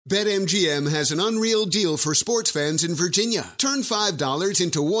BetMGM has an unreal deal for sports fans in Virginia. Turn $5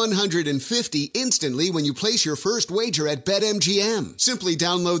 into $150 instantly when you place your first wager at BetMGM. Simply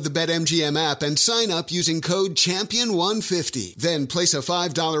download the BetMGM app and sign up using code Champion150. Then place a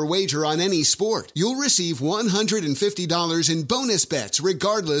 $5 wager on any sport. You'll receive $150 in bonus bets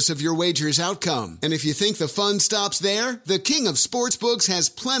regardless of your wager's outcome. And if you think the fun stops there, the King of Sportsbooks has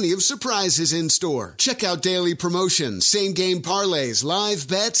plenty of surprises in store. Check out daily promotions, same-game parlays, live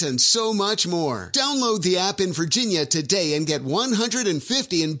bets, and so much more. Download the app in Virginia today and get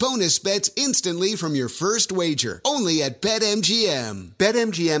 $150 in bonus bets instantly from your first wager. Only at BetMGM.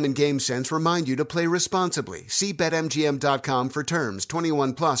 BetMGM and GameSense remind you to play responsibly. See BetMGM.com for terms.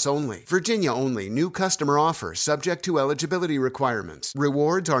 21 plus only. Virginia only. New customer offer. Subject to eligibility requirements.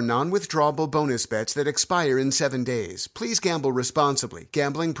 Rewards are non-withdrawable bonus bets that expire in 7 days. Please gamble responsibly.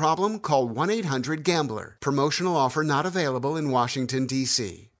 Gambling problem? Call 1-800-GAMBLER. Promotional offer not available in Washington,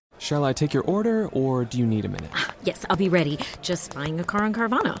 D.C. Shall I take your order, or do you need a minute? Yes, I'll be ready. Just buying a car on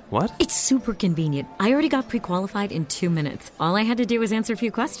Carvana. What? It's super convenient. I already got pre-qualified in 2 minutes. All I had to do was answer a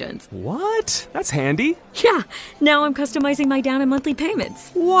few questions. What? That's handy. Yeah, now I'm customizing my down and monthly payments.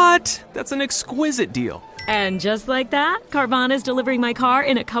 What? That's an exquisite deal. And just like that, Carvana's delivering my car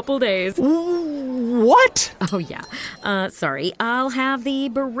in a couple days. What? Oh, yeah. Sorry, I'll have the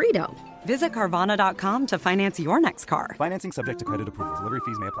burrito. Visit Carvana.com to finance your next car. Financing subject to credit approval. Delivery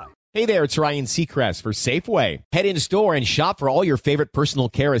fees may apply. Hey there, it's Ryan Seacrest for Safeway. Head in store and shop for all your favorite personal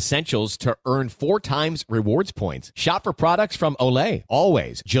care essentials to earn 4 times rewards points. Shop for products from Olay,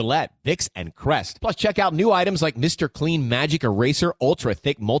 Always, Gillette, Vicks, and Crest. Plus, check out new items like Mr. Clean Magic Eraser Ultra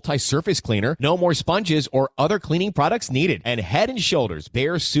Thick Multi-Surface Cleaner, no more sponges or other cleaning products needed. And Head & Shoulders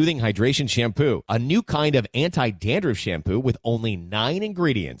Bare Soothing Hydration Shampoo, a new kind of anti-dandruff shampoo with only 9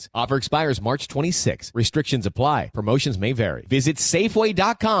 ingredients. Offer expires March 26. Restrictions apply. Promotions may vary. Visit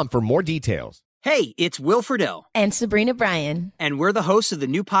Safeway.com for more details. Hey, it's Will Friedle. And Sabrina Bryan. And we're the hosts of the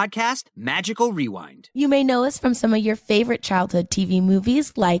new podcast, Magical Rewind. You may know us from some of your favorite childhood TV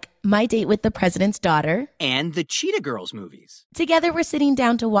movies like My Date with the President's Daughter. And the Cheetah Girls movies. Together, we're sitting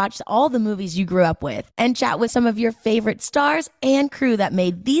down to watch all the movies you grew up with and chat with some of your favorite stars and crew that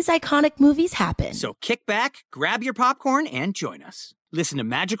made these iconic movies happen. So kick back, grab your popcorn, and join us. Listen to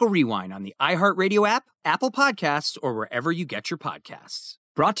Magical Rewind on the iHeartRadio app, Apple Podcasts, or wherever you get your podcasts.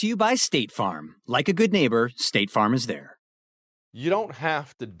 Brought to you by State Farm. Like a good neighbor, State Farm is there. You don't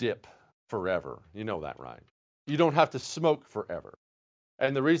have to dip forever. You know that, Ryan. You don't have to smoke forever.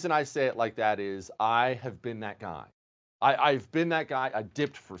 And the reason I say it like that is I have been that guy. I've been that guy. I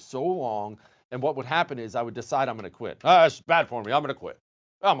dipped for so long. And what would happen is I would decide I'm going to quit. It's bad for me. I'm going to quit.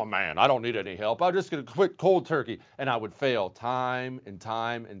 I'm a man. I don't need any help. I'm just going to quit cold turkey. And I would fail time and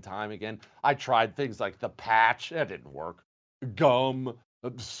time and time again. I tried things like the patch. That didn't work. Gum.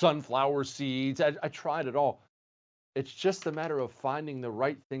 Sunflower seeds. I tried it all. It's just a matter of finding the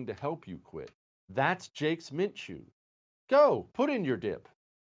right thing to help you quit. That's Jake's Mint Chew. Go, put in your dip.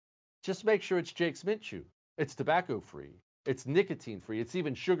 Just make sure it's Jake's Mint Chew. It's tobacco-free. It's nicotine-free. It's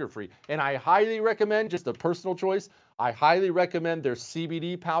even sugar-free. And I highly recommend, just a personal choice, I highly recommend their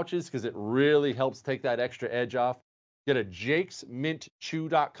CBD pouches because it really helps take that extra edge off. Get a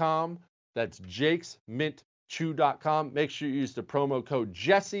jakesmintchew.com. That's jakesmintchew.com. Make sure you use the promo code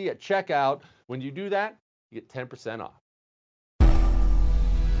Jesse at checkout. When you do that, you get 10% off.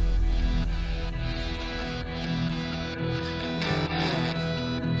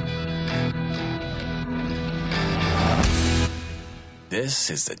 This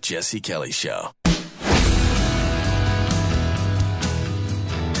is the Jesse Kelly Show.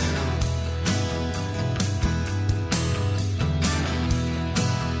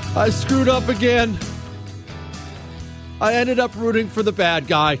 I screwed up again. I ended up rooting for the bad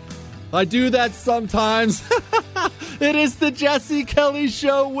guy. I do that sometimes. It is the Jesse Kelly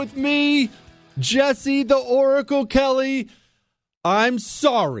Show with me, Jesse the Oracle Kelly. I'm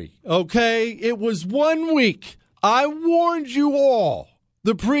sorry, okay? It was 1 week. I warned you all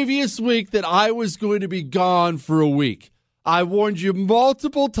the previous week that I was going to be gone for a week. I warned you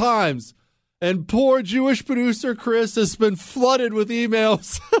multiple times. And poor Jewish producer Chris has been flooded with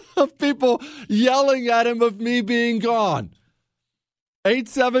emails of people yelling at him of me being gone.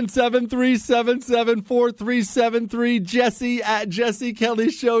 877-377-4373, Jesse at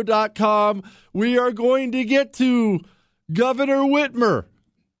jessekellyshow.com. We are going to get to Governor Whitmer.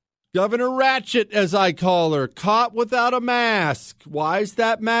 Governor Ratchet, as I call her, caught without a mask. Why does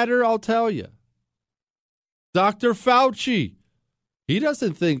that matter? I'll tell you. Dr. Fauci. He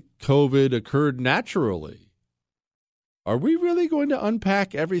doesn't think COVID occurred naturally. Are we really going to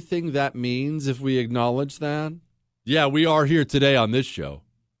unpack everything that means if we acknowledge that? Yeah, we are here today on this show.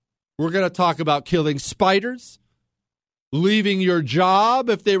 We're going to talk about killing spiders, leaving your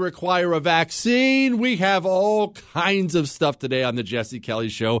job if they require a vaccine. We have all kinds of stuff today on the Jesse Kelly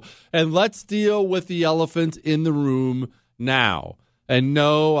Show. And let's deal with the elephant in the room now. And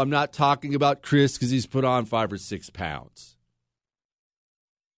no, I'm not talking about Chris because he's put on 5 or 6 pounds.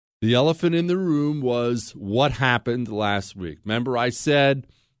 The elephant in the room was what happened last week. Remember, I said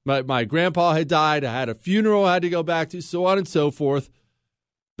my grandpa had died. I had a funeral I had to go back to, so on and so forth.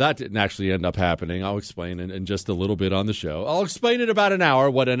 That didn't actually end up happening. I'll explain in just a little bit on the show. I'll explain in about an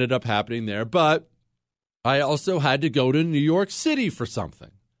hour what ended up happening there. But I also had to go to New York City for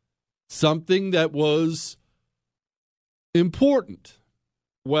something that was important.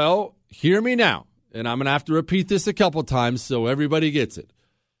 Well, hear me now, and I'm going to have to repeat this a couple times so everybody gets it.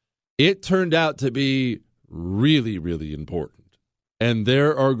 It turned out to be really, really important, and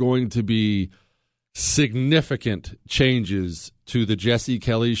there are going to be significant changes to the Jesse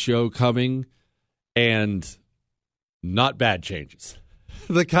Kelly Show coming, and not bad changes.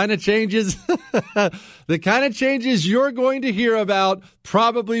 The kind of changes you're going to hear about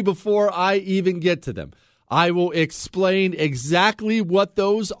probably before I even get to them. I will explain exactly what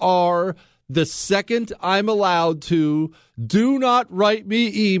those are the second I'm allowed to. Do not write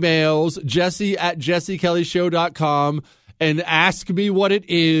me emails, jesse@jessekellyshow.com, and ask me what it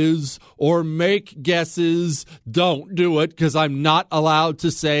is or make guesses. Don't do it because I'm not allowed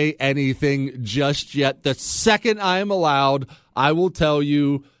to say anything just yet. The second I am allowed, I will tell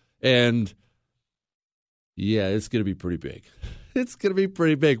you. And yeah, it's going to be pretty big. It's going to be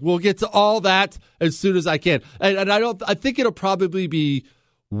pretty big. We'll get to all that as soon as I can. And I think it'll probably be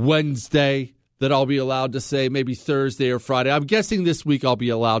Wednesday that I'll be allowed to say, maybe Thursday or Friday. I'm guessing this week I'll be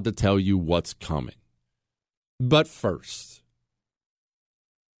allowed to tell you what's coming. But first,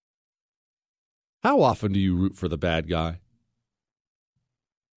 how often do you root for the bad guy?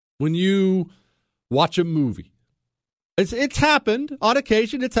 When you watch a movie. It's happened on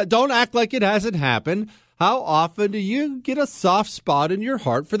occasion. Don't act like it hasn't happened. How often do you get a soft spot in your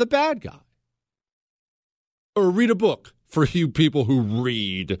heart for the bad guy? Or read a book for you people who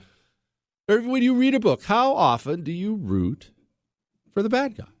read. Or when you read a book, how often do you root for the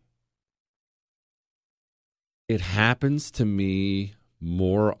bad guy? It happens to me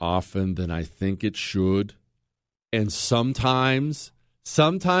more often than I think it should. And sometimes,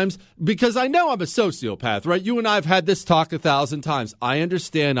 because I know I'm a sociopath, right? You and I have had this talk 1,000 times. I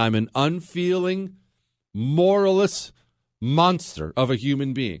understand I'm an unfeeling, moralist monster of a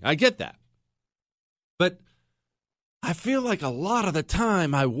human being. I get that. But I feel like a lot of the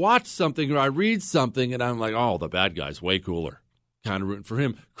time I watch something or I read something and I'm like, oh, the bad guy's way cooler. Kind of rooting for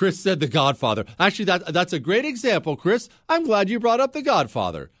him. Chris said The Godfather. Actually, that's a great example, Chris. I'm glad you brought up The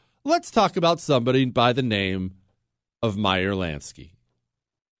Godfather. Let's talk about somebody by the name of Meyer Lansky,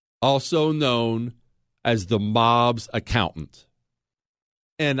 also known as the mob's accountant.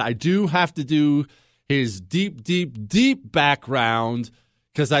 And I do have to do his deep background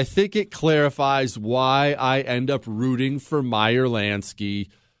because I think it clarifies why I end up rooting for Meyer Lansky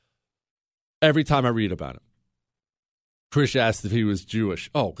every time I read about him. Chris asked if he was Jewish.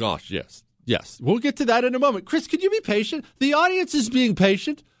 Oh, gosh, yes. We'll get to that in a moment. Chris, could you be patient? The audience is being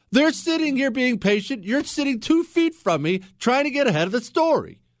patient. They're sitting here being patient. You're sitting 2 feet from me trying to get ahead of the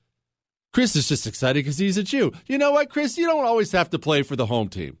story. Chris is just excited because he's a Jew. You know what, Chris? You don't always have to play for the home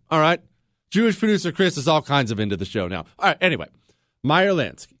team, all right? Jewish producer Chris is all kinds of into the show now. All right, anyway, Meyer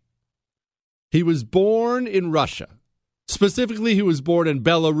Lansky. He was born in Russia. Specifically, he was born in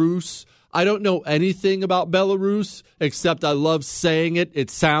Belarus. I don't know anything about Belarus, except I love saying it. It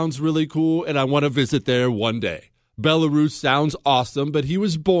sounds really cool, and I want to visit there one day. Belarus sounds awesome, but he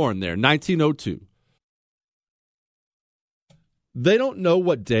was born there, 1902. They don't know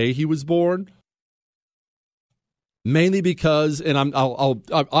what day he was born, mainly because, and I'll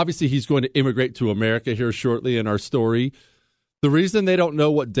obviously he's going to immigrate to America here shortly in our story. The reason they don't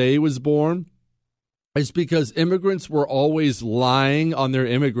know what day he was born is because immigrants were always lying on their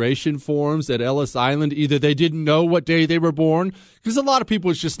immigration forms at Ellis Island. Either they didn't know what day they were born, because a lot of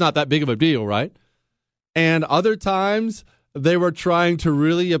people, it's just not that big of a deal, right? And other times they were trying to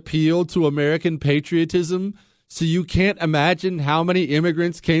really appeal to American patriotism. So you can't imagine how many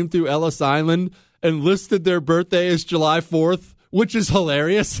immigrants came through Ellis Island and listed their birthday as July 4th, which is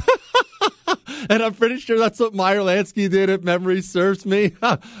hilarious. And I'm pretty sure that's what Meyer Lansky did, if memory serves me.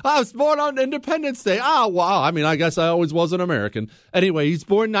 I was born on Independence Day. Oh, wow. I mean, I guess I always was an American. Anyway, he's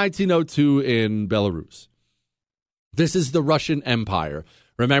born 1902 in Belarus. This is the Russian Empire.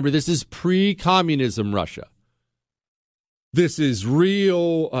 Remember, this is pre-communism Russia. This is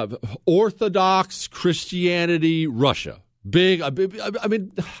real Orthodox Christianity Russia. Big, I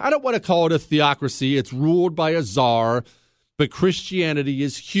mean, I don't want to call it a theocracy. It's ruled by a czar, but Christianity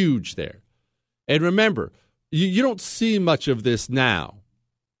is huge there. And remember, you don't see much of this now.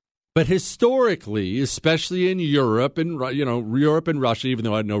 But historically, especially in Europe and, Europe and Russia, even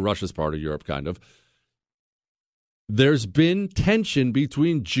though I know Russia's part of Europe, kind of, there's been tension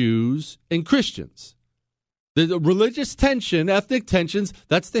between Jews and Christians. The religious tension, ethnic tensions,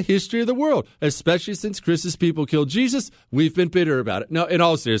 that's the history of the world, especially since Chris's people killed Jesus. We've been bitter about it. No, in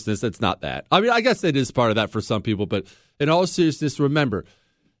all seriousness, that's not that. I mean, I guess it is part of that for some people, but in all seriousness, remember,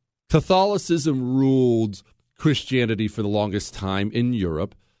 Catholicism ruled Christianity for the longest time in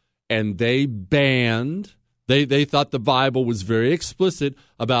Europe, and they banned, they thought the Bible was very explicit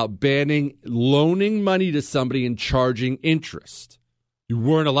about banning loaning money to somebody and charging interest. You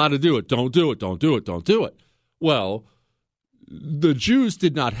weren't allowed to do it. Don't do it, don't do it, don't do it. Well, the Jews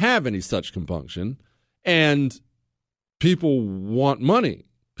did not have any such compunction, and people want money.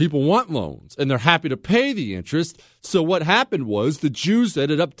 People want loans, and they're happy to pay the interest. So what happened was the Jews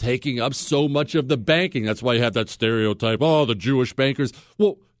ended up taking up so much of the banking. That's why you have that stereotype, oh, the Jewish bankers.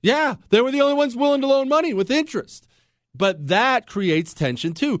 Well, yeah, they were the only ones willing to loan money with interest. But that creates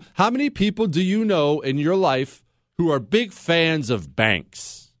tension, too. How many people do you know in your life who are big fans of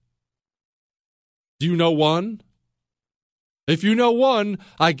banks? Do you know one? If you know one,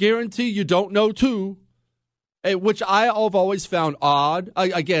 I guarantee you don't know two, which I have always found odd.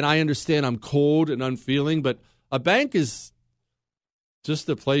 Again, I understand I'm cold and unfeeling, but a bank is just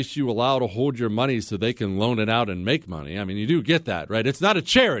a place you allow to hold your money so they can loan it out and make money. I mean, you do get that, right? It's not a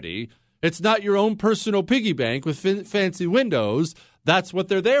charity. It's not your own personal piggy bank with fancy windows. That's what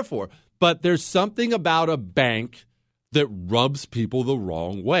they're there for. But there's something about a bank that rubs people the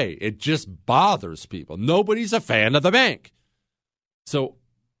wrong way. It just bothers people. Nobody's a fan of the bank. So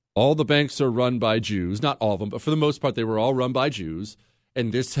all the banks are run by Jews. Not all of them, but for the most part, they were all run by Jews.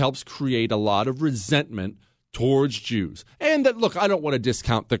 And this helps create a lot of resentment towards Jews. And that, look, I don't want to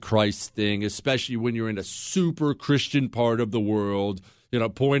discount the Christ thing, especially when you're in a super Christian part of the world,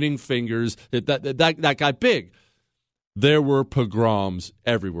 pointing fingers. That got big. There were pogroms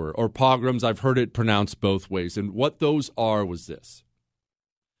everywhere, or pogroms. I've heard it pronounced both ways. And what those are was this.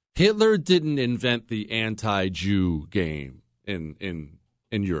 Hitler didn't invent the anti-Jew game in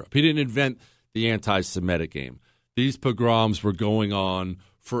Europe. He didn't invent the anti-Semitic game. These pogroms were going on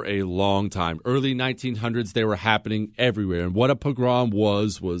for a long time. Early 1900s, they were happening everywhere. And what a pogrom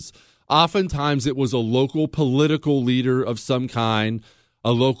was oftentimes it was a local political leader of some kind,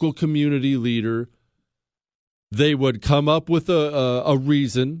 a local community leader. They would come up with a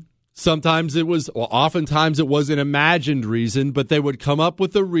reason. Oftentimes it was an imagined reason, but they would come up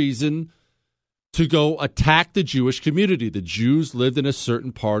with a reason to go attack the Jewish community. The Jews lived in a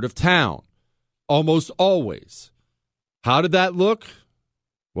certain part of town, almost always. How did that look?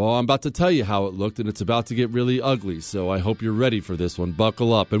 Well, I'm about to tell you how it looked, and it's about to get really ugly, so I hope you're ready for this one.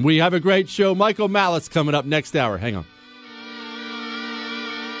 Buckle up. And we have a great show. Michael Mallitz coming up next hour. Hang on.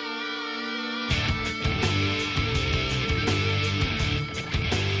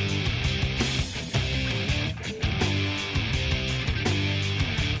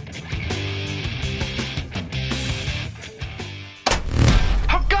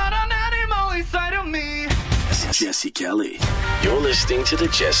 Jesse Kelly. You're listening to The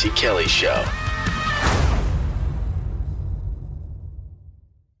Jesse Kelly Show.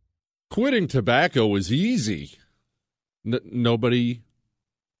 Quitting tobacco is easy. Nobody's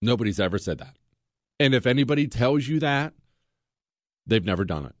ever said that. And if anybody tells you that, they've never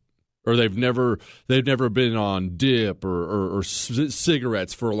done it. Or they've never been on dip or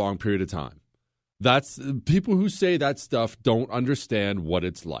cigarettes for a long period of time. That's people who say that stuff don't understand what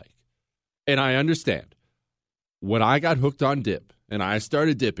it's like. And I understand. When I got hooked on dip and I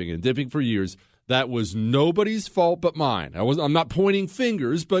started dipping for years, that was nobody's fault but mine. I'm not pointing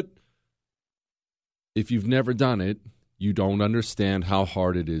fingers, but if you've never done it, you don't understand how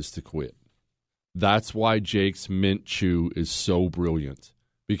hard it is to quit. That's why Jake's Mint Chew is so brilliant,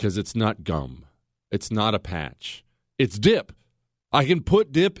 because it's not gum. It's not a patch. It's dip. I can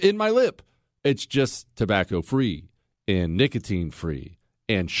put dip in my lip. It's just tobacco-free and nicotine-free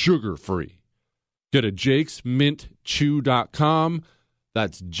and sugar-free. Go to jakesmintchew.com.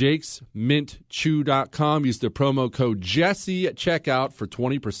 That's jakesmintchew.com. Use the promo code Jesse at checkout for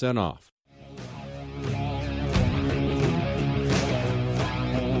 20% off.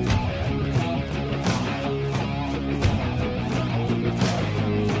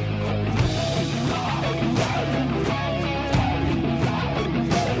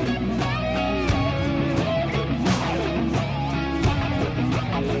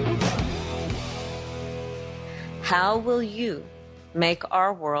 How will you make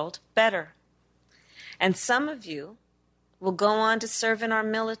our world better? And some of you will go on to serve in our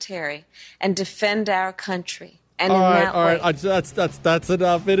military and defend our country. And all right. That's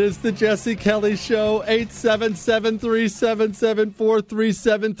enough. It is the Jesse Kelly Show.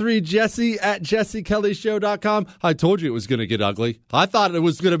 877-377-4373. Jesse at jessekellyshow.com. I told you it was going to get ugly. I thought it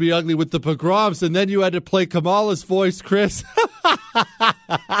was going to be ugly with the pogroms, and then you had to play Kamala's voice, Chris.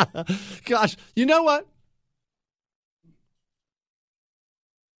 Gosh, you know what?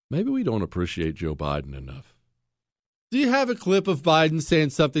 Maybe we don't appreciate Joe Biden enough. Do you have a clip of Biden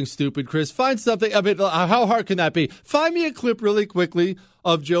saying something stupid, Chris? Find something. I mean, how hard can that be? Find me a clip really quickly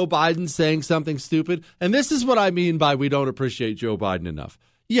of Joe Biden saying something stupid. And this is what I mean by we don't appreciate Joe Biden enough.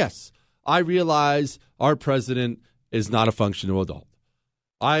 Yes, I realize our president is not a functional adult.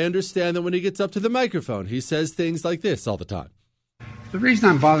 I understand that when he gets up to the microphone, he says things like this all the time. The reason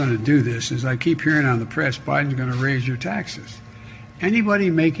I'm bothering to do this is I keep hearing on the press, Biden's going to raise your taxes. Anybody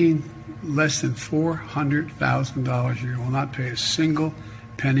making less than $400,000 a year will not pay a single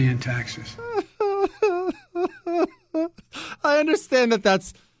penny in taxes. I understand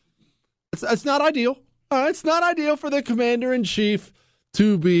that's not ideal. It's not ideal for the commander-in-chief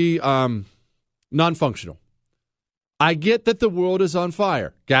to be non-functional. I get that the world is on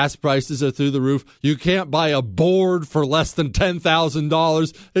fire. Gas prices are through the roof. You can't buy a board for less than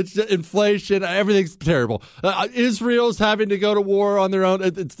 $10,000. It's inflation. Everything's terrible. Israel's having to go to war on their own.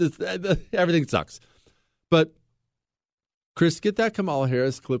 Everything sucks. But, Chris, get that Kamala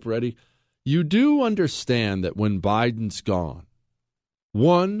Harris clip ready. You do understand that when Biden's gone,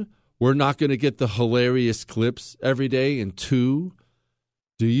 one, we're not going to get the hilarious clips every day. And two,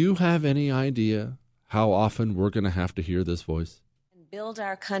 do you have any idea how often we're going to have to hear this voice? Build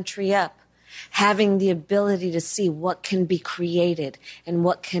our country up, having the ability to see what can be created and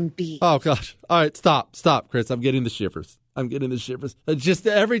what can be. Oh, gosh. All right, stop, Chris. I'm getting the shivers. Just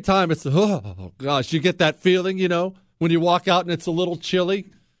every time it's, oh, gosh, you get that feeling, when you walk out and it's a little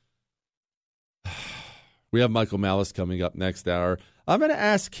chilly. We have Michael Malice coming up next hour. I'm going to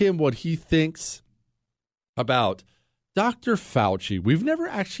ask him what he thinks about Dr. Fauci. We've never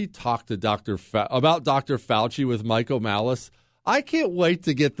actually talked to about Dr. Fauci with Michael Malice. I can't wait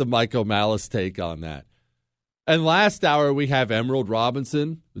to get the Michael Malice take on that. And last hour, we have Emerald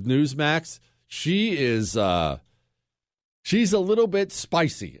Robinson with Newsmax. She is, she's a little bit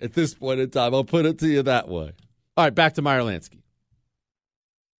spicy at this point in time. I'll put it to you that way. All right, back to Meyer Lansky.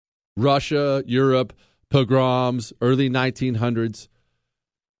 Russia, Europe, pogroms, early 1900s.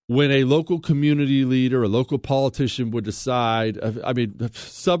 When a local community leader, a local politician would decide,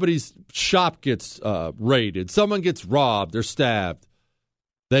 somebody's shop gets raided, someone gets robbed or stabbed,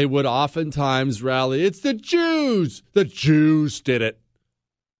 they would oftentimes rally, it's the Jews! The Jews did it.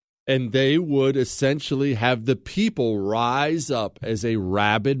 And they would essentially have the people rise up as a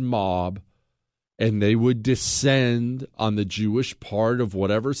rabid mob, and they would descend on the Jewish part of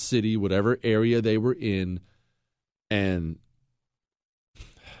whatever city, whatever area they were in, and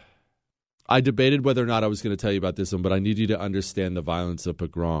I debated whether or not I was going to tell you about this one, but I need you to understand the violence of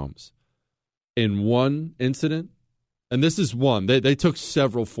pogroms. In one incident, and this is one, they took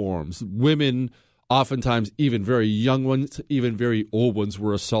several forms. Women, oftentimes even very young ones, even very old ones,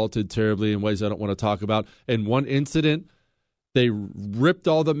 were assaulted terribly in ways I don't want to talk about. In one incident, they ripped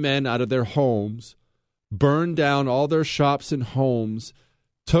all the men out of their homes, burned down all their shops and homes,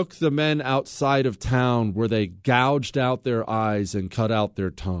 took the men outside of town where they gouged out their eyes and cut out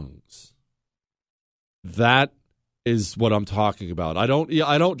their tongues. That is what I'm talking about. I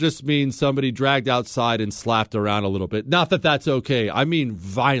don't just mean somebody dragged outside and slapped around a little bit. Not that that's okay. I mean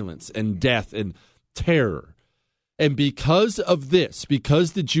violence and death and terror. And because of this,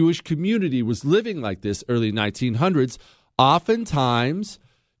 because the Jewish community was living like this early 1900s, oftentimes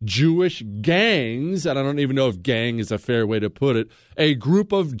Jewish gangs, and I don't even know if gang is a fair way to put it, a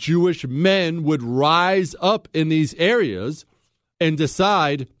group of Jewish men would rise up in these areas and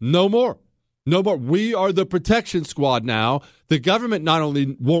decide, no more. No more. We are the protection squad now. The government not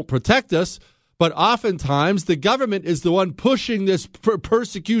only won't protect us, but oftentimes the government is the one pushing this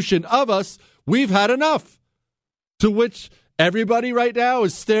persecution of us. We've had enough. To which everybody right now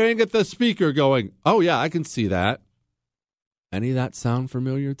is staring at the speaker going, oh, yeah, I can see that. Any of that sound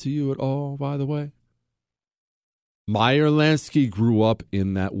familiar to you at all, by the way? Meyer Lansky grew up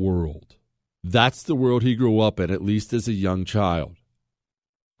in that world. That's the world he grew up in, at least as a young child.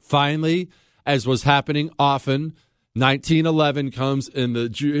 Finally, as was happening often, 1911 comes and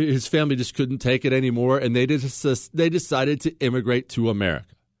his family just couldn't take it anymore, and they decided to immigrate to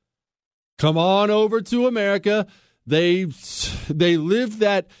America. Come on over to America. They lived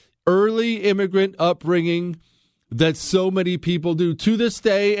that early immigrant upbringing. that so many people do to this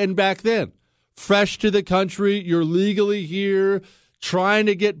day and back then. Fresh to the country, you're legally here, trying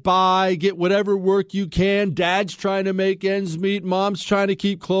to get by, get whatever work you can. Dad's trying to make ends meet. Mom's trying to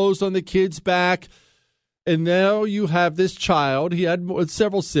keep clothes on the kid's back. And now you have this child. He had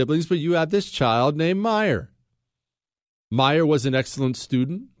several siblings, but you have this child named Meyer. Meyer was an excellent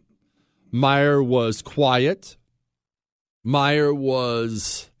student. Meyer was quiet. Meyer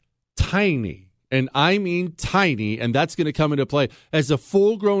was tiny. And I mean tiny, and that's going to come into play. As a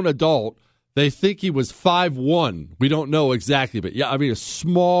full-grown adult, they think he was 5'1". We don't know exactly, but yeah, I mean a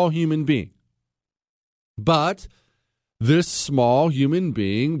small human being. But this small human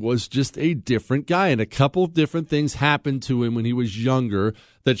being was just a different guy, and a couple of different things happened to him when he was younger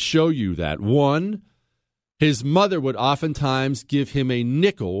that show you that. One, his mother would oftentimes give him a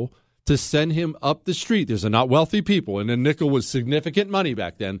nickel to send him up the street. There's not wealthy people, and a nickel was significant money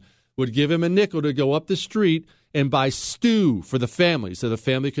back then. Would give him a nickel to go up the street and buy stew for the family so the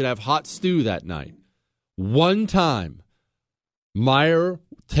family could have hot stew that night. One time, Meyer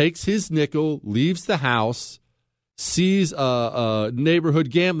takes his nickel, leaves the house, sees a neighborhood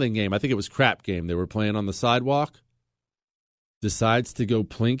gambling game. I think it was crap game they were playing on the sidewalk. Decides to go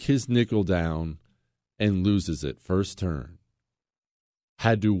plink his nickel down and loses it first turn.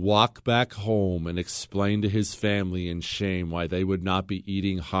 Had to walk back home and explain to his family in shame why they would not be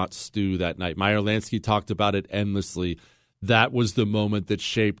eating hot stew that night. Meyer Lansky talked about it endlessly. That was the moment that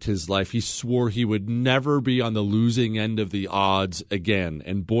shaped his life. He swore he would never be on the losing end of the odds again,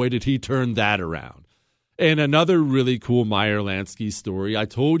 and boy, did he turn that around. And another really cool Meyer Lansky story. I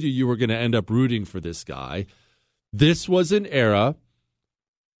told you were going to end up rooting for this guy. This was an era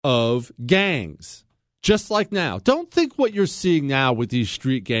of gangs. Just like now. Don't think what you're seeing now with these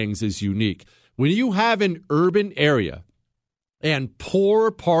street gangs is unique. When you have an urban area and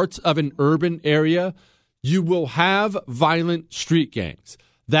poor parts of an urban area, you will have violent street gangs.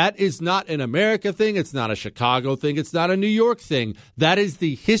 That is not an America thing. It's not a Chicago thing. It's not a New York thing. That is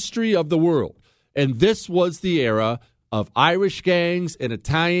the history of the world. And this was the era of Irish gangs and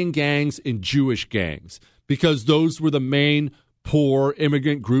Italian gangs and Jewish gangs, because those were the main poor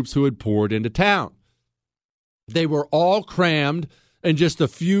immigrant groups who had poured into town. They were all crammed in just a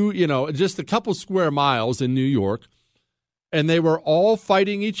few, just a couple square miles in New York, and they were all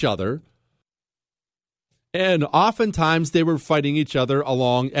fighting each other. And oftentimes they were fighting each other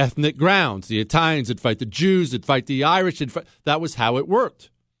along ethnic grounds. The Italians would fight the Jews, would fight the Irish. That was how it worked.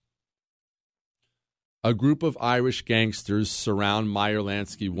 A group of Irish gangsters surround Meyer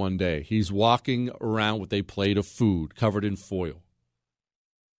Lansky one day. He's walking around with a plate of food covered in foil.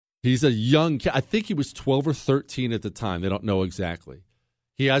 He's a young kid. I think he was 12 or 13 at the time. They don't know exactly.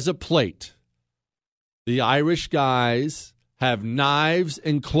 He has a plate. The Irish guys have knives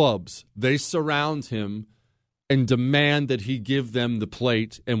and clubs. They surround him and demand that he give them the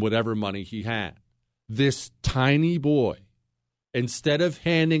plate and whatever money he had. This tiny boy, instead of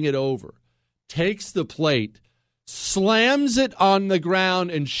handing it over, takes the plate, slams it on the ground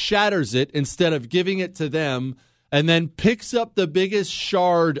and shatters it instead of giving it to them, and then picks up the biggest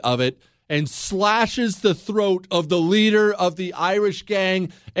shard of it and slashes the throat of the leader of the Irish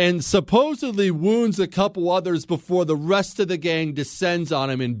gang and supposedly wounds a couple others before the rest of the gang descends on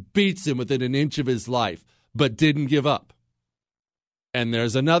him and beats him within an inch of his life, but didn't give up. And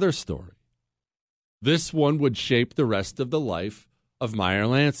there's another story. This one would shape the rest of the life of Meyer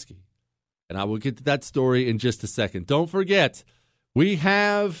Lansky. And I will get to that story in just a second. Don't forget, we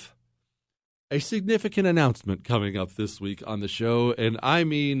have a significant announcement coming up this week on the show, and I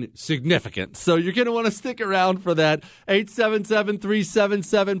mean significant. So you're going to want to stick around for that.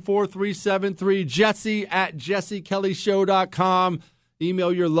 877-377-4373, Jesse@JesseKellyShow.com.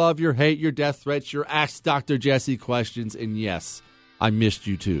 Email your love, your hate, your death threats, your Ask Dr. Jesse questions, and yes, I missed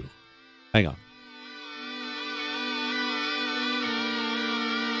you too. Hang on.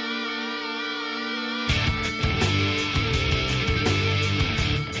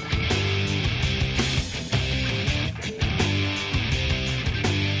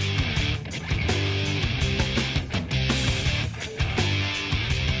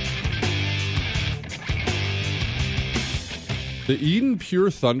 The Eden Pure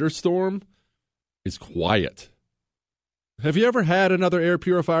Thunderstorm is quiet. Have you ever had another air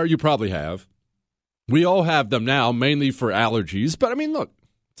purifier? You probably have. We all have them now, mainly for allergies. But, I mean, look,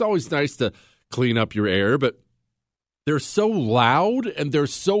 it's always nice to clean up your air, but they're so loud and they're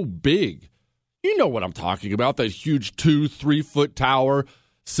so big. You know what I'm talking about, that huge 2-3-foot tower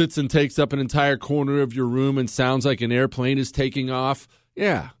sits and takes up an entire corner of your room and sounds like an airplane is taking off.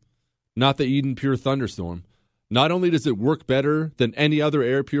 Yeah, not the Eden Pure Thunderstorm. Not only does it work better than any other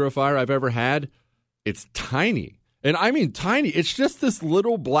air purifier I've ever had, it's tiny. And I mean tiny. It's just this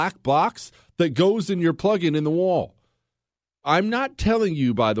little black box that goes in your plug-in in the wall. I'm not telling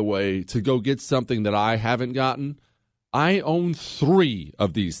you, by the way, to go get something that I haven't gotten. I own 3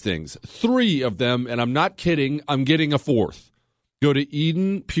 of these things. 3 of them, and I'm not kidding. I'm getting a 4th. Go to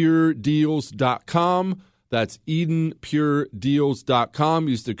EdenPureDeals.com. That's EdenPureDeals.com.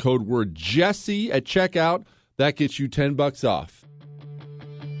 Use the code word Jesse at checkout. That gets you $10 off.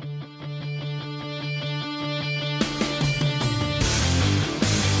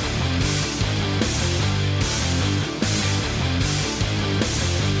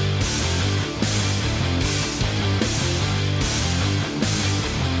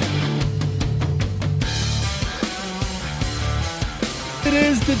 It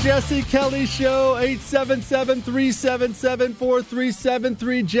is the Jesse Kelly Show,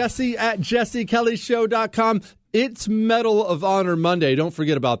 877-377-4373, Jesse at jessekellyshow.com. It's Medal of Honor Monday. Don't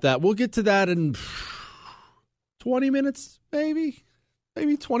forget about that. We'll get to that in 20 minutes, maybe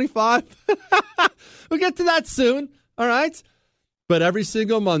 25. We'll get to that soon, all right? But every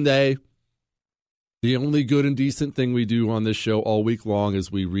single Monday, the only good and decent thing we do on this show all week long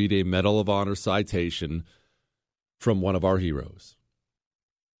is we read a Medal of Honor citation from one of our heroes.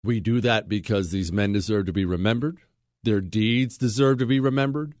 We do that because these men deserve to be remembered. Their deeds deserve to be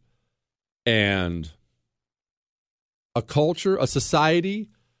remembered. And a culture, a society,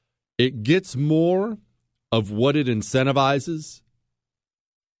 it gets more of what it incentivizes.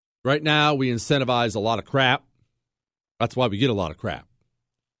 Right now, we incentivize a lot of crap. That's why we get a lot of crap.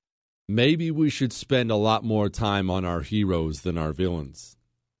 Maybe we should spend a lot more time on our heroes than our villains.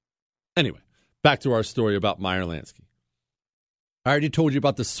 Anyway, back to our story about Meyer Lansky. I already told you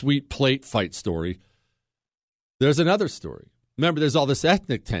about the sweet plate fight story. There's another story. Remember, there's all this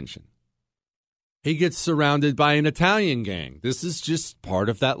ethnic tension. He gets surrounded by an Italian gang. This is just part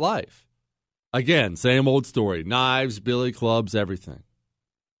of that life. Again, same old story. Knives, billy clubs, everything.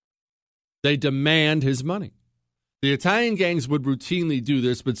 They demand his money. The Italian gangs would routinely do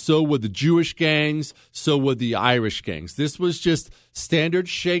this, but so would the Jewish gangs, so would the Irish gangs. This was just standard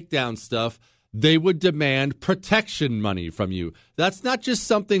shakedown stuff. They would demand protection money from you. That's not just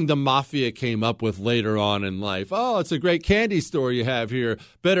something the mafia came up with later on in life. Oh, it's a great candy store you have here.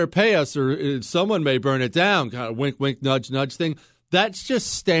 Better pay us or someone may burn it down. Kind of wink, wink, nudge, nudge thing. That's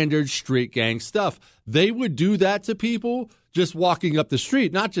just standard street gang stuff. They would do that to people just walking up the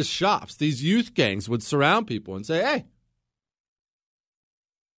street, not just shops. These youth gangs would surround people and say, hey,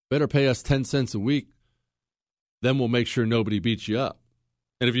 better pay us 10 cents a week. Then we'll make sure nobody beats you up.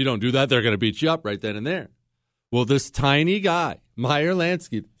 And if you don't do that, they're going to beat you up right then and there. Well, this tiny guy, Meyer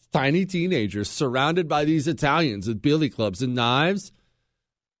Lansky, tiny teenager, surrounded by these Italians with billy clubs and knives,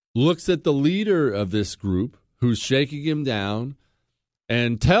 looks at the leader of this group who's shaking him down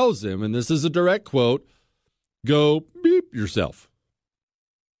and tells him, and this is a direct quote, go beep yourself.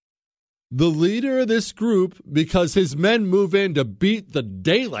 The leader of this group, because his men move in to beat the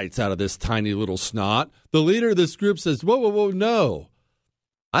daylights out of this tiny little snot, the leader of this group says, whoa, whoa, whoa, no.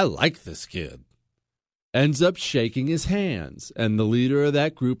 I like this kid. Ends up shaking his hands. And the leader of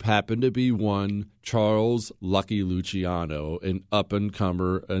that group happened to be one Charles Lucky Luciano, an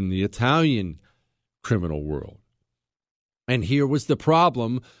up-and-comer in the Italian criminal world. And here was the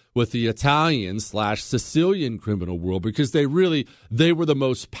problem with the Italian/Sicilian criminal world, because they were the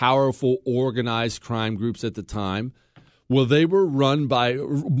most powerful organized crime groups at the time. Well, they were run by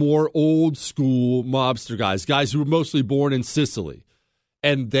more old-school mobster guys who were mostly born in Sicily.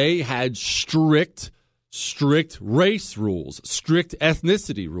 And they had strict race rules, strict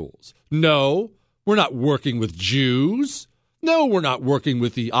ethnicity rules. No, we're not working with Jews. No, we're not working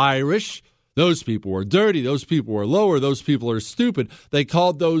with the Irish. Those people were dirty. Those people were lower. Those people are stupid. They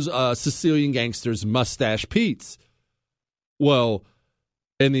called those Sicilian gangsters Mustache Pete's. Well,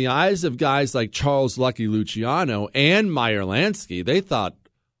 in the eyes of guys like Charles Lucky Luciano and Meyer Lansky, they thought,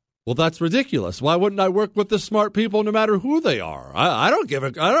 well, that's ridiculous. Why wouldn't I work with the smart people no matter who they are? I don't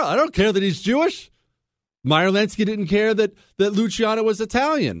care that he's Jewish. Meyer Lansky didn't care that Luciano was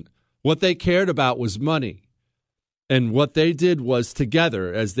Italian. What they cared about was money. And what they did was,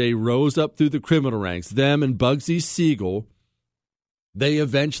 together, as they rose up through the criminal ranks, them and Bugsy Siegel, they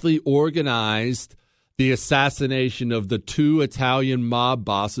eventually organized the assassination of the 2 Italian mob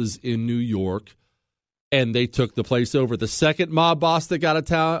bosses in New York. And they took the place over. The second mob boss that got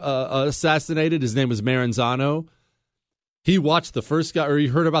assassinated, his name was Maranzano. He watched the first guy, or he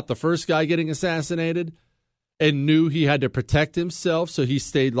heard about the first guy getting assassinated and knew he had to protect himself, so he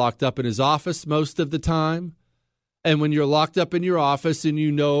stayed locked up in his office most of the time. And when you're locked up in your office and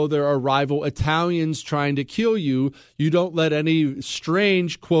you know there are rival Italians trying to kill you, you don't let any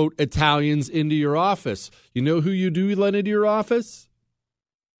strange, quote, Italians into your office. You know who you do let into your office?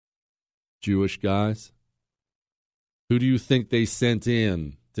 Jewish guys. Who do you think they sent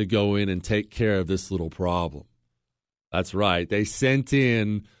in to go in and take care of this little problem? That's right. They sent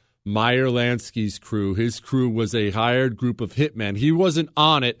in Meyer Lansky's crew. His crew was a hired group of hitmen. He wasn't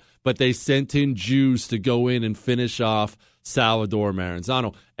on it, but they sent in Jews to go in and finish off Salvador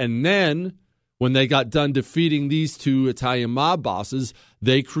Maranzano. And then, when they got done defeating these two Italian mob bosses,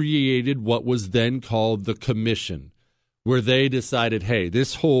 they created what was then called the Commission, where they decided, hey,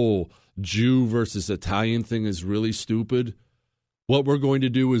 this whole Jew versus Italian thing is really stupid. What we're going to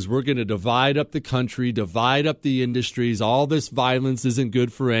do is we're going to divide up the country, divide up the industries. All this violence isn't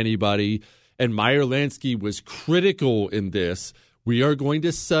good for anybody. And Meyer Lansky was critical in this. We are going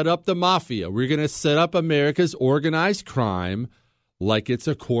to set up the mafia. We're going to set up America's organized crime like it's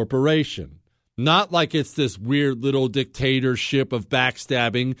a corporation. Not like it's this weird little dictatorship of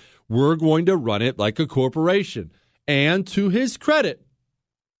backstabbing. We're going to run it like a corporation. And to his credit,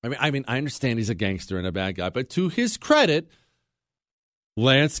 I mean, I understand he's a gangster and a bad guy, but to his credit,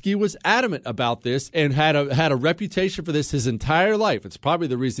 Lansky was adamant about this and had a reputation for this his entire life. It's probably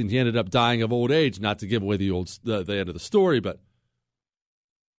the reason he ended up dying of old age, not to give away the end of the story, but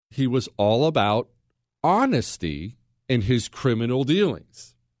he was all about honesty in his criminal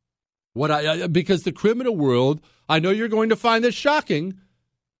dealings. Because the criminal world, I know you're going to find this shocking,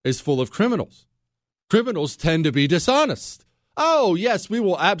 is full of criminals. Criminals tend to be dishonest. Oh, yes, we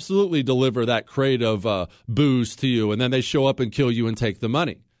will absolutely deliver that crate of booze to you, and then they show up and kill you and take the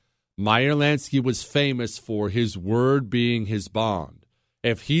money. Meyer Lansky was famous for his word being his bond.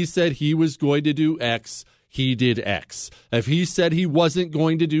 If he said he was going to do X, he did X. If he said he wasn't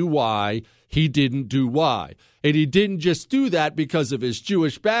going to do Y, he didn't do Y. And he didn't just do that because of his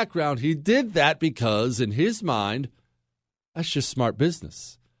Jewish background. He did that because, in his mind, that's just smart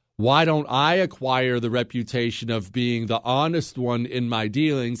business. Why don't I acquire the reputation of being the honest one in my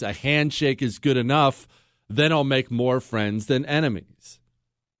dealings? A handshake is good enough. Then I'll make more friends than enemies.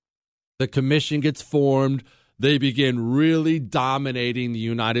 The commission gets formed. They begin really dominating the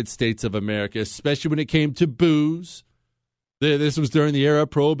United States of America, especially when it came to booze. This was during the era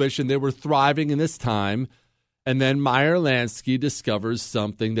of Prohibition. They were thriving in this time. And then Meyer Lansky discovers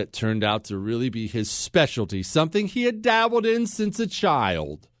something that turned out to really be his specialty, something he had dabbled in since a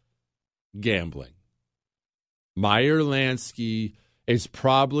child. Gambling. Meyer Lansky is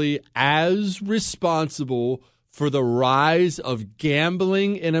probably as responsible for the rise of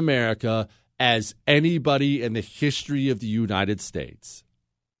gambling in America as anybody in the history of the United States.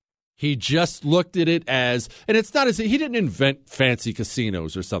 He just looked at it as, and it's not as he didn't invent fancy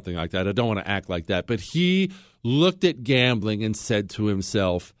casinos or something like that. I don't want to act like that, but he looked at gambling and said to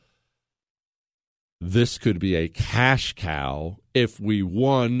himself, this could be a cash cow if we,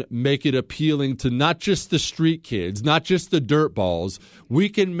 one, make it appealing to not just the street kids, not just the dirtballs. We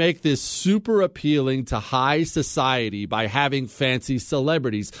can make this super appealing to high society by having fancy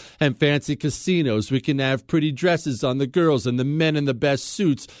celebrities and fancy casinos. We can have pretty dresses on the girls and the men in the best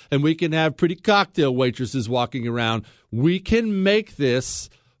suits, and we can have pretty cocktail waitresses walking around. We can make this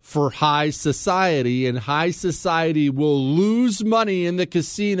for high society, and high society will lose money in the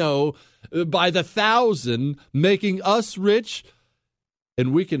casino by the thousand, making us rich,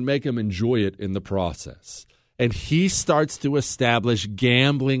 and we can make them enjoy it in the process. And he starts to establish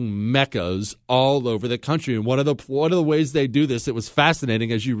gambling meccas all over the country. And one of the ways they do this, it was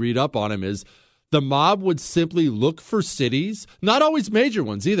fascinating as you read up on him, is the mob would simply look for cities, not always major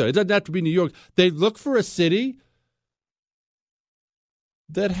ones either. It doesn't have to be New York. They'd look for a city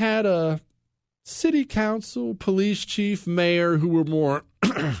that had a city council, police chief, mayor who were more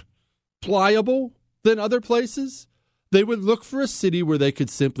pliable than other places. They would look for a city where they could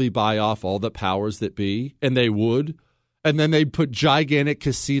simply buy off all the powers that be, and they would. And then they'd put gigantic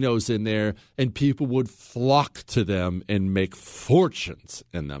casinos in there, and people would flock to them and make fortunes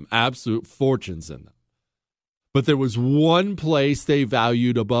in them, absolute fortunes in them. But there was one place they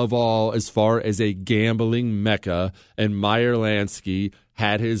valued above all as far as a gambling mecca, and Meyer Lansky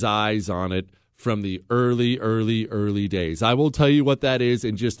had his eyes on it from the early days. I will tell you what that is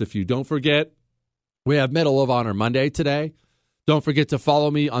in just a few. Don't forget, we have Medal of Honor Monday today. Don't forget to follow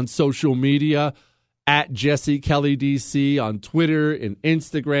me on social media at Jesse Kelly DC on Twitter and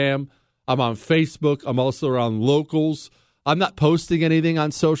Instagram. I'm on Facebook. I'm also on Locals. I'm not posting anything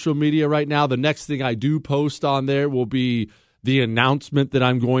on social media right now. The next thing I do post on there will be the announcement that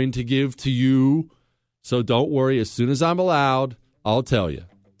I'm going to give to you. So don't worry. As soon as I'm allowed, I'll tell you.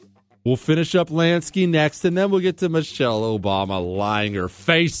 We'll finish up Lansky next, and then we'll get to Michelle Obama lying her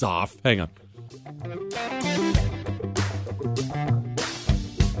face off. Hang on.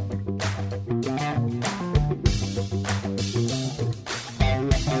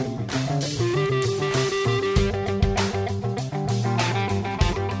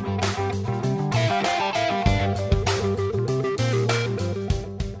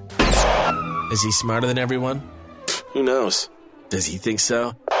 Is he smarter than everyone? Who knows? Does he think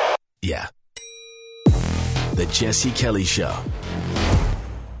so? Yeah. The Jesse Kelly Show.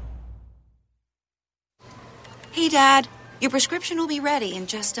 Hey, Dad, your prescription will be ready in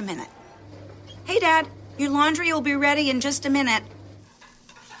just a minute. Hey, Dad, your laundry will be ready in just a minute.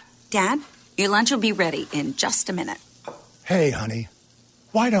 Dad, your lunch will be ready in just a minute. Hey, honey,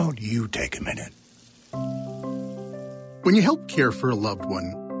 why don't you take a minute? When you help care for a loved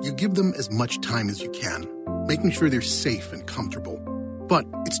one, you give them as much time as you can, making sure they're safe and comfortable. But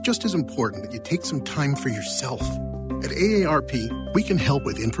it's just as important that you take some time for yourself. At AARP, we can help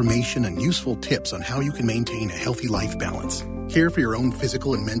with information and useful tips on how you can maintain a healthy life balance, care for your own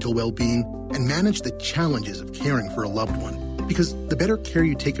physical and mental well-being, and manage the challenges of caring for a loved one. Because the better care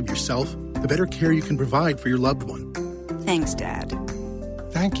you take of yourself, the better care you can provide for your loved one. Thanks, Dad.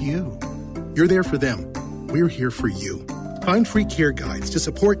 Thank you. You're there for them. We're here for you. Find free care guides to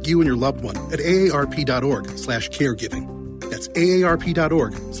support you and your loved one at aarp.org/caregiving. That's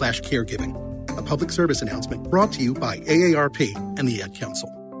aarp.org/caregiving. A public service announcement brought to you by AARP and the Ad Council.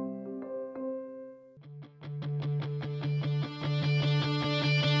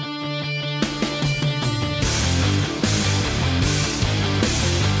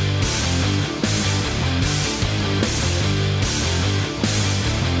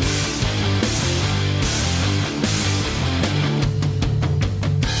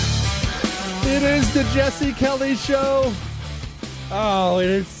 It is the Jesse Kelly Show. Oh, it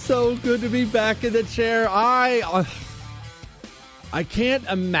is so good to be back in the chair. I can't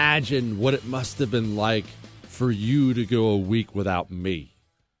imagine what it must have been like for you to go a week without me.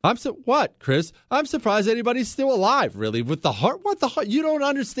 What, Chris? I'm surprised anybody's still alive, really. With the heart, what the heart? You don't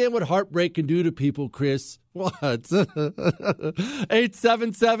understand what heartbreak can do to people, Chris. What?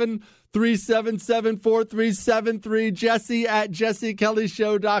 877-377-4373. Jesse at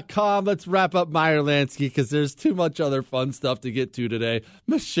jessekellyshow.com. Let's wrap up Meyer Lansky because there's too much other fun stuff to get to today.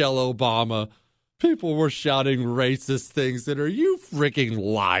 Michelle Obama. People were shouting racist things at her. You freaking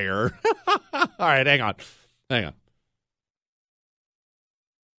liar. All right, hang on.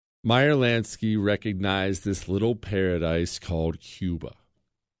 Meyer Lansky recognized this little paradise called Cuba.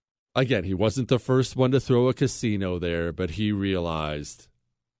 Again, he wasn't the first one to throw a casino there, but he realized,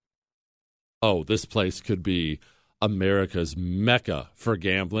 oh, this place could be America's mecca for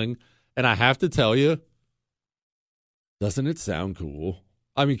gambling. And I have to tell you, doesn't it sound cool?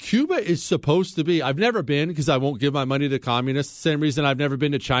 I mean, Cuba is supposed to be, I've never been because I won't give my money to communists. Same reason I've never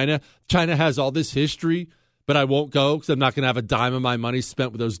been to China. China has all this history, but I won't go because I'm not going to have a dime of my money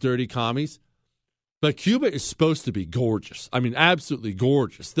spent with those dirty commies. But Cuba is supposed to be gorgeous. I mean, absolutely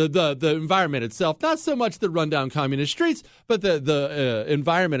gorgeous. The environment itself, not so much the rundown communist streets, but the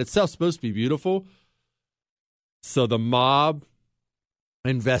environment itself is supposed to be beautiful. So the mob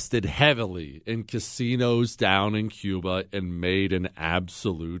invested heavily in casinos down in Cuba and made an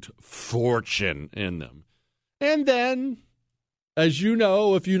absolute fortune in them. And then, as you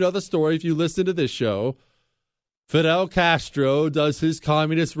know, if you know the story, if you listen to this show, Fidel Castro does his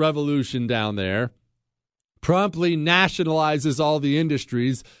communist revolution down there, promptly nationalizes all the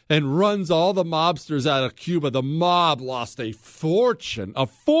industries, and runs all the mobsters out of Cuba. The mob lost a fortune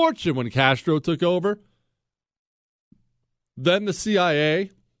when Castro took over. Then the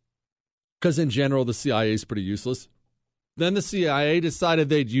CIA, because in general the CIA is pretty useless. Then the CIA decided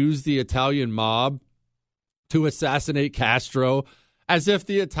they'd use the Italian mob to assassinate Castro, as if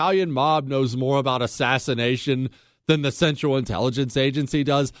the Italian mob knows more about assassination than the Central Intelligence Agency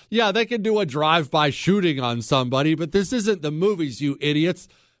does. Yeah, they can do a drive-by shooting on somebody, but this isn't the movies, you idiots.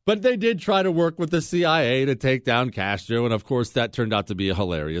 But they did try to work with the CIA to take down Castro, and of course that turned out to be a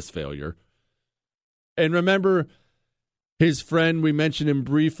hilarious failure. And remember his friend, we mentioned him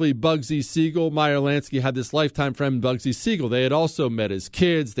briefly, Bugsy Siegel. Meyer Lansky had this lifetime friend, Bugsy Siegel. They had also met as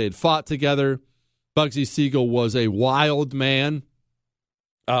kids. They had fought together. Bugsy Siegel was a wild man.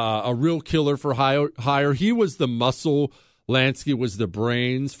 A real killer for hire. He was the muscle. Lansky was the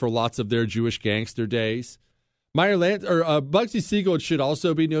brains for lots of their Jewish gangster days. Bugsy Siegel, it should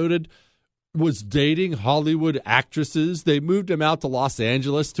also be noted, was dating Hollywood actresses. They moved him out to Los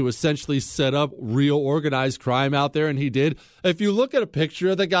Angeles to essentially set up real organized crime out there, and he did. If you look at a picture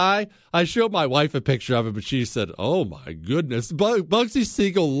of the guy, I showed my wife a picture of him, but she said, oh my goodness, Bugsy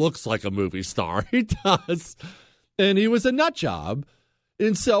Siegel looks like a movie star. He does. And he was a nut job.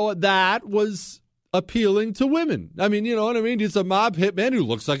 And so that was appealing to women. I mean, you know what I mean? He's a mob hitman who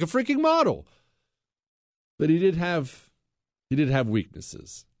looks like a freaking model. But he did have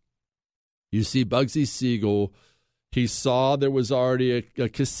weaknesses. You see, Bugsy Siegel, he saw there was already a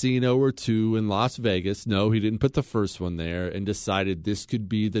casino or two in Las Vegas. No, he didn't put the first one there, and decided this could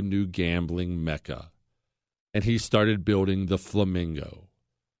be the new gambling mecca. And he started building the Flamingo.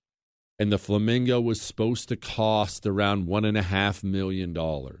 And the Flamingo was supposed to cost around $1.5 million.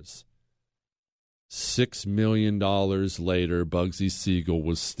 $6 million later, Bugsy Siegel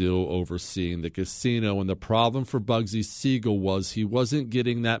was still overseeing the casino. And the problem for Bugsy Siegel was he wasn't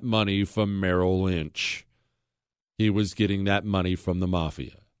getting that money from Merrill Lynch. He was getting that money from the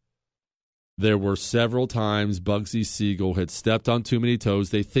mafia. There were several times Bugsy Siegel had stepped on too many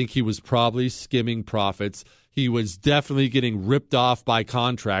toes. They think he was probably skimming profits. He was definitely getting ripped off by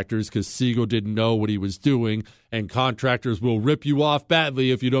contractors because Siegel didn't know what he was doing. And contractors will rip you off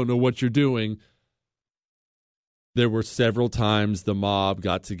badly if you don't know what you're doing. There were several times the mob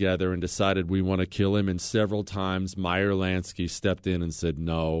got together and decided we want to kill him, and several times Meyer Lansky stepped in and said,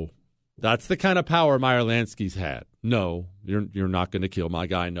 no. That's the kind of power Meyer Lansky's had. No, you're not going to kill my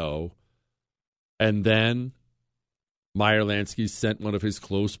guy, no. And then Meyer Lansky sent one of his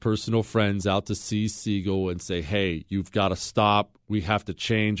close personal friends out to see Siegel and say, hey, you've got to stop. We have to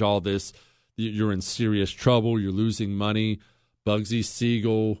change all this. You're in serious trouble. You're losing money. Bugsy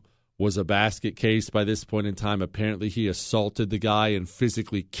Siegel was a basket case by this point in time. Apparently he assaulted the guy and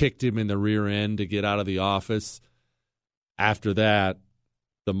physically kicked him in the rear end to get out of the office. After that,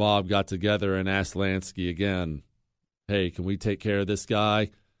 the mob got together and asked Lansky again, hey, can we take care of this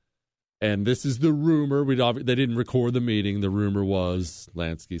guy? And this is the rumor. They didn't record the meeting. The rumor was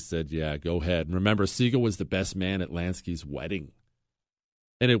Lansky said, yeah, go ahead. And remember, Siegel was the best man at Lansky's wedding.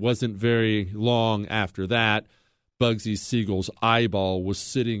 And it wasn't very long after that, Bugsy Siegel's eyeball was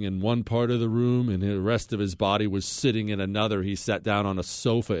sitting in one part of the room and the rest of his body was sitting in another. He sat down on a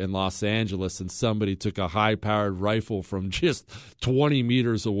sofa in Los Angeles and somebody took a high-powered rifle from just 20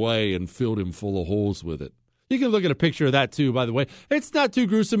 meters away and filled him full of holes with it. You can look at a picture of that too, by the way. It's not too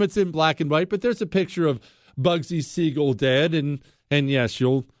gruesome. It's in black and white, but there's a picture of Bugsy Siegel dead, and yes,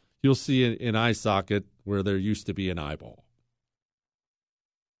 you'll see an eye socket where there used to be an eyeball.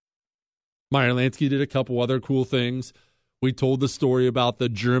 Meyer Lansky did a couple other cool things. We told the story about the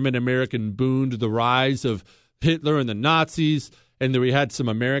German-American Bund, the rise of Hitler and the Nazis, and then we had some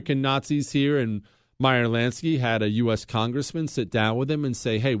American Nazis here, and Meyer Lansky had a U.S. congressman sit down with him and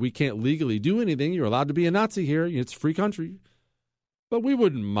say, hey, we can't legally do anything. You're allowed to be a Nazi here. It's a free country. But we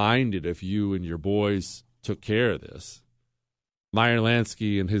wouldn't mind it if you and your boys took care of this. Meyer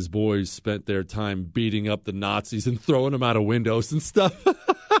Lansky and his boys spent their time beating up the Nazis and throwing them out of windows and stuff.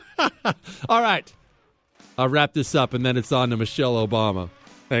 All right. I'll wrap this up, and then it's on to Michelle Obama.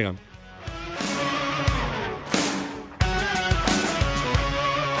 Hang on.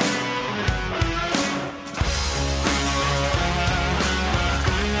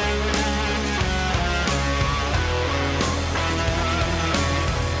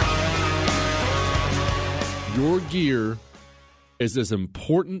 Your gear is as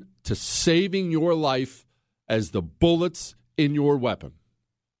important to saving your life as the bullets in your weapon.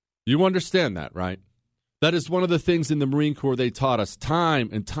 You understand that, right? That is one of the things in the Marine Corps they taught us time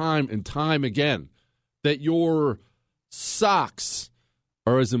and time and time again, that your socks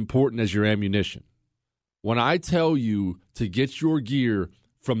are as important as your ammunition. When I tell you to get your gear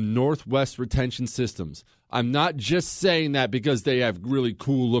from Northwest Retention Systems, I'm not just saying that because they have really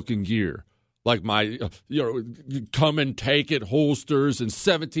cool-looking gear. Like my, come and take it holsters and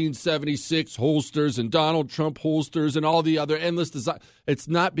 1776 holsters and Donald Trump holsters and all the other endless design. It's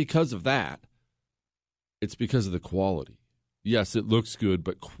not because of that. It's because of the quality. Yes, it looks good,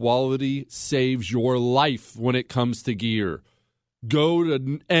 but quality saves your life when it comes to gear. Go to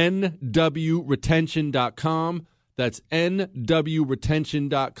nwretention.com. That's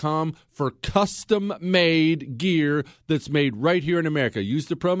nwretention.com for custom-made gear that's made right here in America. Use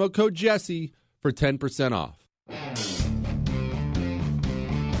the promo code Jesse for 10% off.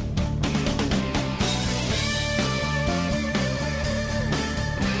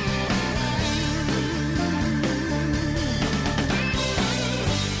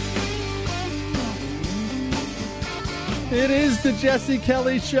 It is the Jesse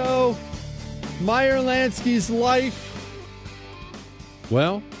Kelly Show. Meyer Lansky's life.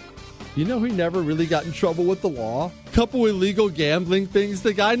 Well, You know he never really got in trouble with the law? Couple illegal gambling things.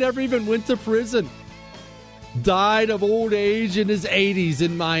 The guy never even went to prison. Died of old age in his 80s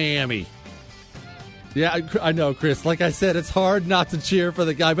in Miami. Yeah, I know, Chris. Like I said, it's hard not to cheer for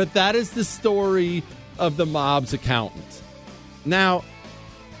the guy, but that is the story of the mob's accountant. Now,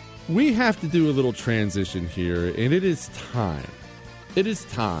 we have to do a little transition here, and it is time. It is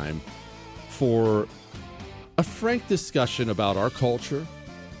time for a frank discussion about our culture,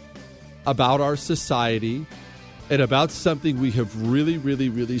 about our society, and about something we have really, really,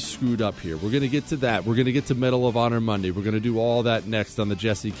 really screwed up here. We're going to get to that. We're going to get to Medal of Honor Monday. We're going to do all that next on the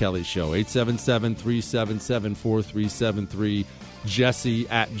Jesse Kelly Show. 877-377-4373. Jesse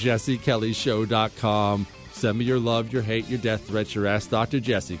at jessekellyshow.com. Send me your love, your hate, your death threats, your Ask Dr.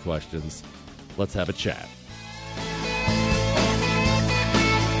 Jesse questions. Let's have a chat.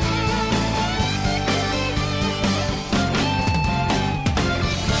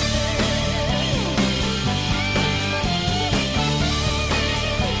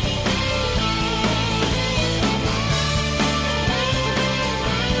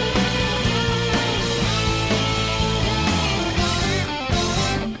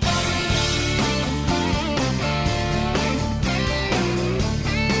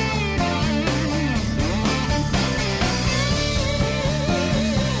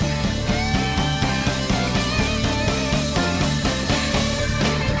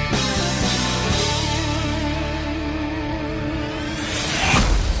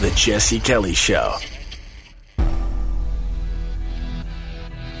 The Jesse Kelly Show.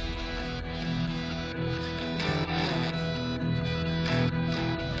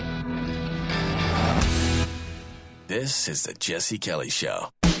 This is the Jesse Kelly Show.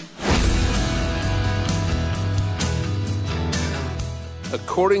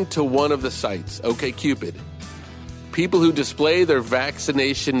 According to one of the sites, OkCupid, people who display their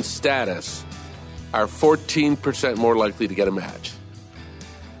vaccination status are 14% more likely to get a match.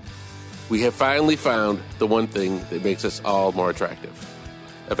 We have finally found the one thing that makes us all more attractive,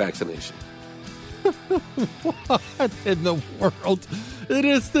 a vaccination. What in the world? It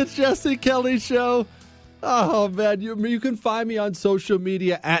is the Jesse Kelly Show. Oh, man, you can find me on social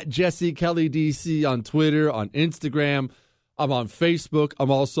media at Jesse Kelly DC on Twitter, on Instagram. I'm on Facebook.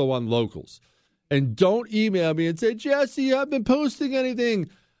 I'm also on Locals. And don't email me and say, Jesse, you haven't been posting anything.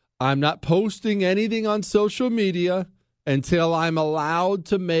 I'm not posting anything on social media until I'm allowed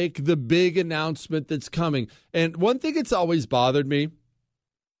to make the big announcement that's coming. And one thing that's always bothered me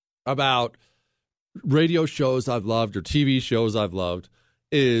about radio shows I've loved or TV shows I've loved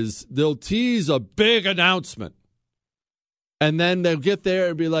is they'll tease a big announcement. And then they'll get there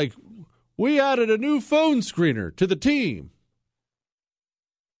and be like, we added a new phone screener to the team.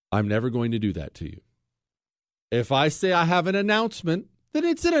 I'm never going to do that to you. If I say I have an announcement, then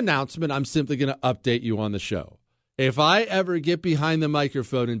it's an announcement. I'm simply going to update you on the show. If I ever get behind the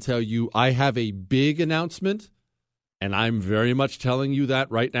microphone and tell you I have a big announcement, and I'm very much telling you that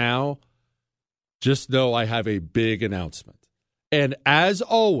right now, just know I have a big announcement. And as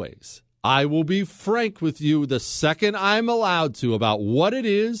always, I will be frank with you the second I'm allowed to about what it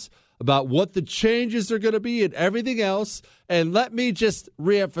is, about what the changes are going to be and everything else. And let me just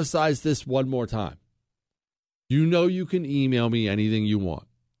reemphasize this one more time. You know you can email me anything you want.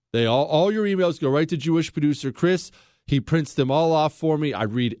 All your emails go right to Jewish producer Chris. He prints them all off for me. I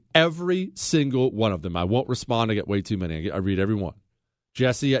read every single one of them. I won't respond. I get way too many. I read every one.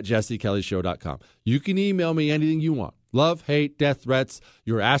 Jesse at jessekellyshow.com. You can email me anything you want. Love, hate, death threats,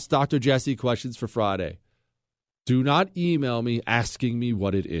 your Ask Dr. Jesse questions for Friday. Do not email me asking me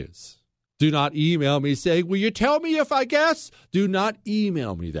what it is. Do not email me saying, will you tell me if I guess? Do not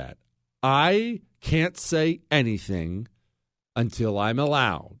email me that. I can't say anything until I'm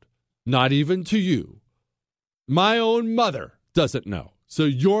allowed. Not even to you. My own mother doesn't know. So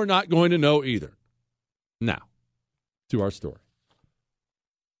you're not going to know either. Now, to our story.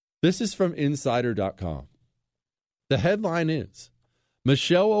 This is from Insider.com. The headline is,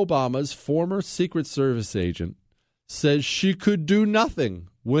 Michelle Obama's former Secret Service agent says she could do nothing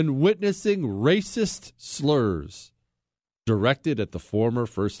when witnessing racist slurs directed at the former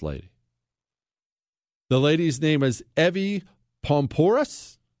First Lady. The lady's name is Evie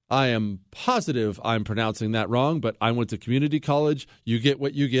Poumpouras. I am positive I'm pronouncing that wrong, but I went to community college. You get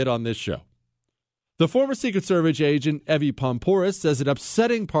what you get on this show. The former Secret Service agent, Evie Poumpouras, says an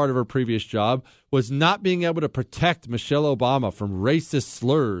upsetting part of her previous job was not being able to protect Michelle Obama from racist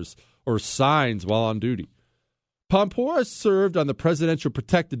slurs or signs while on duty. Poumpouras served on the Presidential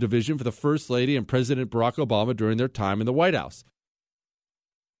Protective Division for the First Lady and President Barack Obama during their time in the White House.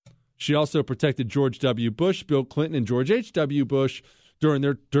 She also protected George W. Bush, Bill Clinton, and George H.W. Bush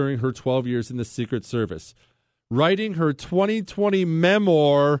during her 12 years in the Secret Service. Writing her 2020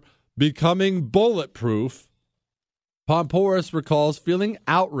 memoir, Becoming Bulletproof, Pompouris recalls feeling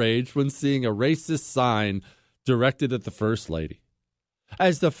outraged when seeing a racist sign directed at the First Lady.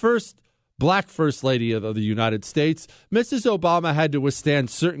 As the first Black First Lady of the United States, Mrs. Obama had to withstand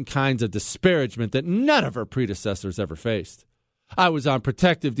certain kinds of disparagement that none of her predecessors ever faced. I was on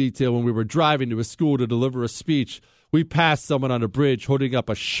protective detail when we were driving to a school to deliver a speech. We passed someone on a bridge holding up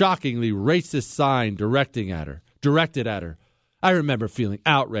a shockingly racist sign directed at her. I remember feeling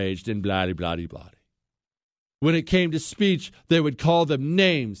outraged and blah-de-blah-de-blah. When it came to speech, they would call them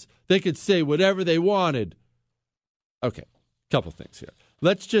names. They could say whatever they wanted. Okay, couple things here.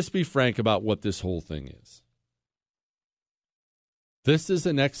 Let's just be frank about what this whole thing is. This is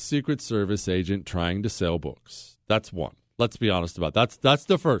an ex-Secret Service agent trying to sell books. That's one. Let's be honest about it. That's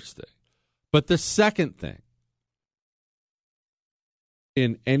the first thing. But the second thing,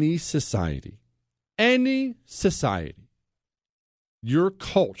 in any society, your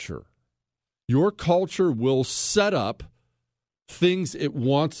culture will set up things it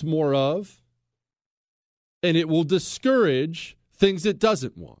wants more of, and it will discourage things it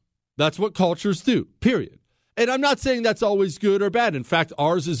doesn't want. That's what cultures do, period. And I'm not saying that's always good or bad. In fact,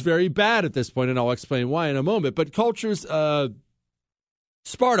 ours is very bad at this point, and I'll explain why in a moment. But cultures,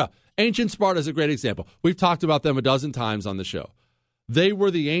 Sparta, ancient Sparta is a great example. We've talked about them a dozen times on the show. They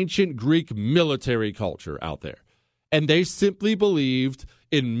were the ancient Greek military culture out there, and they simply believed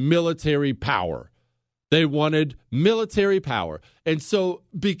in military power. They wanted military power. And so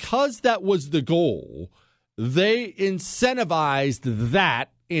because that was the goal, they incentivized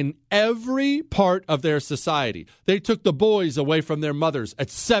that in every part of their society. They took the boys away from their mothers at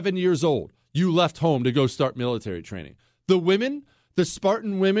 7 years old. You left home to go start military training. The women, the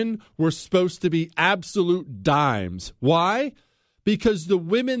Spartan women, were supposed to be absolute dimes. Why? Because the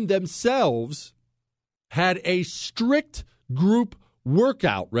women themselves had a strict group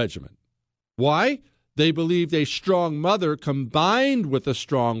workout regimen. Why? They believed a strong mother combined with a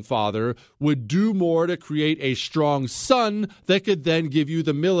strong father would do more to create a strong son that could then give you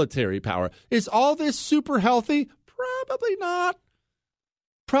the military power. Is all this super healthy? Probably not.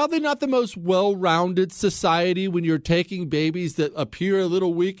 Probably not the most well-rounded society when you're taking babies that appear a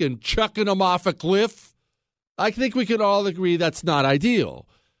little weak and chucking them off a cliff. I think we can all agree that's not ideal.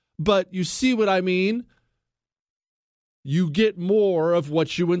 But you see what I mean? You get more of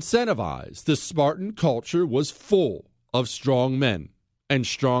what you incentivize. The Spartan culture was full of strong men and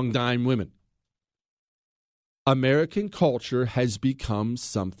strong dime women. American culture has become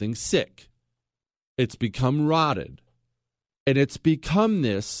something sick. It's become rotted. And it's become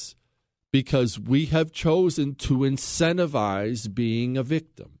this because we have chosen to incentivize being a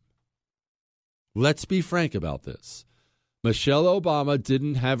victim. Let's be frank about this. Michelle Obama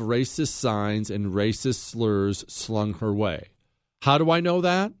didn't have racist signs and racist slurs slung her way. How do I know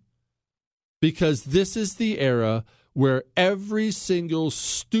that? Because this is the era where every single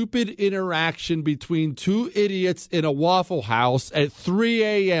stupid interaction between two idiots in a Waffle House at 3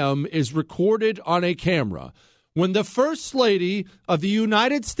 a.m. is recorded on a camera. When the First Lady of the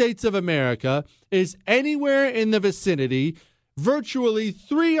United States of America is anywhere in the vicinity, virtually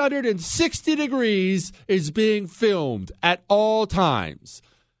 360 degrees is being filmed at all times.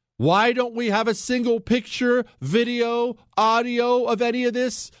 Why don't we have a single picture, video, audio of any of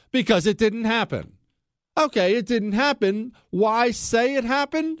this? Because it didn't happen. Okay, it didn't happen. Why say it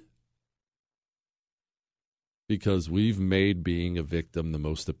happened? Because we've made being a victim the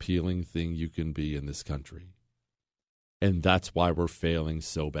most appealing thing you can be in this country. And that's why we're failing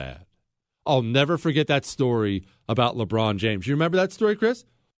so bad. I'll never forget that story about LeBron James. You remember that story, Chris?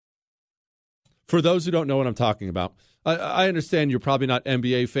 For those who don't know what I'm talking about, I understand you're probably not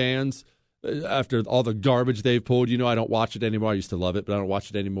NBA fans after all the garbage they've pulled. You know, I don't watch it anymore. I used to love it, but I don't watch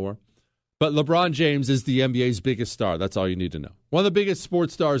it anymore. But LeBron James is the NBA's biggest star. That's all you need to know. One of the biggest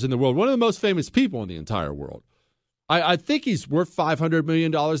sports stars in the world. One of the most famous people in the entire world. I think he's worth $500 million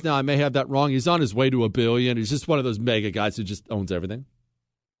now. I may have that wrong. He's on his way to $1 billion. He's just one of those mega guys who just owns everything.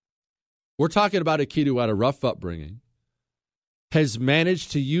 We're talking about a kid who had a rough upbringing, has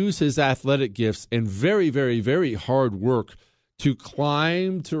managed to use his athletic gifts and very, very, very hard work to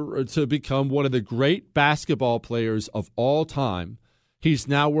climb to become one of the great basketball players of all time. He's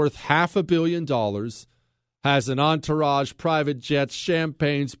now worth $500 million, has an entourage, private jets,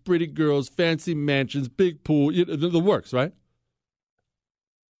 champagnes, pretty girls, fancy mansions, big pool, the works, right?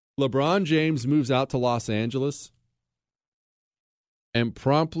 LeBron James moves out to Los Angeles and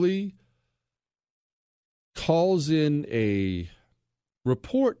promptly calls in a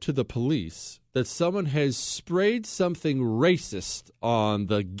report to the police that someone has sprayed something racist on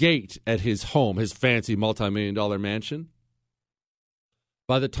the gate at his home, his fancy multi-million-dollar mansion.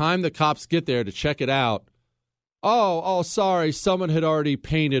 By the time the cops get there to check it out, sorry, someone had already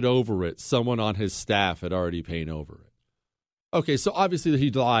painted over it. Someone on his staff had already painted over it. Okay, so obviously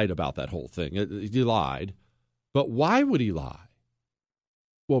he lied about that whole thing. He lied. But why would he lie?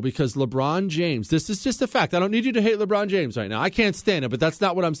 Well, because LeBron James, this is just a fact. I don't need you to hate LeBron James right now. I can't stand it, but that's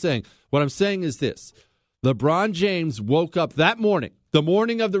not what I'm saying. What I'm saying is this. LeBron James woke up that morning, the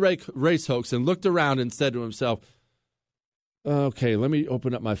morning of the race hoax, and looked around and said to himself, okay, let me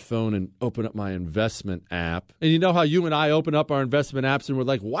open up my phone and open up my investment app. And you know how you and I open up our investment apps and we're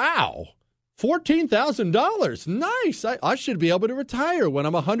like, wow, $14,000. Nice. I should be able to retire when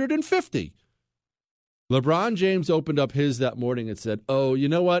I'm 150. LeBron James opened up his that morning and said, oh, you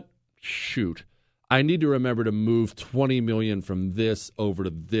know what? Shoot. I need to remember to move $20 million from this over to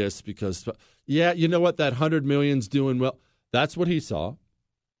this because, yeah, you know what? That $100 million's doing well. That's what he saw.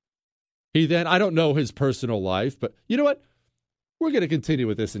 He then, I don't know his personal life, but you know what? We're going to continue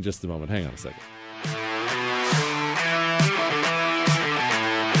with this in just a moment. Hang on a second.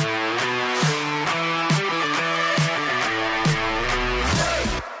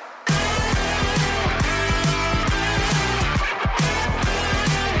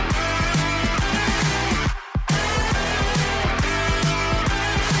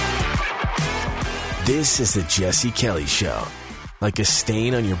 This is the Jesse Kelly Show. Like a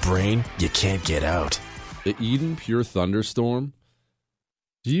stain on your brain you can't get out. The Eden Pure Thunderstorm.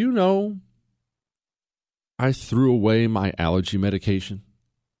 Do you know I threw away my allergy medication?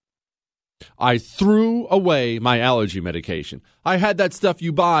 I threw away my allergy medication. I had that stuff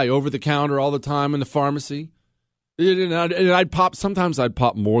you buy over the counter all the time in the pharmacy. And I'd pop, sometimes I'd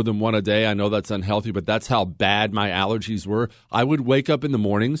pop more than one a day. I know that's unhealthy, but that's how bad my allergies were. I would wake up in the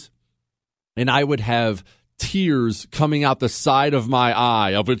mornings and I would have tears coming out the side of my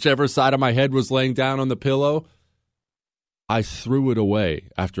eye, of whichever side of my head was laying down on the pillow. I threw it away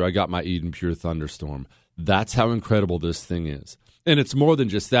after I got my Eden Pure Thunderstorm. That's how incredible this thing is. And it's more than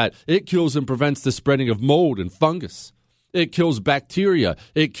just that. It kills and prevents the spreading of mold and fungus. It kills bacteria.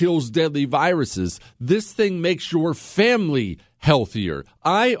 It kills deadly viruses. This thing makes your family healthier.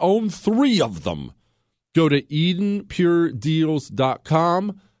 I own 3 of them. Go to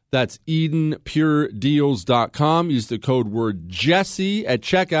EdenPureDeals.com. That's EdenPureDeals.com. Use the code word Jesse at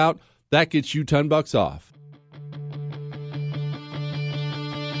checkout. That gets you $10 off.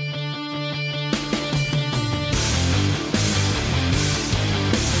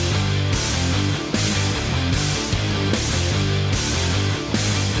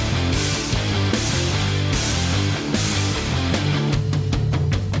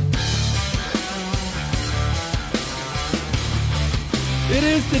 It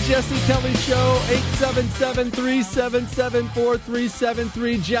is the Jesse Kelly Show,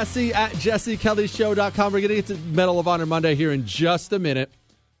 877-377-4373, Jesse at jessekellyshow.com. We're going to get to Medal of Honor Monday here in just a minute.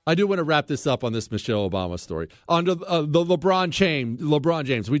 I do want to wrap this up on this Michelle Obama story. On the LeBron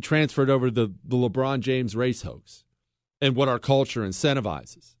James, we transferred over the LeBron James race hoax and what our culture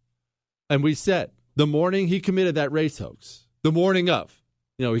incentivizes. And we said the morning he committed that race hoax, the morning of,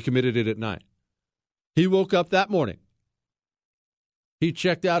 he committed it at night. He woke up that morning. He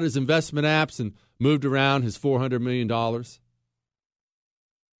checked out his investment apps and moved around his $400 million.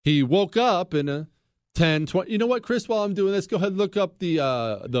 He woke up in a 10, 20. You know what, Chris, while I'm doing this, go ahead and look up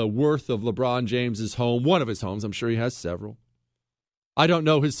the worth of LeBron James's home, one of his homes. I'm sure he has several. I don't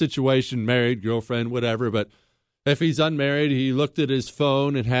know his situation, married, girlfriend, whatever, but if he's unmarried, he looked at his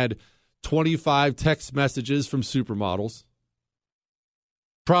phone and had 25 text messages from supermodels.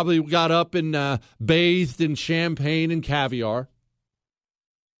 Probably got up and bathed in champagne and caviar.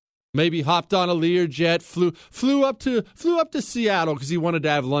 Maybe hopped on a Learjet, flew up to Seattle because he wanted to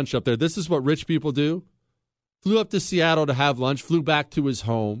have lunch up there. This is what rich people do. Flew up to Seattle to have lunch, flew back to his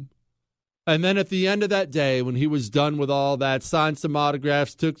home. And then at the end of that day, when he was done with all that, signed some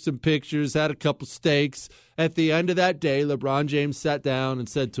autographs, took some pictures, had a couple steaks. At the end of that day, LeBron James sat down and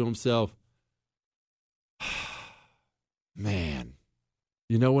said to himself, man,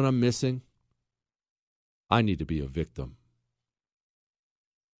 you know what I'm missing? I need to be a victim.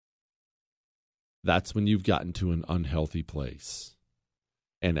 That's when you've gotten to an unhealthy place.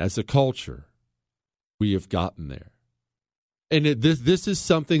 And as a culture, we have gotten there. And this is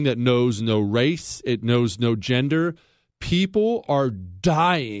something that knows no race. It knows no gender. People are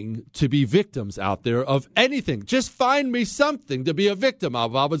dying to be victims out there of anything. Just find me something to be a victim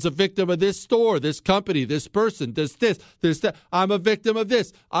of. I was a victim of this store, this company, this person, this, that. I'm a victim of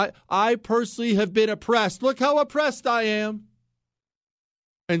this. I personally have been oppressed. Look how oppressed I am.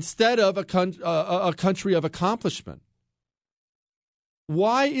 instead of a country of accomplishment.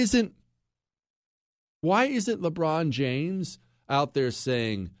 Why isn't LeBron James out there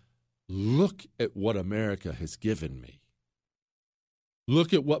saying, look at what America has given me?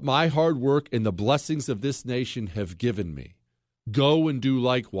 Look at what my hard work and the blessings of this nation have given me. Go and do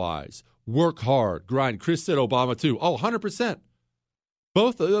likewise. Work hard, grind. Chris said Obama too. Oh, 100%.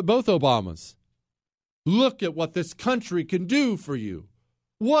 Both Obamas. Look at what this country can do for you.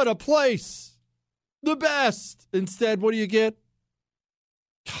 What a place. The best. Instead, what do you get?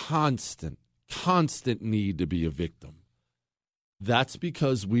 Constant need to be a victim. That's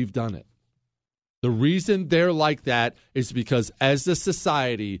because we've done it. The reason they're like that is because as a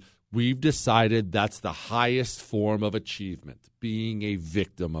society, we've decided that's the highest form of achievement, being a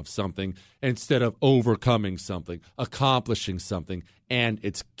victim of something instead of overcoming something, accomplishing something, and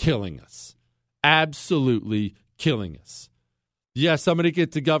it's killing us. Absolutely killing us. Yes, I'm going to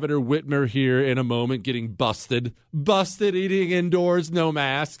get to Governor Whitmer here in a moment, getting busted eating indoors, no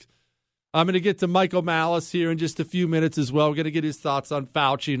mask. I'm going to get to Michael Malice here in just a few minutes as well. We're going to get his thoughts on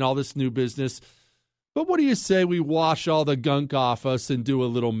Fauci and all this new business. But what do you say we wash all the gunk off us and do a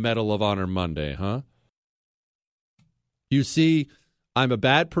little Medal of Honor Monday, huh? You see, I'm a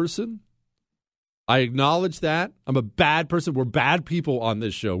bad person. I acknowledge that. I'm a bad person. We're bad people on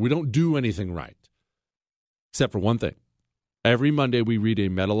this show. We don't do anything right. Except for one thing. Every Monday we read a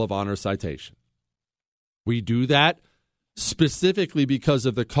Medal of Honor citation. We do that specifically because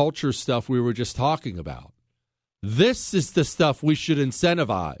of the culture stuff we were just talking about. This is the stuff we should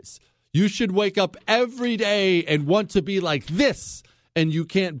incentivize. You should wake up every day and want to be like this. And you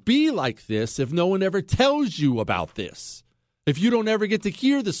can't be like this if no one ever tells you about this. If you don't ever get to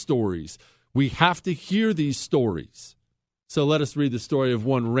hear the stories. We have to hear these stories. So let us read the story of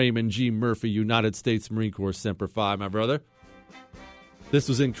one Raymond G. Murphy, United States Marine Corps Semper Fi, my brother. This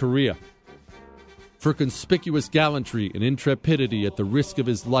was in Korea. For conspicuous gallantry and intrepidity at the risk of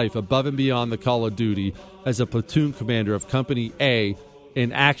his life above and beyond the call of duty as a platoon commander of Company A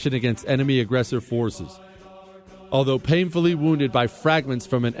in action against enemy aggressor forces. Although painfully wounded by fragments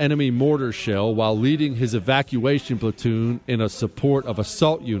from an enemy mortar shell while leading his evacuation platoon in a support of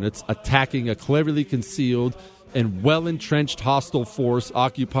assault units attacking a cleverly concealed and well-entrenched hostile force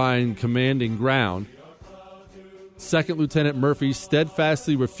occupying commanding ground, Second Lieutenant Murphy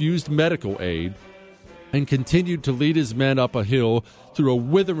steadfastly refused medical aid and continued to lead his men up a hill through a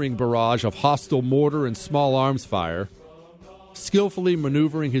withering barrage of hostile mortar and small arms fire, skillfully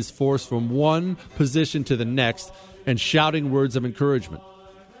maneuvering his force from one position to the next and shouting words of encouragement.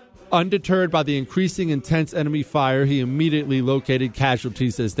 Undeterred by the increasing intense enemy fire, he immediately located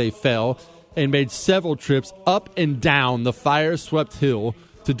casualties as they fell and made several trips up and down the fire-swept hill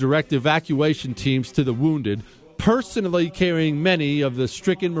to direct evacuation teams to the wounded, personally carrying many of the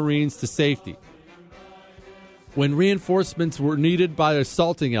stricken Marines to safety. When reinforcements were needed by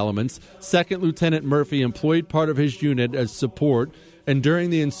assaulting elements, Second Lieutenant Murphy employed part of his unit as support and during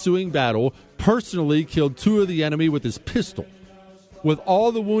the ensuing battle personally killed 2 of the enemy with his pistol. With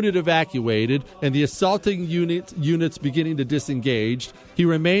all the wounded evacuated and the assaulting units beginning to disengage, he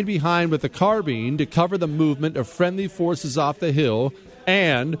remained behind with a carbine to cover the movement of friendly forces off the hill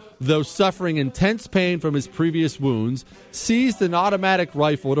and, though suffering intense pain from his previous wounds, seized an automatic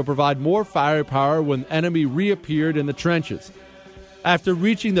rifle to provide more firepower when the enemy reappeared in the trenches. After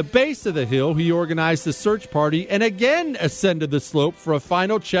reaching the base of the hill, he organized a search party and again ascended the slope for a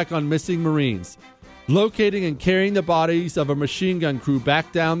final check on missing Marines, locating and carrying the bodies of a machine gun crew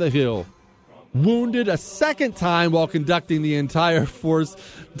back down the hill. Wounded a second time while conducting the entire force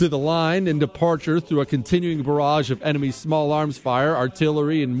to the line and departure through a continuing barrage of enemy small arms fire,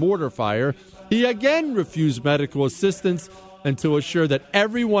 artillery, and mortar fire, he again refused medical assistance until assured that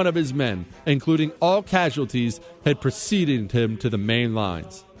every one of his men, including all casualties, had preceded him to the main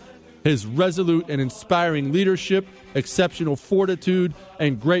lines. His resolute and inspiring leadership, exceptional fortitude,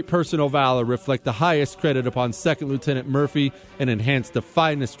 and great personal valor reflect the highest credit upon Second Lieutenant Murphy and enhance the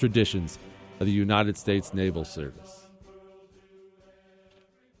finest traditions of the United States Naval Service.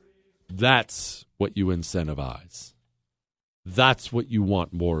 That's what you incentivize. That's what you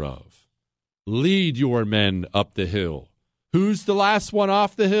want more of. Lead your men up the hill. Who's the last one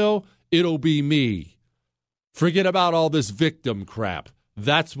off the hill? It'll be me. Forget about all this victim crap.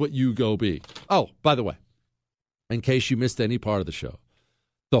 That's what you go be. Oh, by the way, in case you missed any part of the show,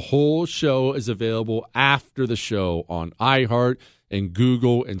 the whole show is available after the show on iHeart and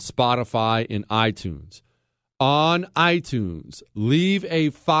Google and Spotify and iTunes. On iTunes, leave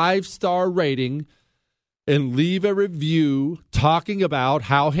a 5-star rating and leave a review talking about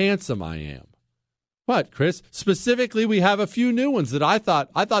how handsome I am. What, Chris? Specifically, we have a few new ones that I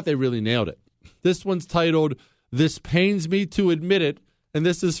thought they really nailed it. This one's titled, "This Pains Me to Admit It," and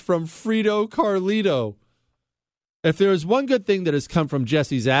this is from Frito Carlito. If there is one good thing that has come from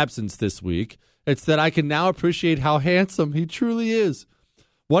Jesse's absence this week, it's that I can now appreciate how handsome he truly is.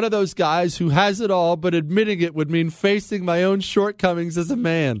 One of those guys who has it all, but admitting it would mean facing my own shortcomings as a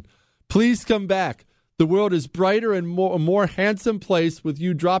man. Please come back. The world is brighter and a more handsome place with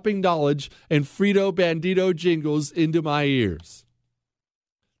you dropping knowledge and Frito Bandito jingles into my ears.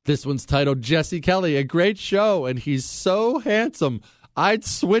 This one's titled Jesse Kelly, a great show, and he's so handsome, I'd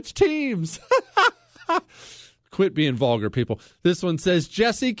switch teams. Quit being vulgar, people. This one says,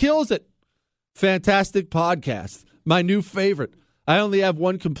 Jesse kills it. Fantastic podcast. My new favorite. I only have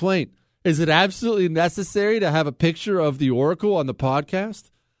one complaint. Is it absolutely necessary to have a picture of the Oracle on the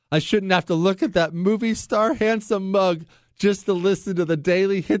podcast? I shouldn't have to look at that movie star handsome mug just to listen to the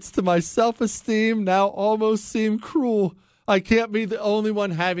daily hits to my self-esteem now almost seem cruel. I can't be the only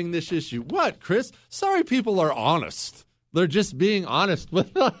one having this issue. What, Chris? Sorry people are honest. They're just being honest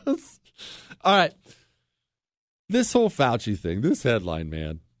with us. All right. This whole Fauci thing, this headline,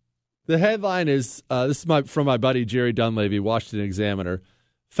 man. The headline is, this is from my buddy Jerry Dunleavy, Washington Examiner.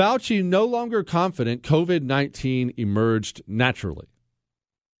 Fauci no longer confident COVID-19 emerged naturally.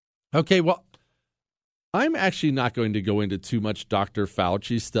 Okay, well, I'm actually not going to go into too much Dr.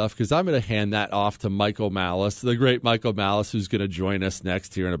 Fauci stuff because I'm going to hand that off to Michael Malice, the great Michael Malice, who's going to join us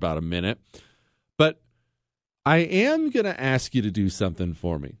next here in about a minute. But I am going to ask you to do something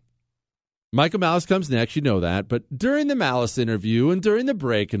for me. Michael Malice comes next, you know that. But during the Malice interview and during the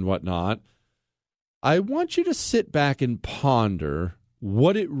break and whatnot, I want you to sit back and ponder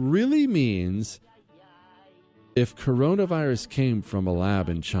what it really means if coronavirus came from a lab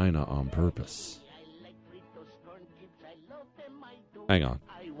in China on purpose. Hang on.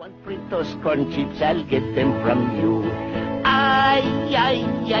 I want Fritos corn chips, I'll get them from you. Ay, ay,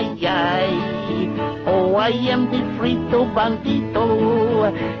 ay, ay. Oh, I am the Frito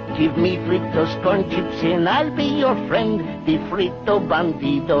Bandito. Give me Fritos corn chips and I'll be your friend. The Frito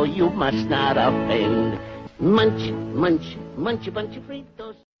Bandito, you must not offend. Munch, munch, munch a bunch of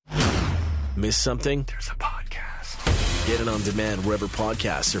Fritos. Miss something? There's a podcast. Get it on demand wherever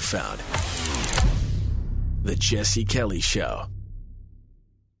podcasts are found. The Jesse Kelly Show.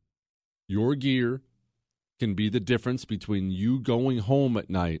 Your gear can be the difference between you going home at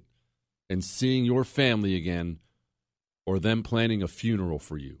night and seeing your family again or them planning a funeral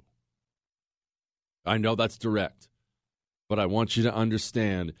for you. I know that's direct, but I want you to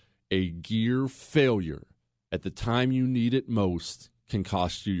understand a gear failure at the time you need it most can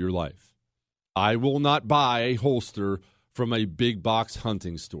cost you your life. I will not buy a holster from a big box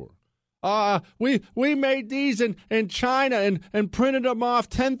hunting store. We made these in China and printed them off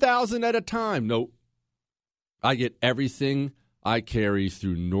 10,000 at a time. Nope. I get everything I carry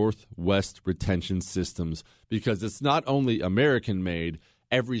through Northwest Retention Systems because it's not only American made,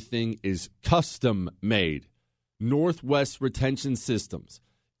 everything is custom made. Northwest Retention Systems.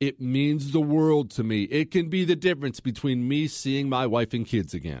 It means the world to me. It can be the difference between me seeing my wife and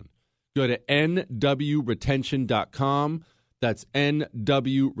kids again. Go to nwretention.com. That's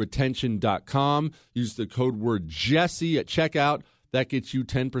nwretention.com. Use the code word Jesse at checkout. That gets you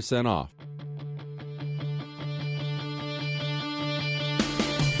 10% off.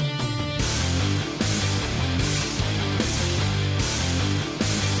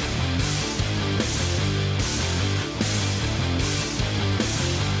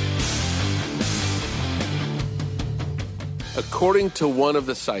 According to one of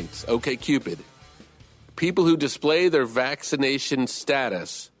the sites, OkCupid, people who display their vaccination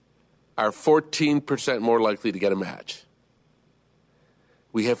status are 14% more likely to get a match.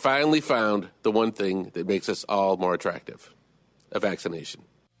 We have finally found the one thing that makes us all more attractive, a vaccination.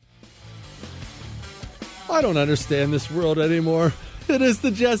 I don't understand this world anymore. It is the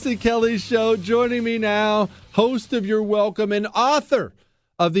Jesse Kelly Show. Joining me now, host of You're Welcome and author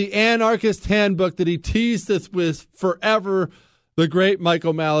of the Anarchist Handbook that he teased us with forever, the great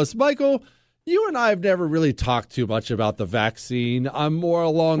Michael Malice. Michael, you and I have never really talked too much about the vaccine. I'm more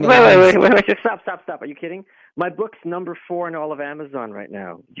along the lines... Wait. Just stop. Are you kidding? My book's number 4 in all of Amazon right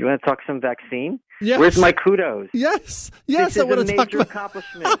now. Do you want to talk some vaccine? Yes. Where's my kudos? Yes, this I want is to a talk major about...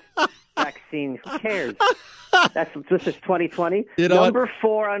 accomplishment. Vaccine. Who cares? This is 2020. You know number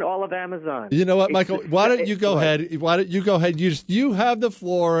 4 on all of Amazon. You know what, Michael? Why don't you go ahead? You have the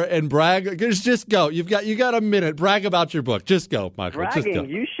floor and brag. Just go. You got a minute. Brag about your book. Just go, Michael. Bragging. Just go.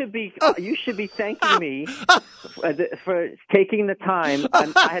 You should be thanking me for taking the time. I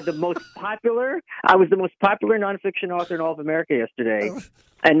was the most popular popular nonfiction author in all of America yesterday,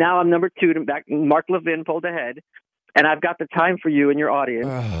 and now I'm number 2. Back, Mark Levin pulled ahead, and I've got the time for you and your audience.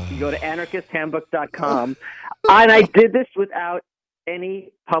 You go to anarchisthandbook.com, and I did this without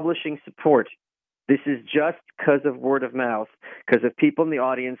any publishing support. This is just because of word of mouth, because of people in the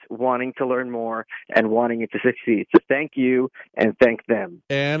audience wanting to learn more and wanting it to succeed. So thank you and thank them.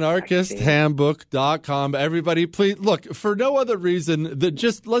 Anarchisthandbook.com. Everybody, please look, for no other reason than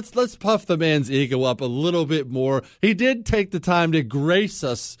just let's puff the man's ego up a little bit more. He did take the time to grace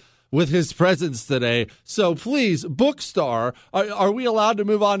us with his presence today. So please, Bookstar, are we allowed to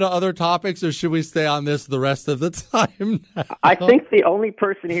move on to other topics, or should we stay on this the rest of the time now? I think the only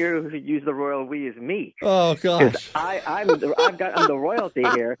person here who could use the royal we is me. Oh, gosh. I'm the royalty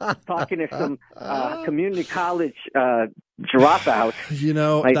here, talking to some community college dropout. You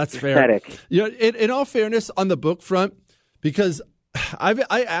know, that's pathetic. Fair. You know, in all fairness, on the book front, because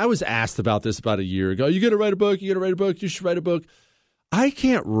I was asked about this about a year ago. You got to write a book. You got to write a book. You should write a book. I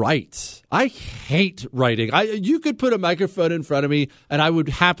can't write. I hate writing. You could put a microphone in front of me, and I would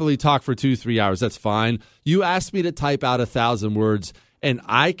happily talk for 2-3 hours. That's fine. You ask me to type out 1,000 words, and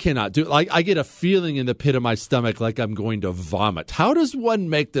I cannot do it. Like, I get a feeling in the pit of my stomach like I'm going to vomit. How does one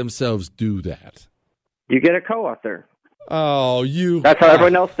make themselves do that? You get a co-author. Oh, That's how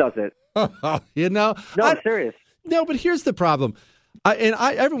everyone else does it. You know? No, I'm serious. No, but here's the problem.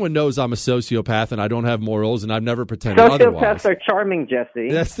 Everyone knows I'm a sociopath and I don't have morals, and I've never pretended otherwise. Sociopaths are charming, Jesse.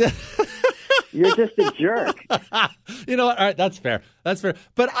 You're just a jerk. You know what? All right, that's fair. That's fair.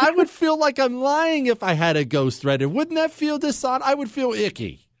 But I would feel like I'm lying if I had a ghostwriter. Wouldn't that feel dishonest? I would feel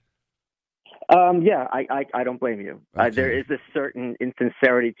icky. Yeah, I don't blame you. Okay. There is a certain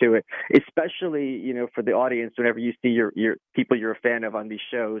insincerity to it, especially, you know, for the audience. Whenever you see your people you're a fan of on these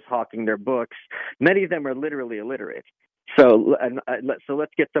shows hawking their books, many of them are literally illiterate. So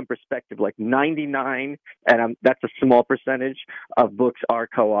let's get some perspective. Like 99, and that's a small percentage of books are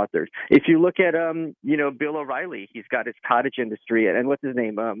co-authored. If you look at Bill O'Reilly, he's got his cottage industry, and what's his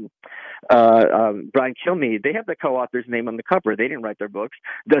name? Brian Kilmeade. They have the co-author's name on the cover. They didn't write their books.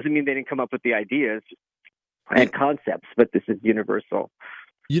 Doesn't mean they didn't come up with the ideas and concepts, but this is universal.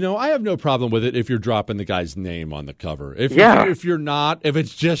 You know, I have no problem with it if you're dropping the guy's name on the cover. If you're not, if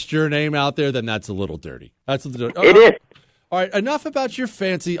it's just your name out there, then that's a little dirty. That's a little dirty. It is. All right, enough about your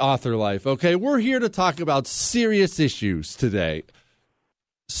fancy author life, okay? We're here to talk about serious issues today.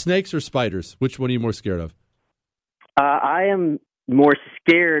 Snakes or spiders? Which one are you more scared of? I am more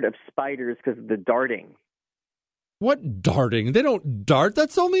scared of spiders because of the darting. What darting? They don't dart.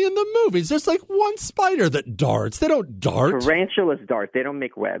 That's only in the movies. There's like one spider that darts. They don't dart. Tarantulas dart. They don't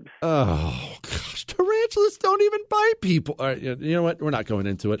make webs. Oh, gosh. Tarantulas don't even bite people. All right, you know what? We're not going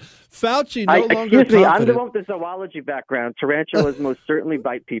into it. Fauci Excuse me, I'm the one with the zoology background. Tarantulas most certainly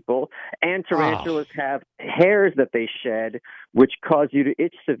bite people, and tarantulas have hairs that they shed, which cause you to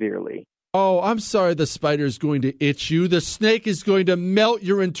itch severely. Oh, I'm sorry the spider is going to itch you. The snake is going to melt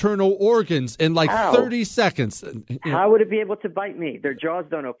your internal organs in like 30 seconds. How would it be able to bite me? Their jaws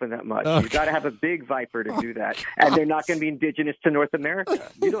don't open that much. Okay. You've got to have a big viper to do that. And they're not going to be indigenous to North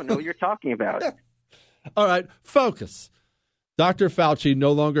America. You don't know what you're talking about. All right, focus. Dr. Fauci,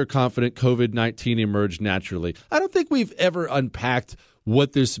 no longer confident COVID-19 emerged naturally. I don't think we've ever unpacked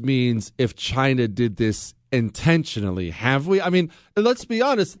what this means if China did this intentionally, have we? I mean, let's be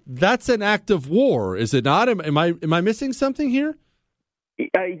honest, that's an act of war, is it not? Am I missing something here?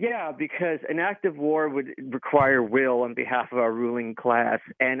 Yeah, because an act of war would require will on behalf of our ruling class,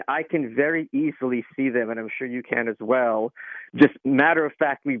 and I can very easily see them, and I'm sure you can as well, just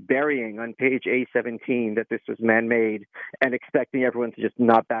matter-of-factly burying on page A17 that this was man-made and expecting everyone to just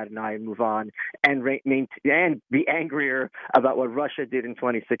not bat an eye and move on and be angrier about what Russia did in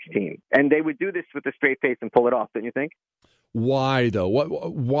 2016. And they would do this with a straight face and pull it off, don't you think? Why, though?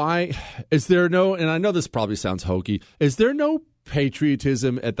 Why? Is there no, and I know this probably sounds hokey, is there no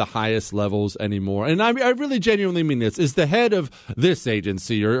patriotism at the highest levels anymore? And I really genuinely mean this. Is the head of this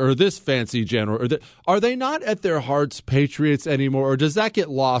agency or this fancy general, are they not at their hearts patriots anymore? Or does that get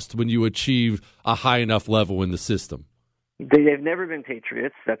lost when you achieve a high enough level in the system? They have never been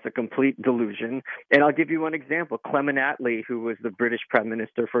patriots. That's a complete delusion. And I'll give you one example. Clement Attlee, who was the British Prime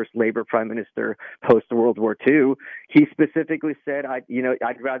Minister, first Labour Prime Minister post-World War II, he specifically said, I'd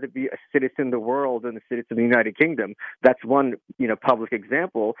rather be a citizen of the world than a citizen of the United Kingdom. That's one, public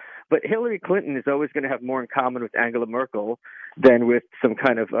example. But Hillary Clinton is always going to have more in common with Angela Merkel than with some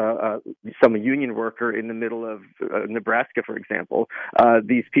kind of some union worker in the middle of Nebraska, for example.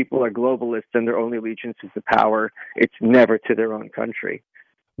 These people are globalists, and their only allegiance is to power. It's never to their own country.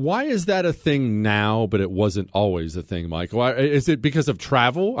 Why is that a thing now, but it wasn't always a thing, Mike? Why, is it because of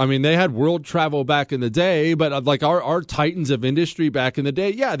travel? I mean, they had world travel back in the day, but like our titans of industry back in the day,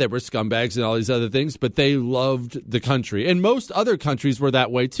 yeah, they were scumbags and all these other things, but they loved the country. And most other countries were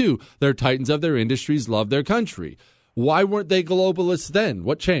that way too. They're titans of their industries, loved their country. Why weren't they globalists then?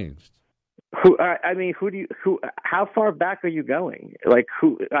 What changed? How far back are you going?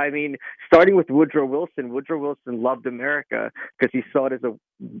 Starting with Woodrow Wilson. Woodrow Wilson loved America because he saw it as a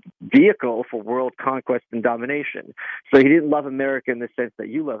vehicle for world conquest and domination. So he didn't love America in the sense that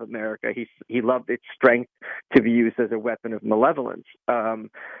you love America. He loved its strength to be used as a weapon of malevolence.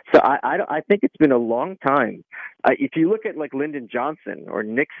 So I think it's been a long time. If you look at like Lyndon Johnson or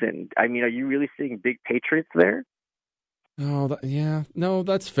Nixon, I mean, are you really seeing big patriots there? Oh, yeah. No,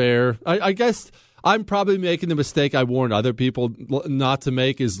 that's fair. I guess I'm probably making the mistake I warn other people not to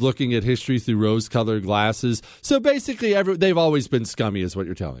make, is looking at history through rose-colored glasses. So basically, they've always been scummy is what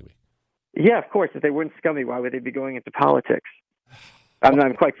you're telling me. Yeah, of course. If they weren't scummy, why would they be going into politics?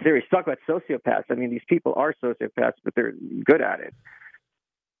 I'm quite serious. Talk about sociopaths. I mean, these people are sociopaths, but they're good at it.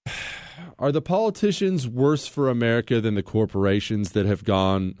 Are the politicians worse for America than the corporations that have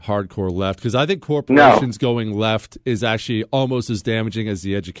gone hardcore left? Because I think corporations going left is actually almost as damaging as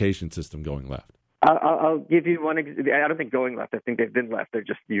the education system going left. I'll give you one. I don't think going left. I think they've been left. They're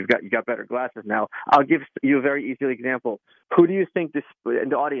just you got better glasses now. I'll give you a very easy example. Who do you think in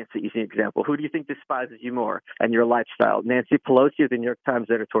the audience? An easy example. Who do you think despises you more and your lifestyle? Nancy Pelosi or the New York Times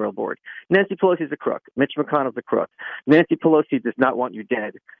editorial board? Nancy Pelosi is a crook. Mitch McConnell's a crook. Nancy Pelosi does not want you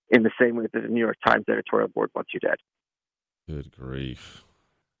dead in the same way that the New York Times editorial board wants you dead. Good grief.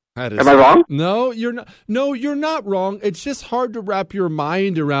 Am I wrong? No, you're not. No, you're not wrong. It's just hard to wrap your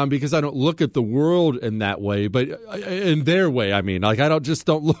mind around because I don't look at the world in that way, but in their way. I mean, like I don't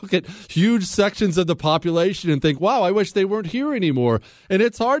look at huge sections of the population and think, "Wow, I wish they weren't here anymore." And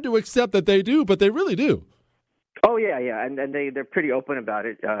it's hard to accept that they do, but they really do. Oh yeah, and they're pretty open about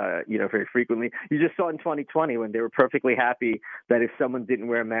it, very frequently. You just saw in 2020 when they were perfectly happy that if someone didn't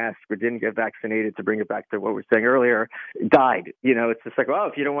wear a mask or didn't get vaccinated, to bring it back to what we were saying earlier, died. It's just like, well,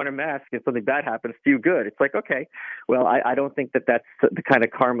 if you don't wear a mask and something bad happens to you, good. It's like, okay, well, I don't think that that's the kind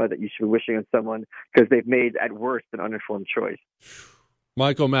of karma that you should be wishing on someone because they've made at worst an uninformed choice.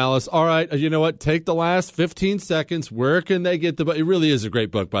 Michael Malice. All right, you know what? Take the last 15 seconds. Where can they get the book? It really is a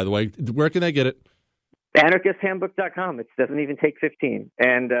great book, by the way. Where can they get it? AnarchistHandbook.com. It doesn't even take 15.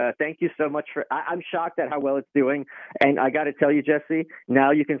 And thank you so much I'm shocked at how well it's doing. And I got to tell you, Jesse,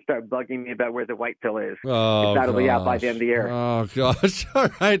 now you can start bugging me about where the white pill is. Oh, that'll be out by the end of the year. Oh, gosh. All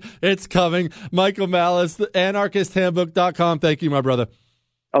right. It's coming. Michael Malice, AnarchistHandbook.com. Thank you, my brother.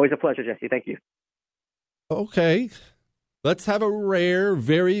 Always a pleasure, Jesse. Thank you. Okay. Let's have a rare,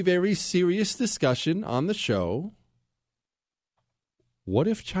 very, very serious discussion on the show. What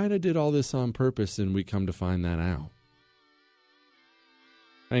if China did all this on purpose and we come to find that out?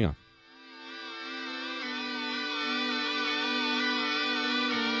 Hang on.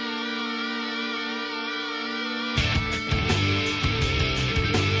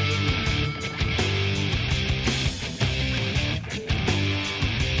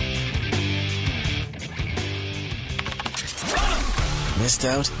 Missed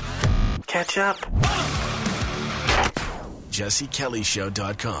out? Catch up.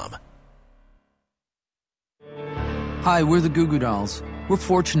 JesseKellyShow.com. Hi, we're the Goo Goo Dolls. We're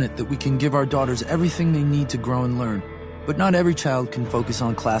fortunate that we can give our daughters everything they need to grow and learn. But not every child can focus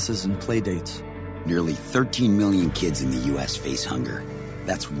on classes and play dates. Nearly 13 million kids in the U.S. face hunger.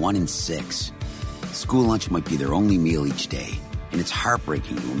 That's 1 in 6. School lunch might be their only meal each day, and it's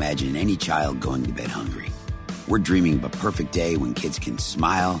heartbreaking to imagine any child going to bed hungry. We're dreaming of a perfect day when kids can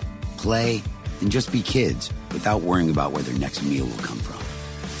smile, play, and just be kids without worrying about where their next meal will come from.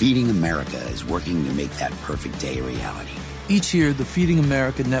 Feeding America is working to make that perfect day a reality. Each year, the Feeding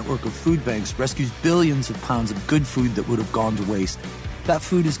America network of food banks rescues billions of pounds of good food that would have gone to waste. That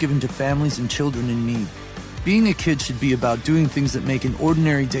food is given to families and children in need. Being a kid should be about doing things that make an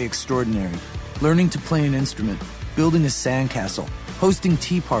ordinary day extraordinary. Learning to play an instrument, building a sandcastle, hosting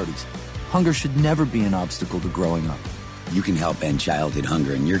tea parties. Hunger should never be an obstacle to growing up. You can help end childhood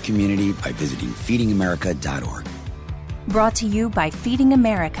hunger in your community by visiting feedingamerica.org. Brought to you by Feeding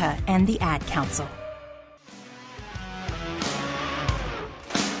America and the Ad Council.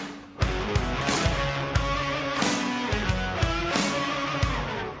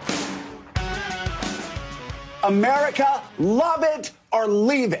 America, love it or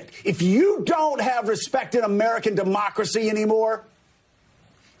leave it. If you don't have respect in American democracy anymore,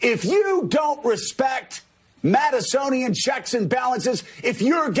 if you don't respect Madisonian checks and balances. If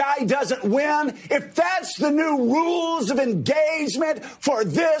your guy doesn't win, if that's the new rules of engagement for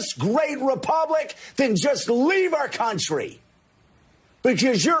this great republic, then just leave our country.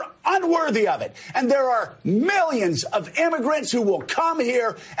 Because you're unworthy of it. And there are millions of immigrants who will come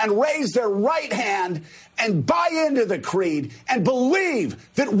here and raise their right hand and buy into the creed and believe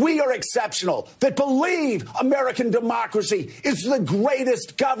that we are exceptional, that believe American democracy is the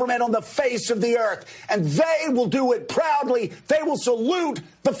greatest government on the face of the earth. And they will do it proudly. They will salute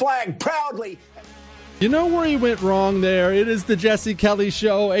the flag proudly. You know where he went wrong there? It is the Jesse Kelly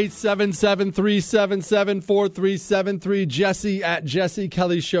Show, 877-377-4373, Jesse at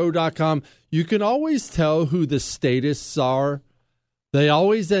jessekellyshow.com. You can always tell who the statists are. They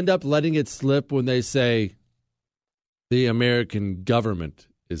always end up letting it slip when they say the American government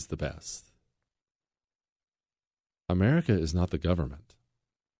is the best. America is not the government.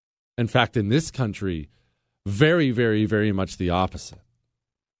 In fact, in this country, very, very, very much the opposite.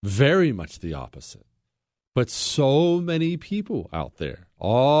 Very much the opposite. But so many people out there,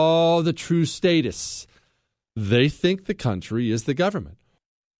 all the true statists, they think the country is the government.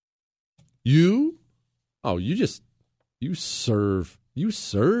 You serve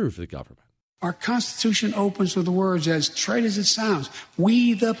the government. Our Constitution opens with the words, as trite as it sounds,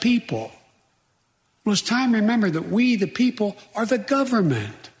 we the people. Well, it's time to remember that we the people are the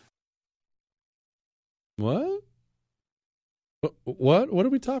government. What? What are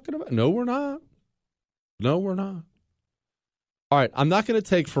we talking about? No, we're not. No, we're not. All right, I'm not going to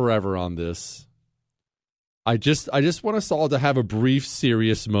take forever on this. I just want us all to have a brief,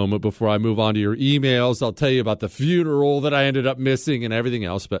 serious moment before I move on to your emails. I'll tell you about the funeral that I ended up missing and everything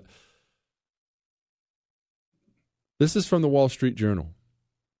else. But this is from the Wall Street Journal.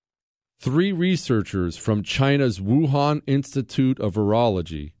 3 researchers from China's Wuhan Institute of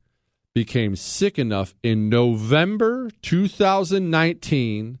Virology became sick enough in November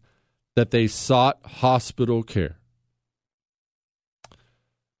 2019 that they sought hospital care.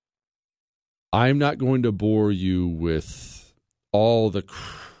 I'm not going to bore you with all the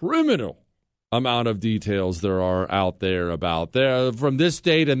criminal amount of details there are out there about there from this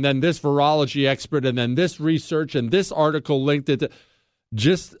date and then this virology expert and then this research and this article linked it.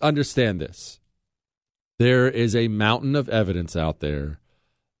 Just understand this. There is a mountain of evidence out there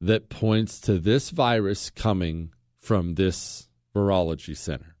that points to this virus coming from this virology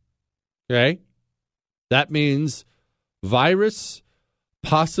center. Okay? That means virus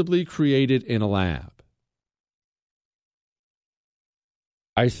possibly created in a lab.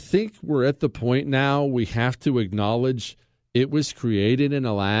 I think we're at the point now we have to acknowledge it was created in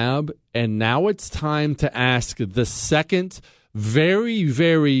a lab, and now it's time to ask the second very,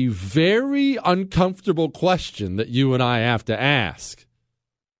 very, very uncomfortable question that you and I have to ask.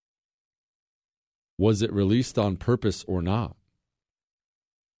 Was it released on purpose or not?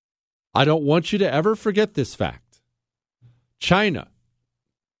 I don't want you to ever forget this fact. China,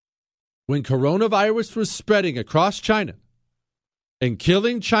 when coronavirus was spreading across China and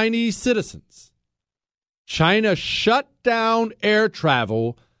killing Chinese citizens, China shut down air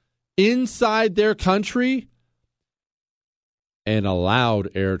travel inside their country and allowed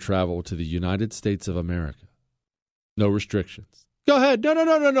air travel to the United States of America. No restrictions. Go ahead.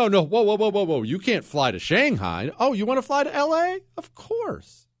 No. Whoa. You can't fly to Shanghai. Oh, you want to fly to L.A.? Of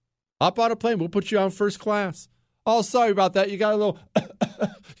course. Hop on a plane. We'll put you on first class. Oh, sorry about that. You got a little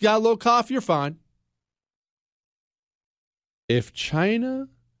cough. You're fine. If China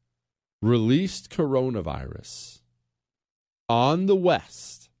released coronavirus on the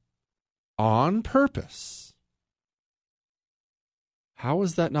West on purpose, how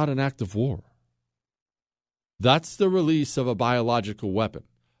is that not an act of war? That's the release of a biological weapon.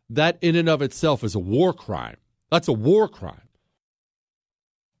 That in and of itself is a war crime. That's a war crime.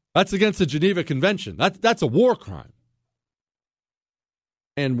 That's against the Geneva Convention. That's a war crime.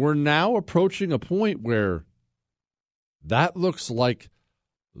 And we're now approaching a point where that looks like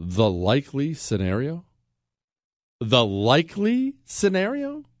the likely scenario. The likely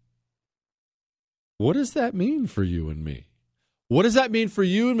scenario? What does that mean for you and me? What does that mean for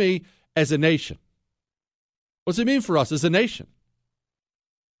you and me as a nation? What does it mean for us as a nation?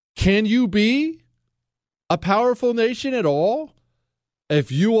 Can you be a powerful nation at all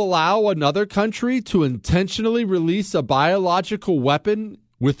if you allow another country to intentionally release a biological weapon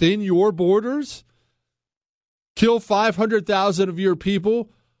within your borders, kill 500,000 of your people,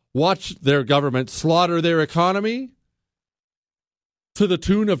 watch their government slaughter their economy to the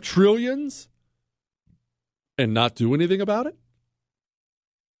tune of trillions, and not do anything about it?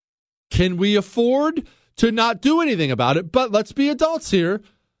 Can we afford to not do anything about it? But let's be adults here.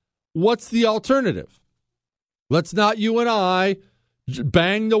 What's the alternative? Let's not you and I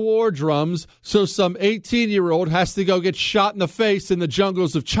bang the war drums so some 18-year-old has to go get shot in the face in the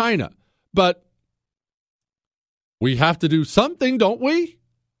jungles of China. But we have to do something, don't we?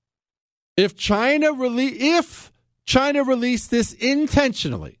 If China released this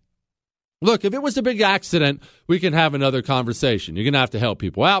intentionally, look, if it was a big accident, we can have another conversation. You're going to have to help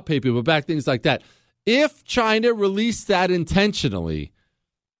people out, pay people back, things like that. If China released that intentionally,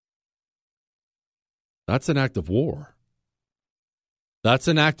 that's an act of war. That's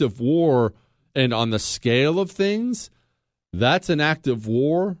an act of war, and on the scale of things, that's an act of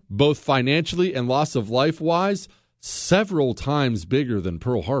war, both financially and loss of life-wise, several times bigger than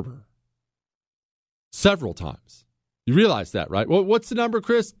Pearl Harbor. Several times. You realize that, right? Well, what's the number,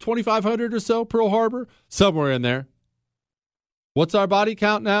 Chris? 2,500 or so, Pearl Harbor? Somewhere in there. What's our body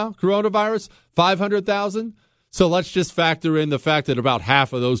count now? Coronavirus? 500,000? So let's just factor in the fact that about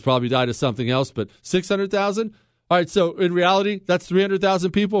half of those probably died of something else, but 600,000? All right, so in reality, that's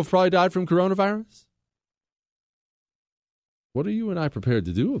 300,000 people have probably died from coronavirus? What are you and I prepared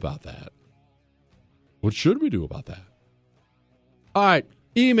to do about that? What should we do about that? All right,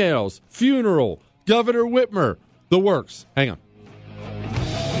 emails, funeral, Governor Whitmer, the works. Hang on.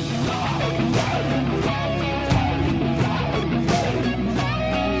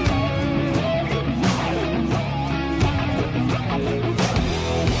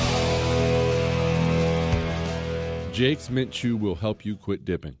 Jake's Mint Chew will help you quit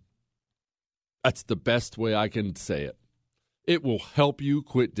dipping. That's the best way I can say it. It will help you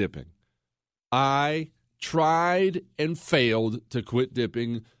quit dipping. I tried and failed to quit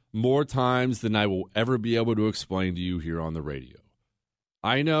dipping more times than I will ever be able to explain to you here on the radio.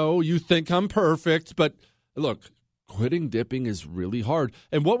 I know you think I'm perfect, but look, quitting dipping is really hard.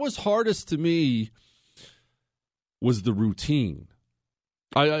 And what was hardest to me was the routine.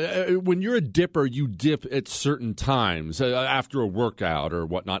 When you're a dipper, you dip at certain times after a workout or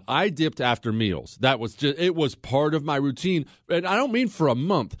whatnot. I dipped after meals. It was part of my routine. And I don't mean for a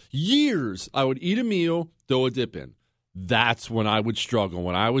month, years. I would eat a meal, throw a dip in. That's when I would struggle.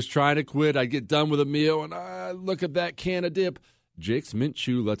 When I was trying to quit, I'd get done with a meal and I look at that can of dip. Jake's Mint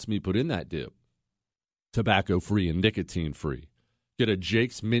Chew lets me put in that dip. Tobacco-free and nicotine-free. Get a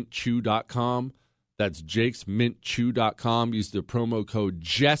jakesmintchew.com. That's jakesmintchew.com. Use the promo code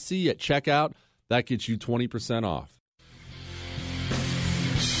Jesse at checkout. That gets you 20% off.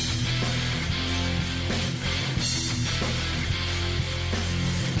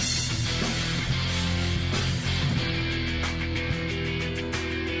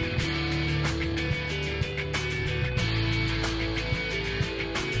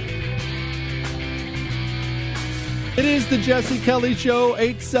 It is the Jesse Kelly Show,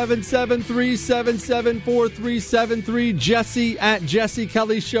 877-377-4373, Jesse at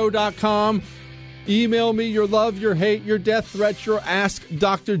jessekellyshow.com. Email me your love, your hate, your death threats, your Ask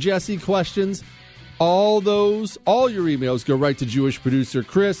Dr. Jesse questions. All your emails go right to Jewish producer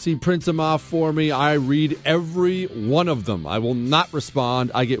Chris. He prints them off for me. I read every one of them. I will not respond.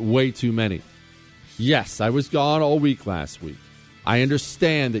 I get way too many. Yes, I was gone all week last week. I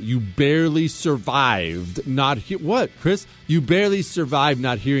understand that you barely survived not what, Chris? You barely survived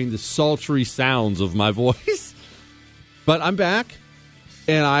not hearing the sultry sounds of my voice. But I'm back,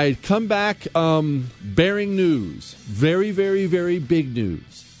 and I come back bearing news. Very, very, very big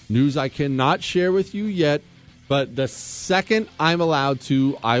news. News I cannot share with you yet, but the second I'm allowed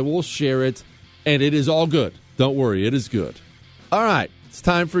to, I will share it, and it is all good. Don't worry, it is good. All right, it's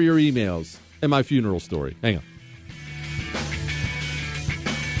time for your emails and my funeral story. Hang on.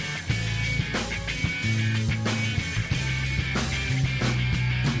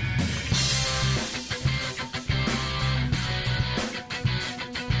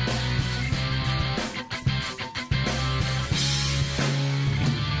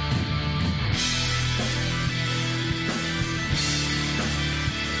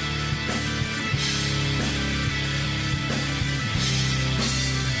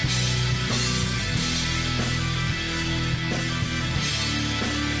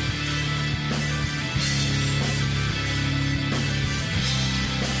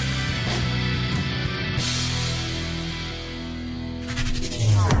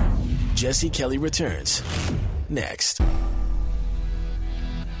 Jesse Kelly returns next.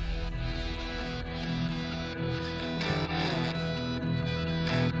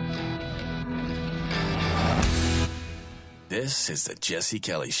 This is the Jesse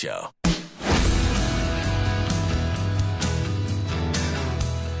Kelly Show.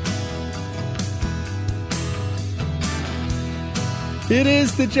 It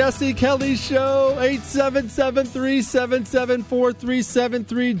is the Jesse Kelly Show,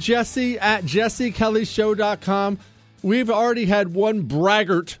 877-377-4373, Jesse at jessekellyshow.com. We've already had one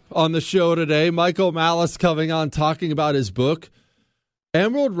braggart on the show today, Michael Malice, coming on talking about his book.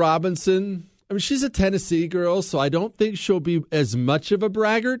 Emerald Robinson, I mean, she's a Tennessee girl, so I don't think she'll be as much of a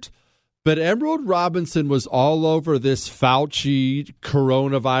braggart. But Emerald Robinson was all over this Fauci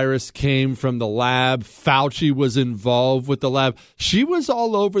coronavirus came from the lab. Fauci was involved with the lab. She was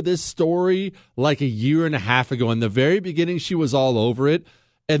all over this story like a year and a half ago. In the very beginning, she was all over it.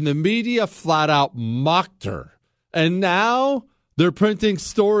 And the media flat out mocked her. And now they're printing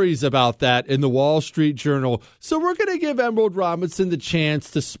stories about that in the Wall Street Journal. So we're going to give Emerald Robinson the chance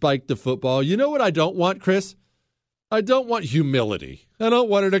to spike the football. You know what I don't want, Chris? I don't want humility. I don't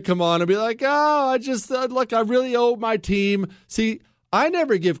want her to come on and be like, I really owe my team. See, I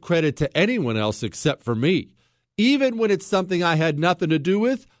never give credit to anyone else except for me. Even when it's something I had nothing to do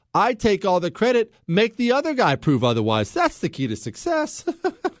with, I take all the credit, make the other guy prove otherwise. That's the key to success.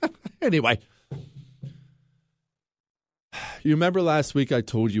 Anyway, you remember last week I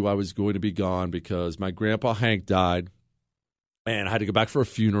told you I was going to be gone because my grandpa Hank died, and I had to go back for a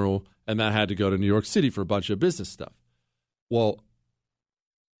funeral, and then I had to go to New York City for a bunch of business stuff. Well,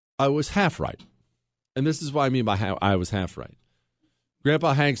 I was half right. And this is what I mean by how I was half right.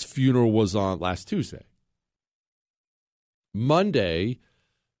 Grandpa Hank's funeral was on last Tuesday. Monday,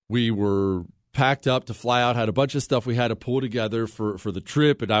 we were packed up to fly out, had a bunch of stuff we had to pull together for the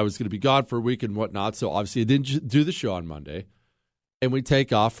trip, and I was going to be gone for a week and whatnot. So obviously I didn't do the show on Monday. And we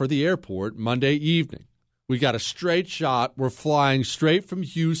take off for the airport Monday evening. We got a straight shot. We're flying straight from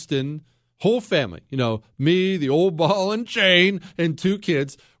Houston. Whole family, me, the old ball and chain, and 2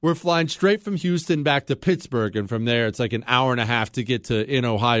 kids. We're flying straight from Houston back to Pittsburgh, and from there it's like an hour and a half to get to in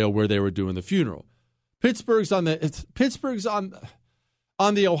Ohio where they were doing the funeral. Pittsburgh's on the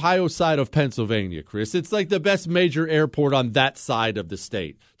Ohio side of Pennsylvania, Chris. It's like the best major airport on that side of the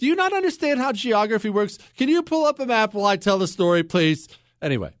state. Do you not understand how geography works? Can you pull up a map while I tell the story, please?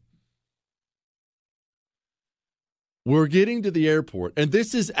 Anyway. We're getting to the airport, and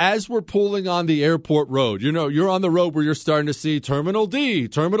this is as we're pulling on the airport road. You're on the road where you're starting to see Terminal D,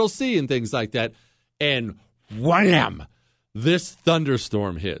 Terminal C, and things like that. And wham, this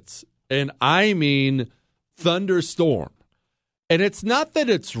thunderstorm hits. And I mean thunderstorm. And it's not that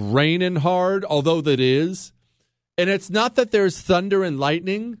it's raining hard, although that is. And it's not that there's thunder and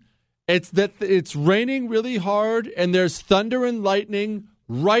lightning. It's that it's raining really hard, and there's thunder and lightning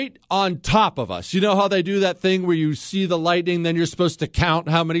right on top of us. You know how they do that thing where you see the lightning, then you're supposed to count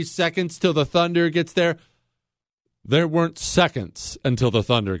how many seconds till the thunder gets there? There weren't seconds until the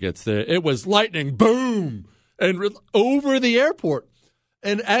thunder gets there. It was lightning, boom, and over the airport.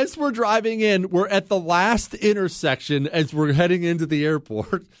 And as we're driving in, we're at the last intersection as we're heading into the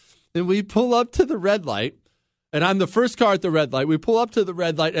airport, and we pull up to the red light. And I'm the first car at the red light. We pull up to the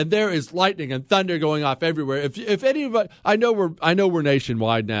red light, and there is lightning and thunder going off everywhere. If anybody, I know we're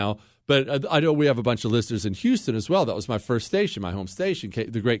nationwide now, but I know we have a bunch of listeners in Houston as well. That was my first station, my home station,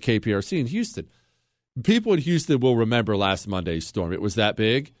 the great KPRC in Houston. People in Houston will remember last Monday's storm. It was that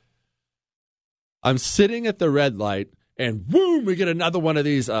big. I'm sitting at the red light, and boom, we get another one of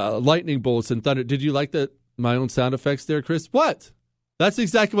these lightning bolts and thunder. Did you like my own sound effects there, Chris? What? That's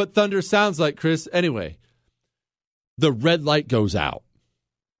exactly what thunder sounds like, Chris. Anyway. The red light goes out.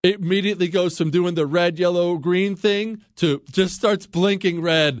 It immediately goes from doing the red, yellow, green thing to just starts blinking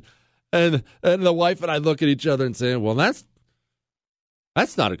red. And the wife and I look at each other and say, well, that's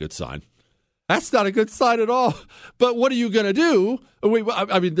not a good sign. That's not a good sign at all. But what are you going to do?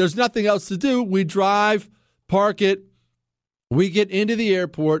 I mean, there's nothing else to do. We drive, park it. We get into the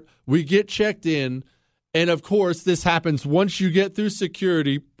airport. We get checked in. And, of course, this happens once you get through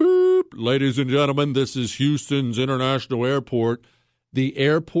security. Boop. Ladies and gentlemen, this is Houston's International Airport. The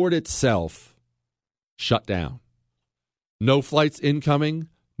airport itself shut down. No flights incoming,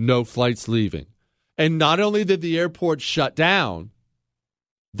 no flights leaving. And not only did the airport shut down,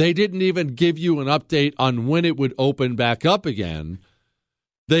 they didn't even give you an update on when it would open back up again.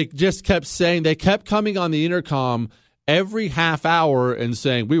 They just kept saying, they kept coming on the intercom every half hour and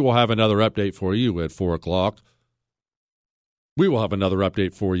saying, we will have another update for you at 4 o'clock. We will have another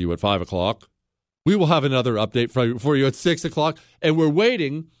update for you at 5 o'clock. We will have another update for you at 6 o'clock. And we're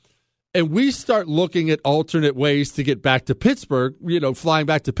waiting, and we start looking at alternate ways to get back to Pittsburgh, flying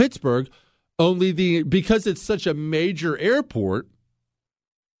back to Pittsburgh, because it's such a major airport,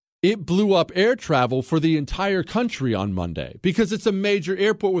 it blew up air travel for the entire country on Monday because it's a major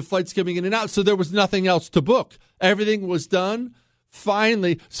airport with flights coming in and out. So there was nothing else to book. Everything was done.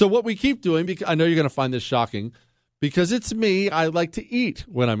 Finally. So what we keep doing, because I know you're going to find this shocking, because it's me. I like to eat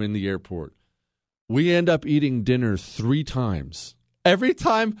when I'm in the airport. We end up eating dinner 3 times. Every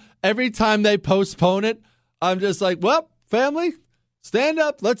time they postpone it, I'm just like, well, family, stand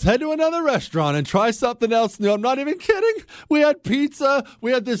up. Let's head to another restaurant and try something else new. I'm not even kidding. We had pizza.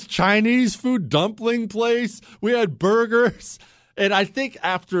 We had this Chinese food dumpling place. We had burgers. And I think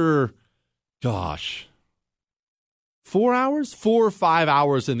after, 4 or 5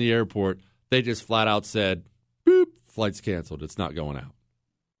 hours in the airport, they just flat out said, boop, flight's canceled. It's not going out.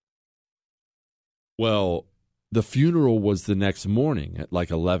 Well, the funeral was the next morning at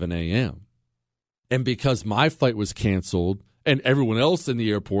like 11 a.m. And because my flight was canceled and everyone else in the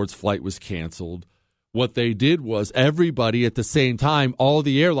airport's flight was canceled, what they did was everybody at the same time, all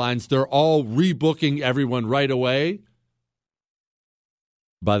the airlines, they're all rebooking everyone right away.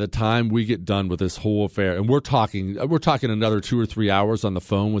 By the time we get done with this whole affair, and we're talking another 2 or 3 hours on the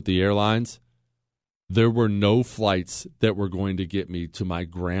phone with the airlines, there were no flights that were going to get me to my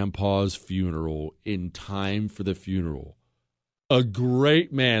grandpa's funeral in time for the funeral. A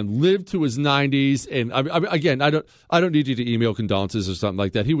great man, lived to his 90s, and again, I don't need you to email condolences or something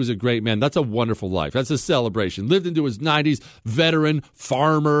like that. He was a great man. That's a wonderful life. That's a celebration. Lived into his 90s, veteran,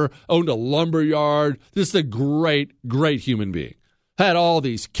 farmer, owned a lumber yard. Just a great, great human being. Had all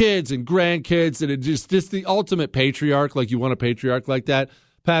these kids and grandkids, and it just the ultimate patriarch, like you want a patriarch like that,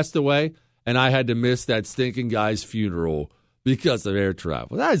 passed away. And I had to miss that stinking guy's funeral because of air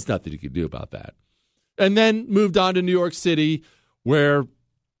travel. There's nothing you can do about that. And then moved on to New York City, where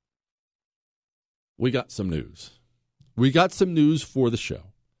we got some news. We got some news for the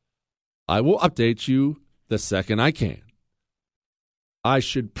show. I will update you the second I can. I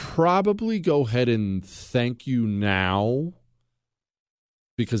should probably go ahead and thank you now,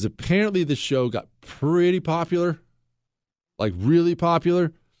 because apparently the show got pretty popular, like really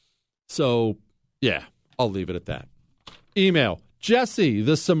popular. So, yeah, I'll leave it at that. Email, Jesse,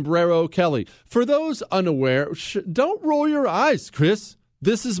 the Sombrero Kelly. For those unaware, don't roll your eyes, Chris.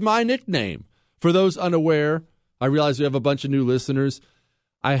 This is my nickname. For those unaware, I realize we have a bunch of new listeners.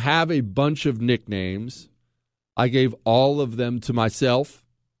 I have a bunch of nicknames. I gave all of them to myself.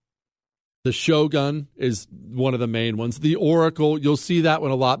 The Shogun is one of the main ones. The Oracle, you'll see that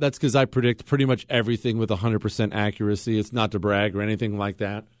one a lot. That's because I predict pretty much everything with 100% accuracy. It's not to brag or anything like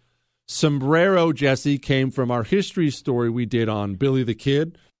that. Sombrero, Jesse, came from our history story we did on Billy the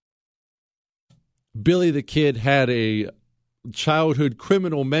Kid. Billy the Kid had a childhood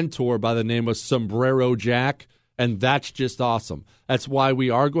criminal mentor by the name of Sombrero Jack, and that's just awesome. That's why we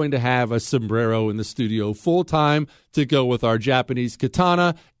are going to have a sombrero in the studio full-time to go with our Japanese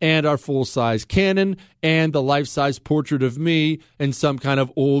katana and our full-size cannon and the life-size portrait of me in some kind of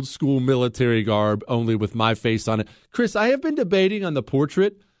old-school military garb, only with my face on it. Chris, I have been debating on the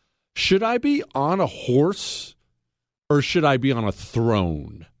portrait. Should I be on a horse or should I be on a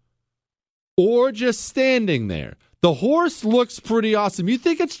throne? Or just standing there? The horse looks pretty awesome. You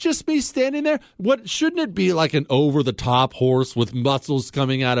think it's just me standing there? What shouldn't it be like an over-the-top horse with muscles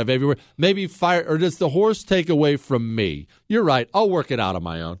coming out of everywhere? Maybe fire, or does the horse take away from me? You're right. I'll work it out on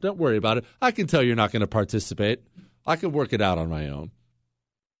my own. Don't worry about it. I can tell you're not going to participate. I can work it out on my own.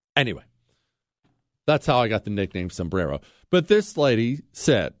 Anyway, that's how I got the nickname Sombrero. But this lady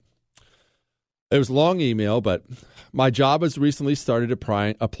said, it was a long email, but my job has recently started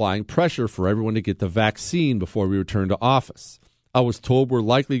applying pressure for everyone to get the vaccine before we return to office. I was told we're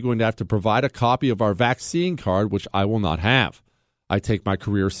likely going to have to provide a copy of our vaccine card, which I will not have. I take my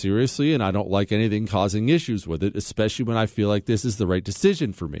career seriously, and I don't like anything causing issues with it, especially when I feel like this is the right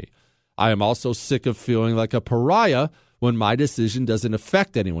decision for me. I am also sick of feeling like a pariah when my decision doesn't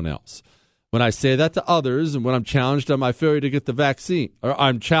affect anyone else. When I say that to others and when I'm challenged on my failure to get the vaccine,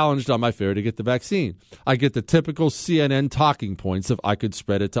 I get the typical CNN talking points of I could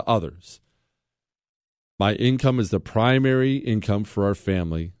spread it to others. My income is the primary income for our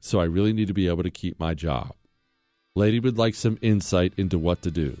family, so I really need to be able to keep my job. Lady would like some insight into what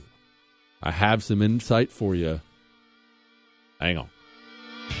to do. I have some insight for you. Hang on.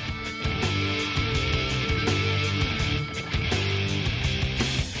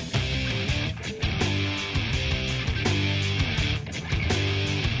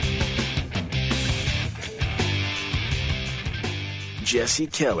 Jesse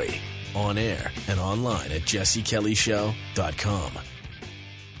Kelly, on air and online at jessekellyshow.com.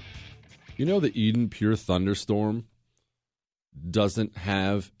 You know the Eden Pure Thunderstorm doesn't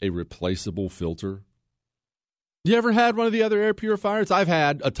have a replaceable filter? You ever had one of the other air purifiers? I've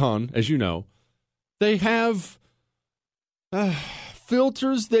had a ton, as you know. They have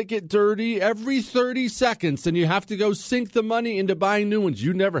filters that get dirty every 30 seconds, and you have to go sink the money into buying new ones.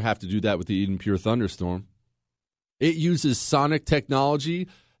 You never have to do that with the Eden Pure Thunderstorm. It uses sonic technology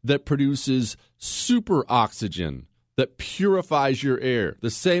that produces super oxygen that purifies your air, the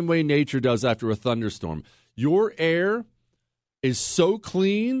same way nature does after a thunderstorm. Your air is so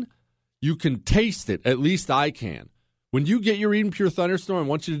clean, you can taste it. At least I can. When you get your Eden Pure Thunderstorm, I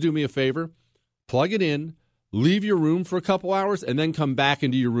want you to do me a favor. Plug it in, leave your room for a couple hours, and then come back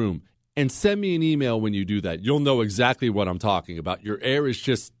into your room. And send me an email when you do that. You'll know exactly what I'm talking about. Your air is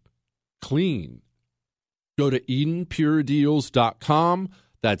just clean. Go to EdenPureDeals.com.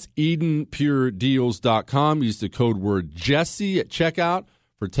 That's EdenPureDeals.com. Use the code word Jesse at checkout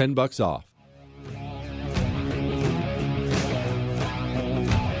for $10 off.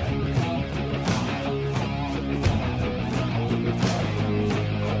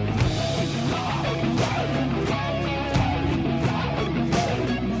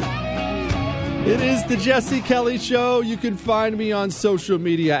 It is the Jesse Kelly Show. You can find me on social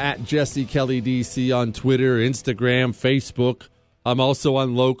media at Jesse Kelly DC on Twitter, Instagram, Facebook. I'm also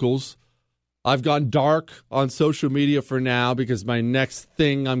on Locals. I've gone dark on social media for now because my next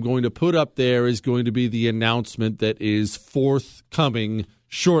thing I'm going to put up there is going to be the announcement that is forthcoming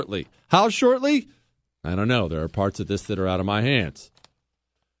shortly. How shortly? I don't know. There are parts of this that are out of my hands.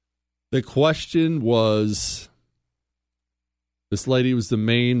 The question was... This lady was the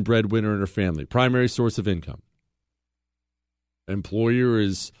main breadwinner in her family, primary source of income. Employer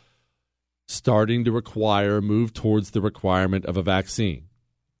is starting to move towards the requirement of a vaccine,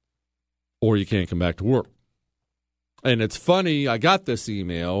 or you can't come back to work. And it's funny, I got this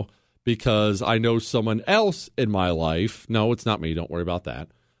email because I know someone else in my life. No, it's not me. Don't worry about that.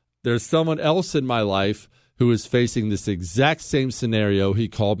 There's someone else in my life who is facing this exact same scenario. He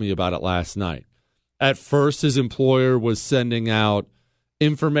called me about it last night. At first, his employer was sending out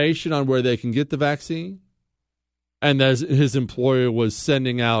information on where they can get the vaccine. And as his employer was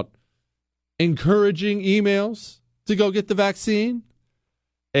sending out encouraging emails to go get the vaccine.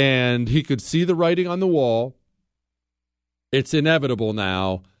 And he could see the writing on the wall. It's inevitable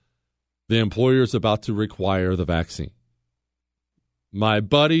now. The employer is about to require the vaccine. My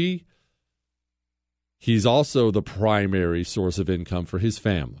buddy, he's also the primary source of income for his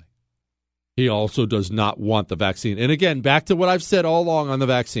family. He also does not want the vaccine. And again, back to what I've said all along on the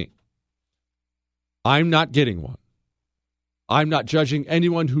vaccine. I'm not getting one. I'm not judging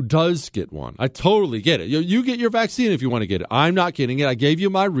anyone who does get one. I totally get it. You get your vaccine if you want to get it. I'm not getting it. I gave you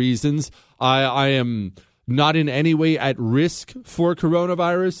my reasons. I am not in any way at risk for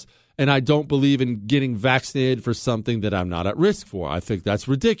coronavirus, and I don't believe in getting vaccinated for something that I'm not at risk for. I think that's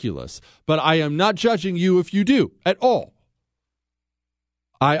ridiculous. But I am not judging you if you do at all.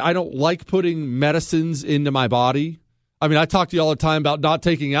 I don't like putting medicines into my body. I mean, I talk to you all the time about not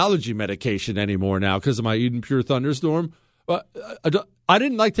taking allergy medication anymore now because of my Eden Pure Thunderstorm. But I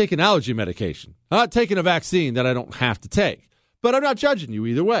didn't like taking allergy medication. I'm not taking a vaccine that I don't have to take. But I'm not judging you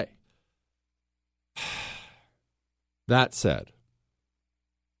either way. That said,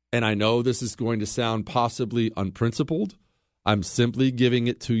 and I know this is going to sound possibly unprincipled, I'm simply giving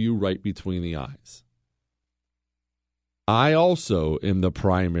it to you right between the eyes. I also am the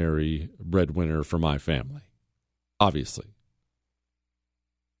primary breadwinner for my family, obviously.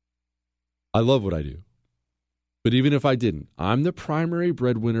 I love what I do. But even if I didn't, I'm the primary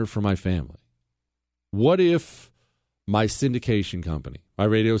breadwinner for my family. What if my syndication company, my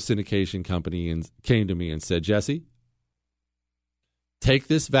radio syndication company, came to me and said, Jesse, take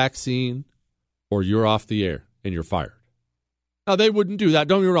this vaccine or you're off the air and you're fired. Now, they wouldn't do that.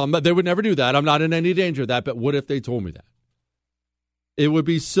 Don't get me wrong. They would never do that. I'm not in any danger of that. But what if they told me that? It would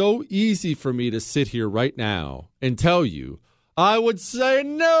be so easy for me to sit here right now and tell you, I would say,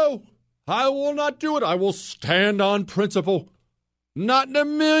 no, I will not do it. I will stand on principle. Not in a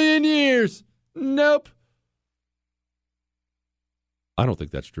million years. Nope. I don't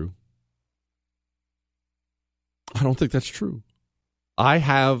think that's true. I don't think that's true. I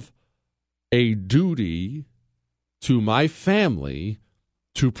have a duty to my family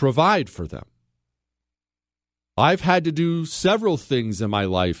to provide for them. I've had to do several things in my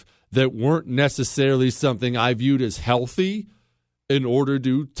life that weren't necessarily something I viewed as healthy in order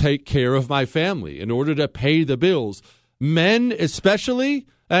to take care of my family, in order to pay the bills. Men especially,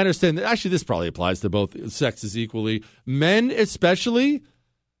 I understand that actually this probably applies to both sexes equally. Men especially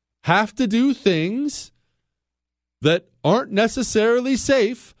have to do things that aren't necessarily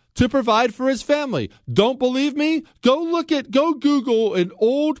safe to provide for his family. Don't believe me? Go Google an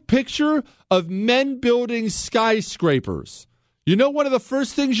old picture of men building skyscrapers. You know one of the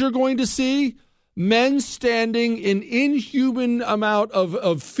first things you're going to see? Men standing an inhuman amount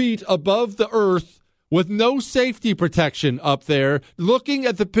of feet above the earth with no safety protection up there. Looking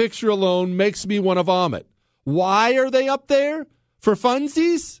at the picture alone makes me want to vomit. Why are they up there? For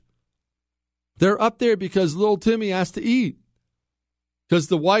funsies? They're up there because little Timmy has to eat. Because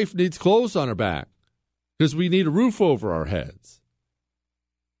the wife needs clothes on her back. Because we need a roof over our heads.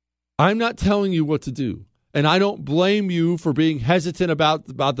 I'm not telling you what to do. And I don't blame you for being hesitant about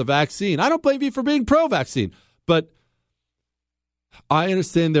the vaccine. I don't blame you for being pro-vaccine. But I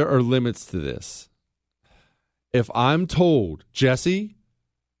understand there are limits to this. If I'm told, Jesse,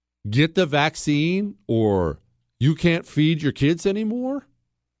 get the vaccine or you can't feed your kids anymore,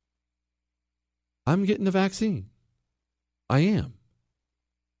 I'm getting the vaccine. I am.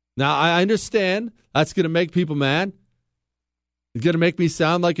 Now, I understand that's going to make people mad. It's going to make me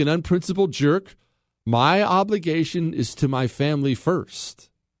sound like an unprincipled jerk. My obligation is to my family first.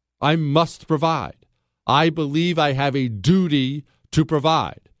 I must provide. I believe I have a duty to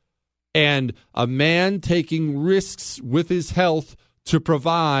provide. And a man taking risks with his health to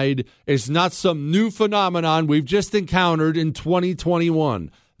provide is not some new phenomenon we've just encountered in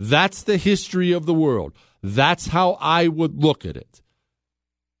 2021. That's the history of the world. That's how I would look at it.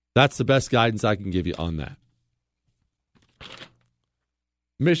 That's the best guidance I can give you on that.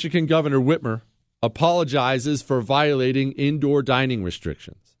 Michigan Governor Whitmer apologizes for violating indoor dining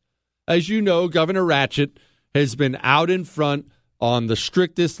restrictions. As you know, Governor Ratchet has been out in front on the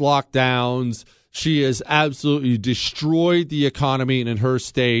strictest lockdowns. She has absolutely destroyed the economy in her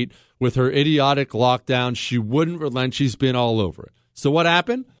state with her idiotic lockdown. She wouldn't relent. She's been all over it. So what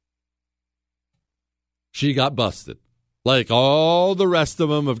happened? She got busted. Like all the rest of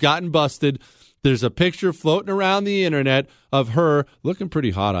them have gotten busted. There's a picture floating around the internet of her, looking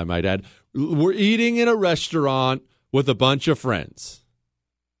pretty hot, I might add. We're eating in a restaurant with a bunch of friends.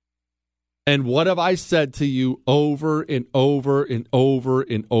 And what have I said to you over and over and over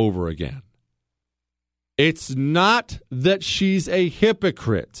and over again? It's not that she's a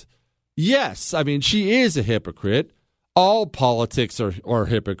hypocrite. Yes, I mean, she is a hypocrite. All politics are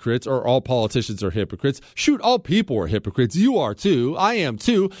hypocrites, or all politicians are hypocrites. Shoot, all people are hypocrites. You are too. I am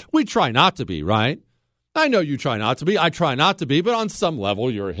too. We try not to be, right? I know you try not to be. I try not to be, but on some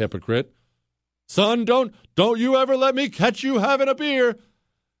level, you're a hypocrite. Son, don't you ever let me catch you having a beer.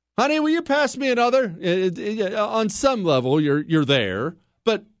 Honey, will you pass me another? On some level, you're there,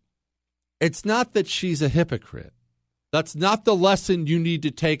 but it's not that she's a hypocrite. That's not the lesson you need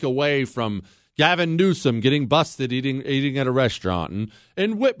to take away from Gavin Newsom getting busted eating at a restaurant,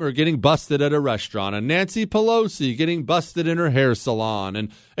 and Whitmer getting busted at a restaurant, and Nancy Pelosi getting busted in her hair salon,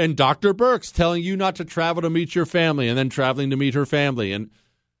 and Dr. Birx telling you not to travel to meet your family and then traveling to meet her family. And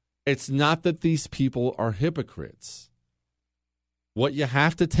it's not that these people are hypocrites. What you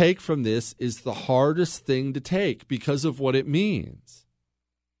have to take from this is the hardest thing to take because of what it means.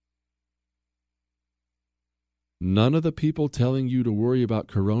 None of the people telling you to worry about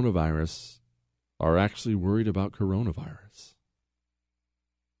coronavirus are actually worried about coronavirus.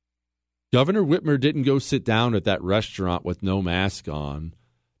 Governor Whitmer didn't go sit down at that restaurant with no mask on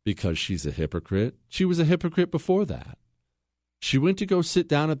because she's a hypocrite. She was a hypocrite before that. She went to go sit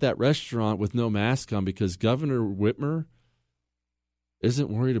down at that restaurant with no mask on because Governor Whitmer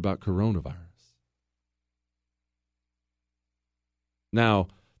isn't worried about coronavirus. Now,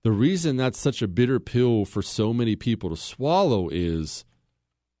 the reason that's such a bitter pill for so many people to swallow is,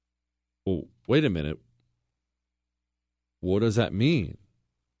 well, wait a minute. What does that mean?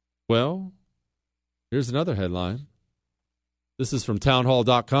 Well, here's another headline. This is from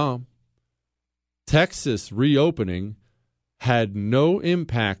townhall.com. Texas reopening had no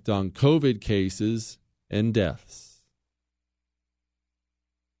impact on COVID cases and deaths.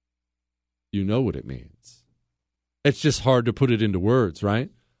 You know what it means. It's just hard to put it into words, right?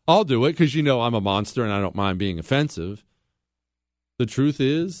 I'll do it because you know I'm a monster and I don't mind being offensive. The truth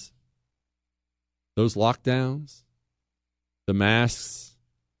is, those lockdowns, the masks,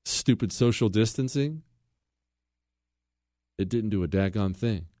 stupid social distancing, it didn't do a daggone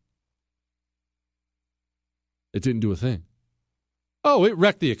thing. It didn't do a thing. Oh, it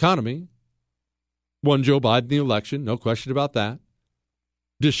wrecked the economy. Won Joe Biden the election, no question about that.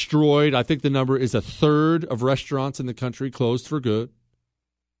 Destroyed, I think the number is 1/3 of restaurants in the country closed for good.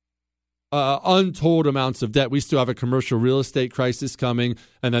 Untold amounts of debt. We still have a commercial real estate crisis coming,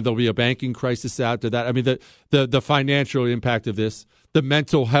 and then there'll be a banking crisis after that. I mean, the financial impact of this, the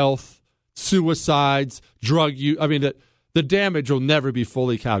mental health, suicides, drug use. I mean, the damage will never be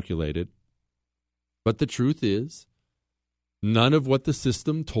fully calculated. But the truth is, none of what the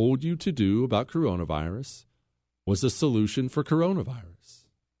system told you to do about coronavirus was a solution for coronavirus.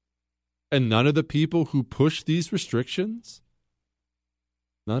 And none of the people who push these restrictions,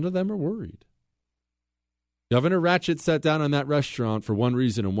 none of them are worried. Governor Ratchet sat down in that restaurant for one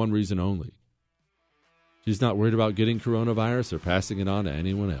reason and one reason only. She's not worried about getting coronavirus or passing it on to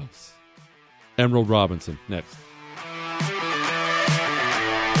anyone else. Emerald Robinson, next.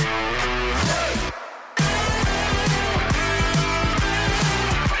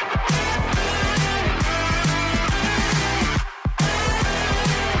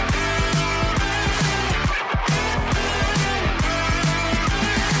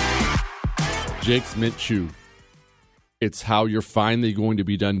 Jake's Mint Chew. It's how you're finally going to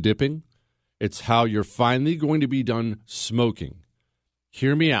be done dipping. It's how you're finally going to be done smoking.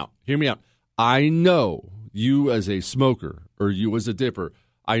 Hear me out. Hear me out. I know you as a smoker or you as a dipper,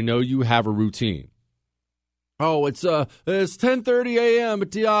 I know you have a routine. Oh, it's 10:30 a.m. at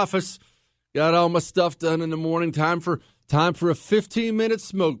the office. Got all my stuff done in the morning. Time for a 15-minute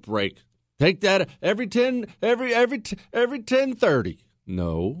smoke break. Take that every 10:30.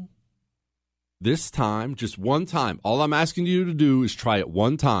 No. This time, just one time. All I'm asking you to do is try it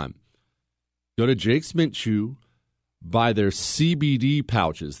one time. Go to Jake's Mint Chew, buy their CBD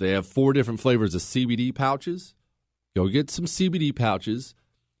pouches. They have 4 different flavors of CBD pouches. Go get some CBD pouches.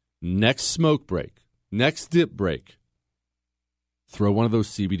 Next smoke break, next dip break, throw one of those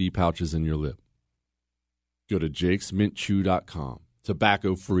CBD pouches in your lip. Go to jakesmintchew.com.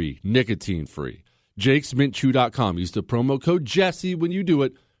 Tobacco free, nicotine free. jakesmintchew.com. Use the promo code Jesse when you do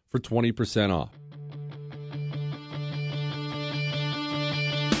it for 20% off.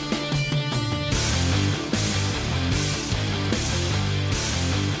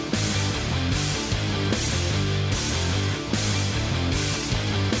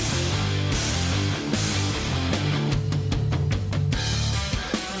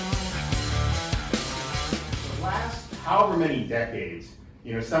 However many decades,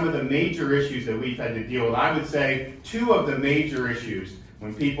 some of the major issues that we've had to deal with, I would say 2 of the major issues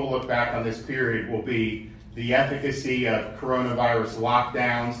when people look back on this period will be the efficacy of coronavirus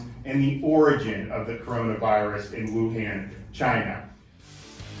lockdowns and the origin of the coronavirus in Wuhan, China.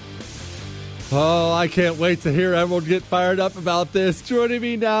 Oh, I can't wait to hear Emerald get fired up about this. Joining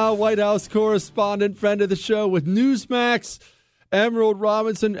me now, White House correspondent, friend of the show with Newsmax, Emerald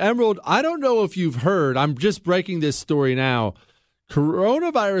Robinson. Emerald, I don't know if you've heard, I'm just breaking this story now.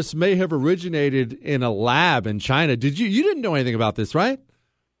 Coronavirus may have originated in a lab in China. You didn't know anything about this, right?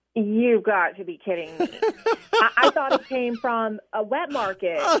 You've got to be kidding me. I thought it came from a wet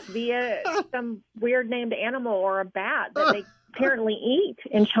market via some weird named animal or a bat that they apparently eat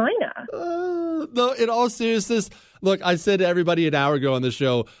in China. No, in all seriousness, look, I said to everybody an hour ago on the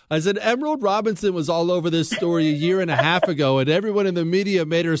show, I said Emerald Robinson was all over this story a year and a half ago, and everyone in the media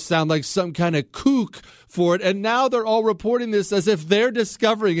made her sound like some kind of kook for it, and now they're all reporting this as if they're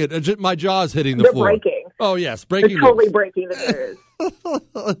discovering it. My jaw's hitting the floor. They're breaking. Oh, yes, breaking They're totally news. breaking the news.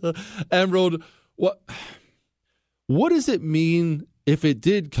 Emerald, what does it mean if it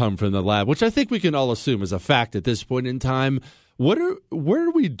did come from the lab, which I think we can all assume is a fact at this point in time? Where do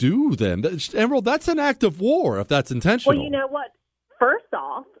we do then? Emerald, that's an act of war if that's intentional. Well, you know what? First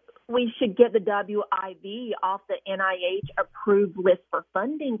off, we should get the WIV off the NIH-approved list for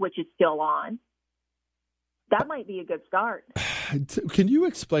funding, which is still on. That might be a good start. Can you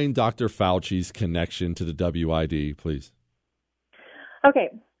explain Dr. Fauci's connection to the WID, please?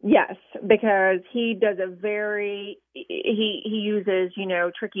 Okay, yes, because he does he uses,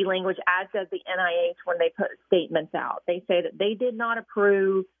 tricky language, as does the NIH when they put statements out. They say that they did not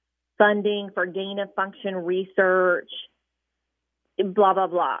approve funding for gain-of-function research, blah, blah,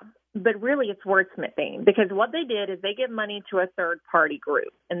 blah. But really it's wordsmithing, because what they did is they give money to a third-party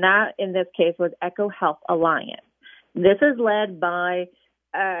group, and that, in this case, was EcoHealth Alliance. This is led by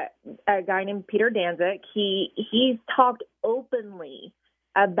a guy named Peter Danzig. He's talked openly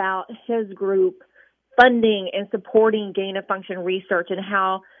about his group funding and supporting gain-of-function research and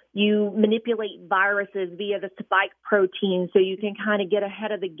how you manipulate viruses via the spike protein so you can kind of get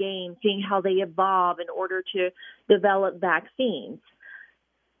ahead of the game, seeing how they evolve in order to develop vaccines.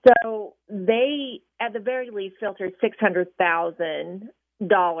 So they, at the very least, filtered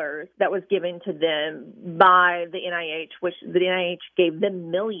 $600,000 that was given to them by the NIH, which the NIH gave them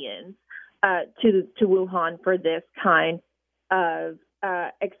millions to Wuhan for this kind of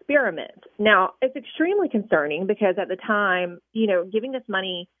experiment. Now, it's extremely concerning because at the time, giving this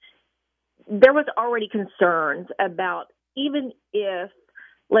money, there was already concerns about, even if,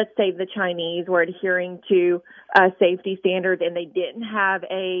 let's say, the Chinese were adhering to safety standards and they didn't have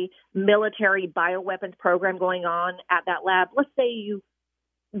a military bioweapons program going on at that lab. Let's say you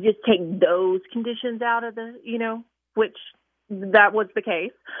just take those conditions out of the, which that was the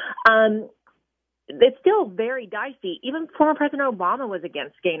case. It's still very dicey. Even former President Obama was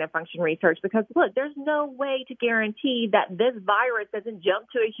against gain-of-function research because, look, there's no way to guarantee that this virus doesn't jump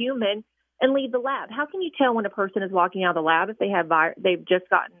to a human and leave the lab. How can you tell when a person is walking out of the lab if they have they've just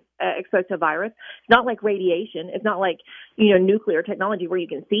gotten exposed to a virus? It's not like radiation. It's not like, nuclear technology where you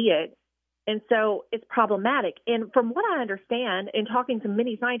can see it. And so it's problematic. And from what I understand in talking to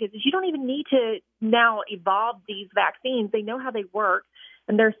many scientists, is you don't even need to now evolve these vaccines. They know how they work,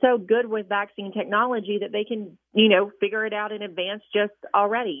 and they're so good with vaccine technology that they can, figure it out in advance just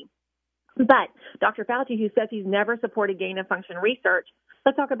already. But Dr. Fauci, who says he's never supported gain-of-function research,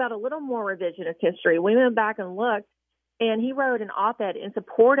 let's talk about a little more revisionist history. We went back and looked, and he wrote an op-ed in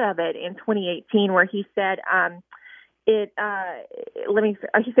support of it in 2018 where he said,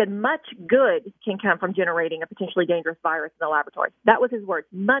 he said, much good can come from generating a potentially dangerous virus in the laboratory. That was his words,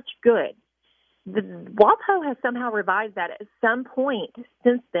 much good. WAPO has somehow revised that at some point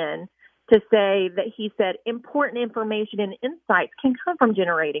since then to say that he said important information and insights can come from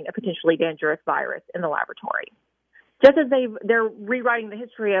generating a potentially dangerous virus in the laboratory. Just as they're rewriting the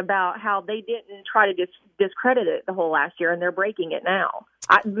history about how they didn't try to discredit it the whole last year, and they're breaking it now.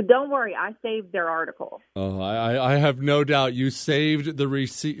 Don't worry, I saved their article. Oh, I have no doubt you saved the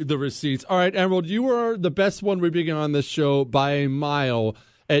receipts. All right, Emerald, you are the best one we're being on this show by a mile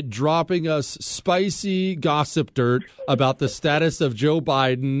at dropping us spicy gossip dirt about the status of Joe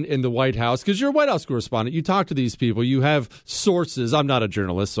Biden in the White House, because you're a White House correspondent. You talk to these people. You have sources. I'm not a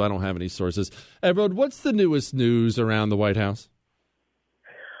journalist, so I don't have any sources. Emerald, what's the newest news around the White House?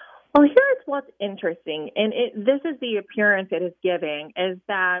 Well, here's what's interesting, and this is the appearance it is giving, is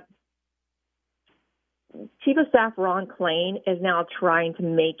that Chief of Staff Ron Klain is now trying to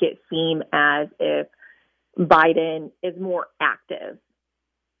make it seem as if Biden is more active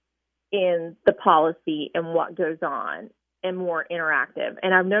in the policy and what goes on and more interactive.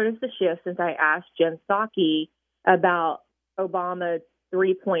 And I've noticed the shift since I asked Jen Psaki about Obama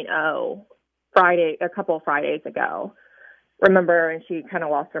 3.0 a couple of Fridays ago. Remember, and she kind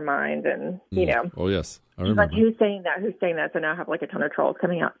of lost her mind and, Oh, yes. I she's remember. like, who's saying that? Who's saying that? So now I have like a ton of trolls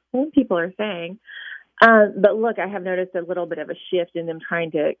coming out. Some people are saying. But look, I have noticed a little bit of a shift in them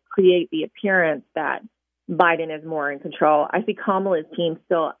trying to create the appearance that Biden is more in control. I see Kamala's team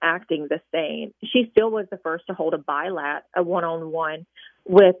still acting the same. She still was the first to hold a one-on-one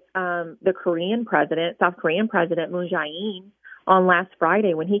with the South Korean President Moon Jae-in on last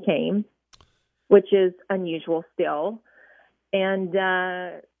Friday when he came, which is unusual still. And,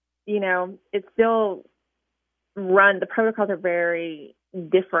 it's still the protocols are very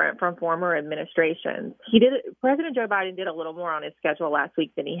different from former administrations. President Joe Biden did a little more on his schedule last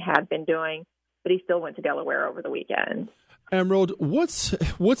week than he had been doing, but he still went to Delaware over the weekend. Emerald, what's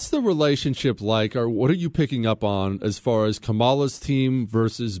the relationship like, or what are you picking up on as far as Kamala's team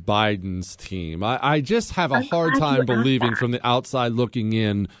versus Biden's team? I just have a hard time believing from the outside looking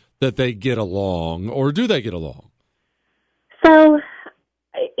in that they get along, or do they get along? So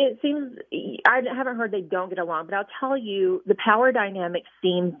it seems, I haven't heard they don't get along, but I'll tell you the power dynamic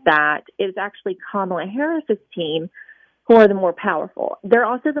seems that it's actually Kamala Harris's team who are the more powerful. They're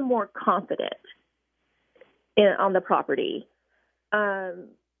also the more confident on the property,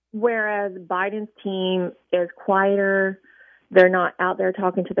 whereas Biden's team is quieter. They're not out there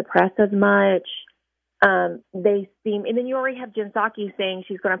talking to the press as much. They seem, and then you already have Jen Psaki saying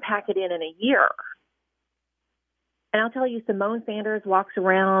she's going to pack it in a year. And I'll tell you, Simone Sanders walks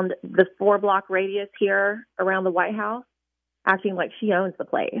around the 4-block radius here around the White House acting like she owns the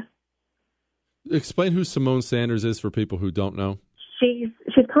place. Explain who Simone Sanders is for people who don't know. She's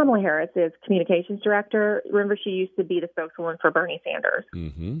Kamala Harris's communications director. Remember, she used to be the spokeswoman for Bernie Sanders.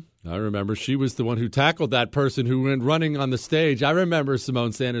 Mm-hmm. I remember she was the one who tackled that person who went running on the stage. I remember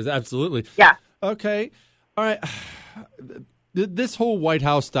Simone Sanders, absolutely. Yeah. Okay. All right. This whole White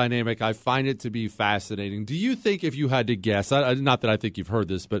House dynamic, I find it to be fascinating. Do you think, if you had to guess, not that I think you've heard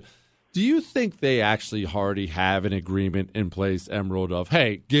this, but do you think they actually already have an agreement in place, Emerald, of,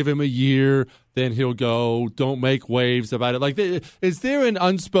 hey, give him a year, then he'll go, don't make waves about it? Like, is there an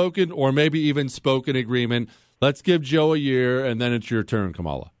unspoken or maybe even spoken agreement, let's give Joe a year and then it's your turn,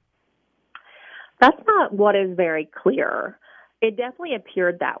 Kamala? That's not what is very clear. It definitely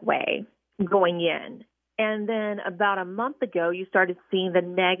appeared that way going in. And then about a month ago, you started seeing the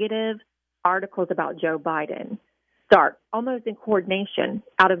negative articles about Joe Biden start almost in coordination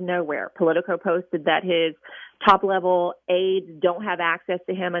out of nowhere. Politico posted that his top-level aides don't have access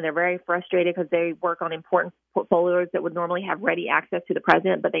to him, and they're very frustrated because they work on important portfolios that would normally have ready access to the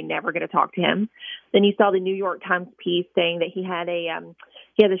president, but they never get to talk to him. Then you saw the New York Times piece saying that he had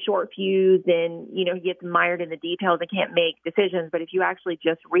a short fuse, and he gets mired in the details and can't make decisions. But if you actually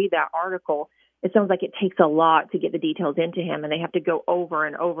just read that article, it sounds like it takes a lot to get the details into him, and they have to go over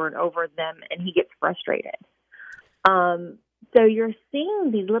and over and over them, and he gets frustrated. So you're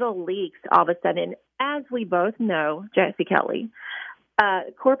seeing these little leaks all of a sudden. As we both know, Jesse Kelly,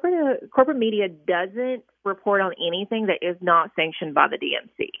 corporate media doesn't report on anything that is not sanctioned by the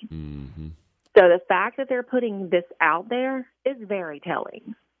DNC. Mm-hmm. So the fact that they're putting this out there is very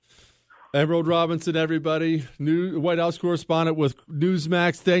telling. Emerald Robinson, everybody, new White House correspondent with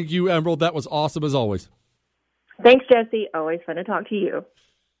Newsmax. Thank you, Emerald. That was awesome as always. Thanks, Jesse. Always fun to talk to you.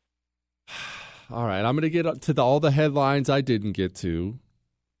 All right, I'm going to get up to all the headlines I didn't get to.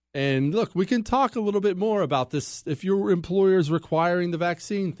 And look, we can talk a little bit more about this if your employer is requiring the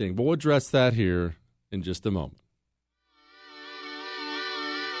vaccine thing, but we'll address that here in just a moment.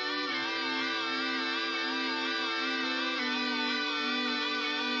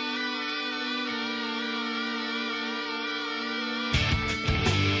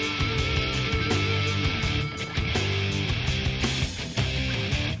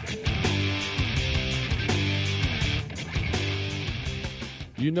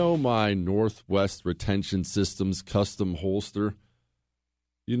 You know my Northwest Retention Systems custom holster?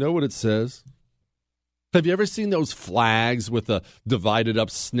 You know what it says? Have you ever seen those flags with a divided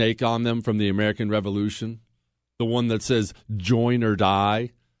up snake on them from the American Revolution? The one that says join or die?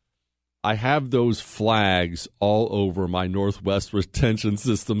 I have those flags all over my Northwest Retention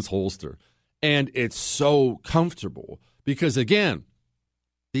Systems holster. And it's so comfortable because, again,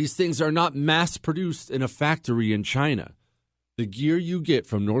 these things are not mass produced in a factory in China. The gear you get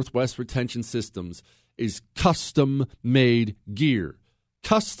from Northwest Retention Systems is custom-made gear.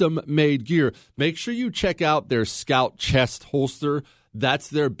 Custom-made gear. Make sure you check out their Scout chest holster. That's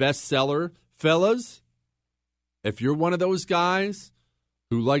their best seller. Fellas, if you're one of those guys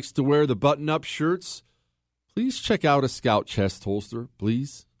who likes to wear the button-up shirts, please check out a Scout chest holster,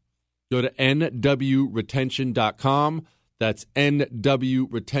 please. Go to nwretention.com. That's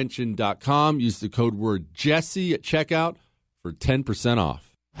nwretention.com. Use the code word Jesse at checkout for 10%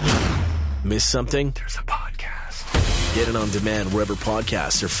 off. Miss something? There's a podcast. Get it on demand wherever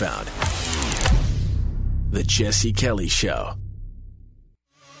podcasts are found. The Jesse Kelly Show.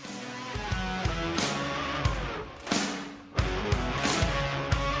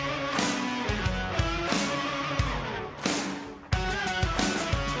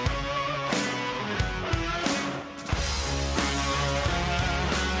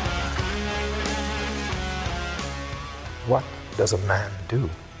 What does a man do,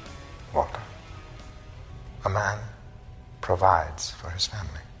 Walter? A man provides for his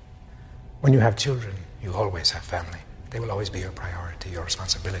family. When you have children, you always have family. They will always be your priority, your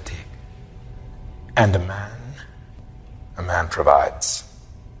responsibility. And a man provides.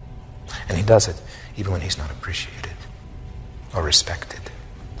 And he does it even when he's not appreciated or respected.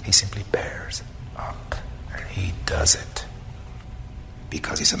 He simply bears up, and he does it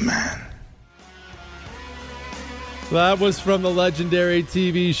because he's a man. That was from the legendary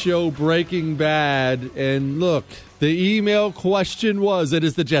TV show Breaking Bad. And look, the email question was, it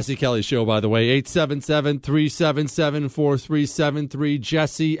is the Jesse Kelly Show, by the way, 877-377-4373,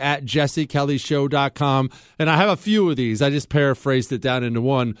 Jesse at jessekellyshow.com. And I have a few of these. I just paraphrased it down into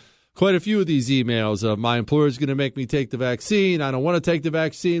one. Quite a few of these emails of my employer's going to make me take the vaccine. I don't want to take the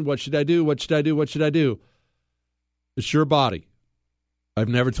vaccine. What should I do? What should I do? What should I do? It's your body. I've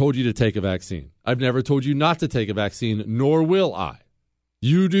never told you to take a vaccine. I've never told you not to take a vaccine, nor will I.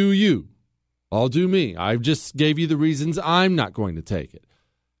 You do you. I'll do me. I just gave you the reasons I'm not going to take it.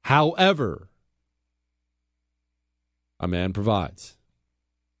 However, a man provides.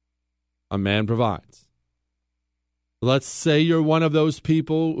 A man provides. Let's say you're one of those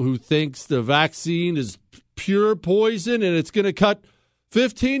people who thinks the vaccine is pure poison and it's going to cut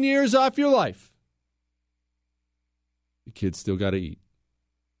 15 years off your life. The kids still got to eat.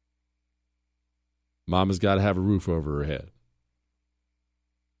 Mama's got to have a roof over her head.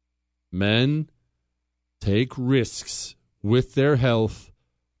 Men take risks with their health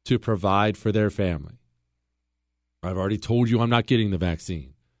to provide for their family. I've already told you I'm not getting the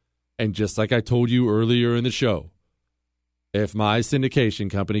vaccine. And just like I told you earlier in the show, if my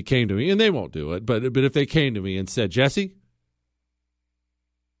syndication company came to me, and they won't do it, but if they came to me and said, Jesse,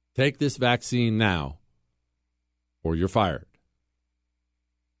 take this vaccine now or you're fired,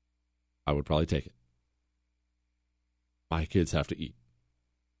 I would probably take it. My kids have to eat.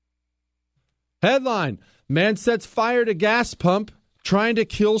 Headline, man sets fire to gas pump trying to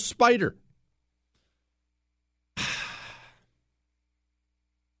kill spider.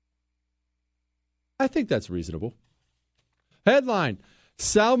 I think that's reasonable. Headline,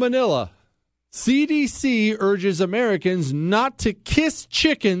 Salmonella. CDC urges Americans not to kiss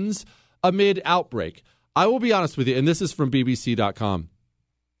chickens amid outbreak. I will be honest with you, and this is from BBC.com.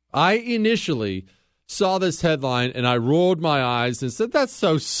 I initially saw this headline and I rolled my eyes and said, that's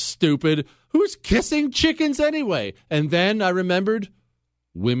so stupid. Who's kissing chickens anyway? And then I remembered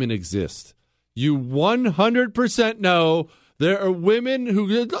women exist. You 100% know there are women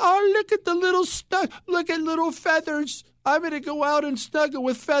who go, oh, look at the little look at little feathers. I'm going to go out and snuggle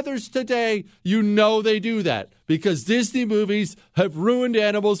with feathers today. You know they do that because Disney movies have ruined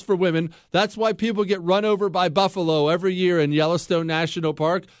animals for women. That's why people get run over by buffalo every year in Yellowstone National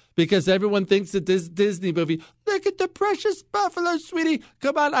Park, because everyone thinks that this Disney movie, look at the precious buffalo, sweetie.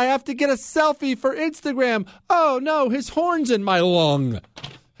 Come on, I have to get a selfie for Instagram. Oh, no, his horn's in my lung.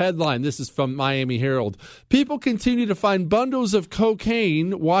 Headline, this is from Miami Herald. People continue to find bundles of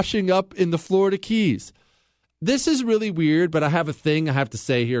cocaine washing up in the Florida Keys. This is really weird, but I have a thing I have to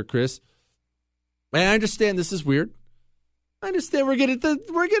say here, Chris. And I understand this is weird. I understand we're gonna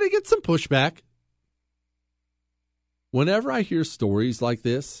get some pushback. Whenever I hear stories like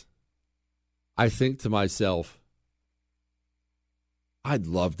this, I think to myself, I'd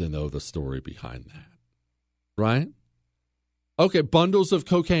love to know the story behind that. Right? Okay, bundles of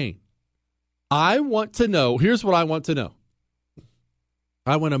cocaine. I want to know, here's what I want to know.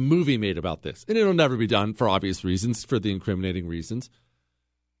 I want a movie made about this. And it'll never be done for obvious reasons, for the incriminating reasons.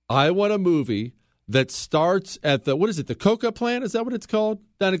 I want a movie that starts at the coca plant? Is that what it's called?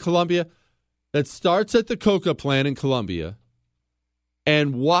 Down in Colombia? That starts at the coca plant in Colombia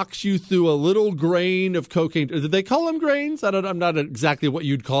and walks you through a little grain of cocaine. Do they call them grains? I'm not exactly what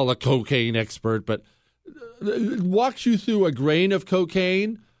you'd call a cocaine expert, but it walks you through a grain of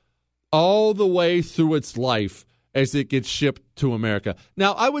cocaine all the way through its life as it gets shipped to America.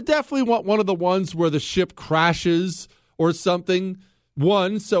 Now, I would definitely want one of the ones where the ship crashes or something.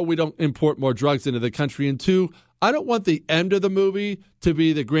 One, so we don't import more drugs into the country. And two, I don't want the end of the movie to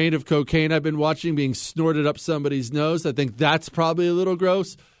be the grain of cocaine I've been watching being snorted up somebody's nose. I think that's probably a little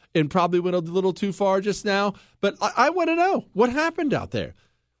gross and probably went a little too far just now. But I want to know what happened out there.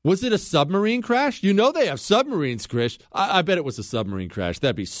 Was it a submarine crash? You know they have submarines, Chris. I bet it was a submarine crash.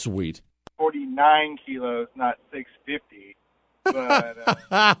 That'd be sweet. 49 kilos, not 650.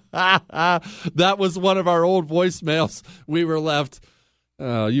 But that was one of our old voicemails we were left.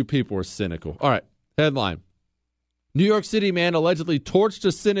 You people are cynical. All right, headline. New York City man allegedly torched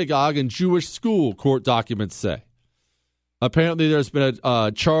a synagogue and Jewish school, court documents say. Apparently there's been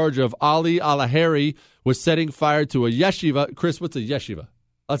a charge of Ali Alahari was setting fire to a yeshiva. Chris, what's a yeshiva?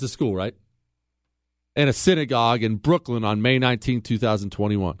 That's a school, right? And a synagogue in Brooklyn on May 19,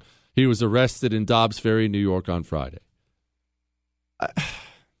 2021. He was arrested in Dobbs Ferry, New York on Friday.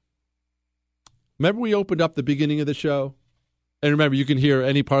 Remember we opened up the beginning of the show? And remember, you can hear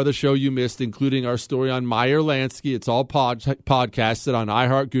any part of the show you missed, including our story on Meyer Lansky. It's all podcasted on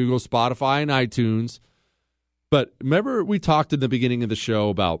iHeart, Google, Spotify, and iTunes. But remember we talked in the beginning of the show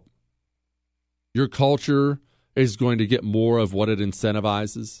about your culture is going to get more of what it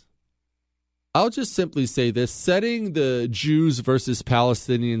incentivizes. I'll just simply say this, setting the Jews versus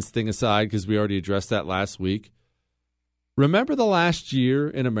Palestinians thing aside, because we already addressed that last week. Remember the last year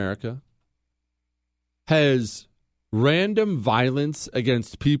in America? Has random violence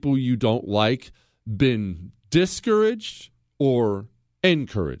against people you don't like been discouraged or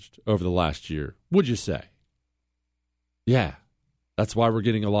encouraged over the last year, would you say? Yeah, that's why we're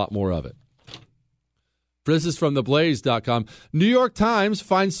getting a lot more of it. This is from theblaze.com. New York Times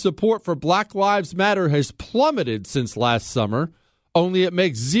finds support for Black Lives Matter has plummeted since last summer, only it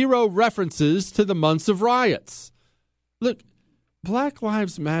makes zero references to the months of riots. Look, Black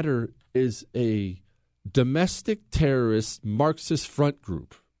Lives Matter is a domestic terrorist Marxist front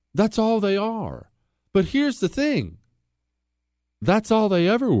group. That's all they are. But here's the thing. That's all they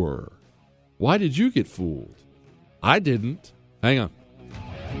ever were. Why did you get fooled? I didn't. Hang on.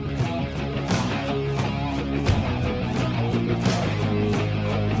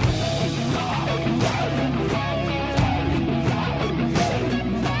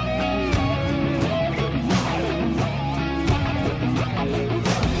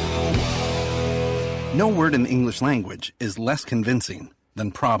 No word in the English language is less convincing than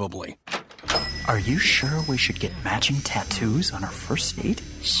probably. Are you sure we should get matching tattoos on our first date?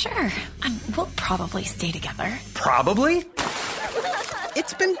 Sure. We'll probably stay together. Probably?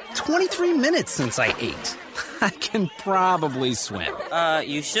 It's been 23 minutes since I ate. I can probably swim.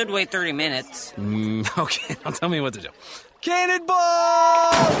 You should wait 30 minutes. Okay, now tell me what to do. Cannonball!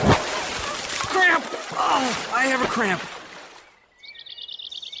 Cramp! Oh, I have a cramp.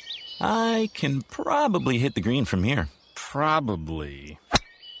 I can probably hit the green from here. Probably.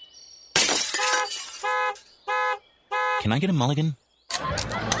 Can I get a mulligan?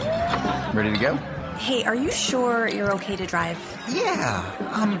 Ready to go? Hey, are you sure you're okay to drive? Yeah,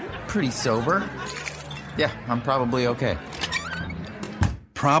 I'm pretty sober. Yeah, I'm probably okay.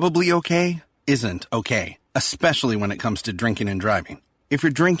 Probably okay isn't okay, especially when it comes to drinking and driving. If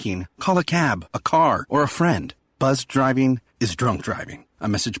you're drinking, call a cab, a car, or a friend. Buzzed driving is drunk driving. A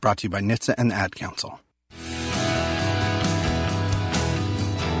message brought to you by NHTSA and the Ad Council.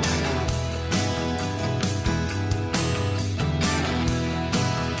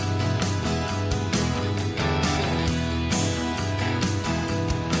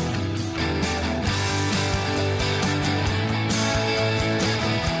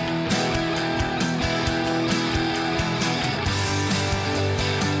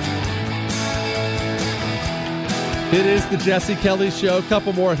 It is the Jesse Kelly Show. A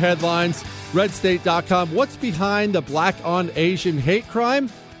couple more headlines. RedState.com. What's behind the black on Asian hate crime?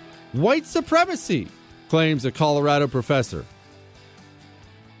 White supremacy, claims a Colorado professor.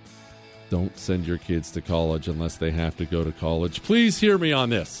 Don't send your kids to college unless they have to go to college. Please hear me on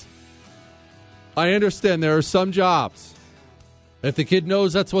this. I understand there are some jobs. If the kid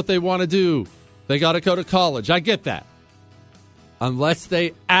knows that's what they want to do, they got to go to college. I get that. Unless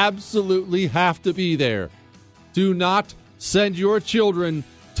they absolutely have to be there. Do not send your children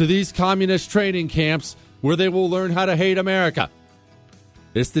to these communist training camps where they will learn how to hate America.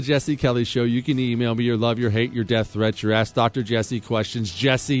 It's the Jesse Kelly Show. You can email me your love, your hate, your death threats, your Ask Dr. Jesse questions,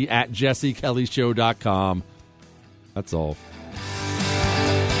 jesse@jessekellyshow.com. That's all.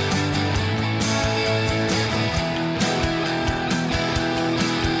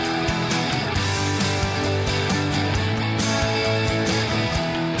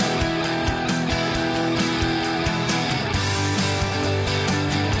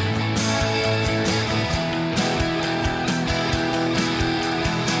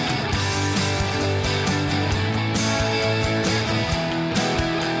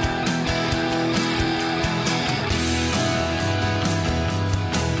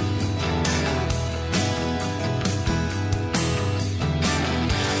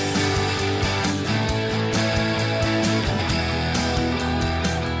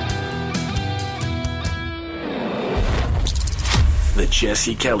 The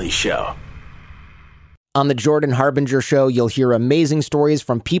Jesse Kelly Show. On the Jordan Harbinger Show, you'll hear amazing stories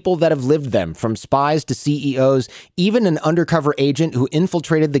from people that have lived them, from spies to CEOs, even an undercover agent who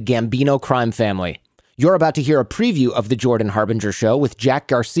infiltrated the Gambino crime family. You're about to hear a preview of the Jordan Harbinger Show with Jack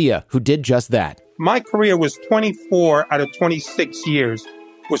Garcia, who did just that. My career was 24 out of 26 years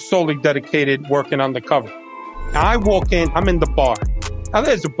was solely dedicated working undercover. Now I walk in, I'm in the bar. Now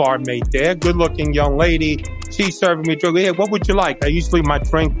there's a barmaid there, good-looking young lady. She's serving me a drink. Hey, what would you like? Usually my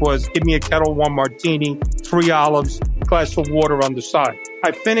drink was give me a Kettle One martini, 3 olives, glass of water on the side.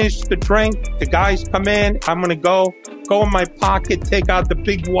 I finish the drink. The guys come in. I'm going to go in my pocket, take out the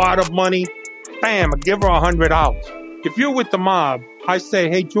big wad of money. Bam, I give her $100. If you're with the mob, I say,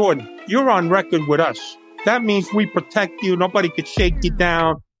 hey, Jordan, you're on record with us. That means we protect you. Nobody could shake you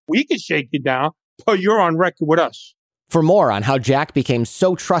down. We could shake you down, but you're on record with us. For more on how Jack became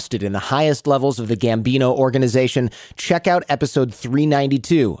so trusted in the highest levels of the Gambino organization, check out episode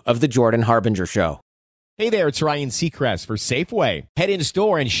 392 of The Jordan Harbinger Show. Hey there, it's Ryan Seacrest for Safeway. Head in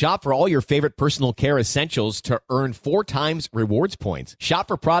store and shop for all your favorite personal care essentials to earn 4 times rewards points. Shop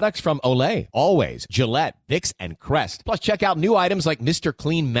for products from Olay, Always, Gillette, Vicks, and Crest. Plus, check out new items like Mr.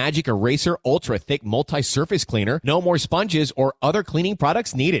 Clean Magic Eraser Ultra Thick Multi-Surface Cleaner. No more sponges or other cleaning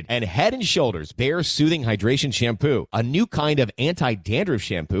products needed. And Head & Shoulders Bare Soothing Hydration Shampoo, a new kind of anti-dandruff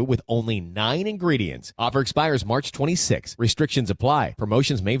shampoo with only 9 ingredients. Offer expires March 26. Restrictions apply.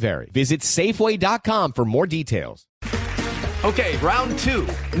 Promotions may vary. Visit Safeway.com for more details. Okay, round 2.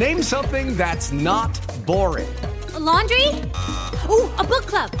 Name something that's not boring. A laundry? Ooh, a book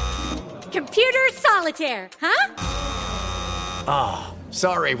club. Computer solitaire, huh? Ah,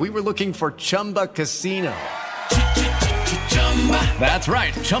 sorry, we were looking for Chumba Casino. That's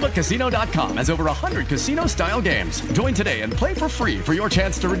right, ChumbaCasino.com has over 100 casino-style games. Join today and play for free for your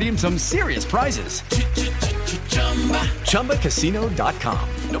chance to redeem some serious prizes. ChumbaCasino.com.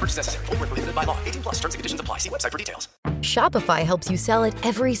 No purchase necessary. Void where prohibited by law. 18 plus. Terms and conditions apply. See website for details. Shopify helps you sell at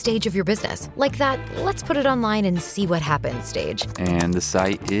every stage of your business. Like that, let's put it online and see what happens stage. And the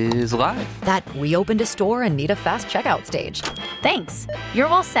site is live. That we opened a store and need a fast checkout stage. Thanks. You're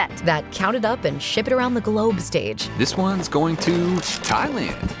all set. That count it up and ship it around the globe stage. This one's going to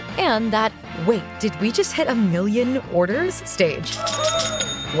Thailand. And that, wait, did we just hit 1 million orders stage?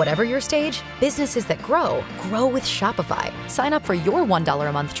 Whatever your stage, businesses that grow with Shopify. Sign up for your $1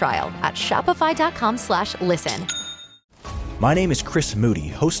 a month trial at shopify.com/listen. My name is Chris Moody,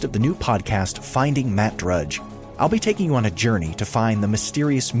 host of the new podcast, Finding Matt Drudge. I'll be taking you on a journey to find the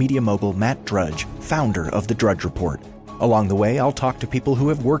mysterious media mogul Matt Drudge, founder of The Drudge Report. Along the way, I'll talk to people who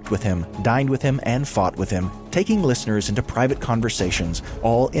have worked with him, dined with him, and fought with him, taking listeners into private conversations,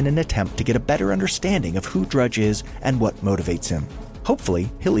 all in an attempt to get a better understanding of who Drudge is and what motivates him.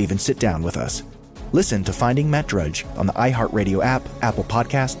 Hopefully, he'll even sit down with us. Listen to Finding Matt Drudge on the iHeartRadio app, Apple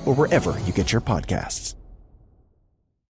Podcast, or wherever you get your podcasts.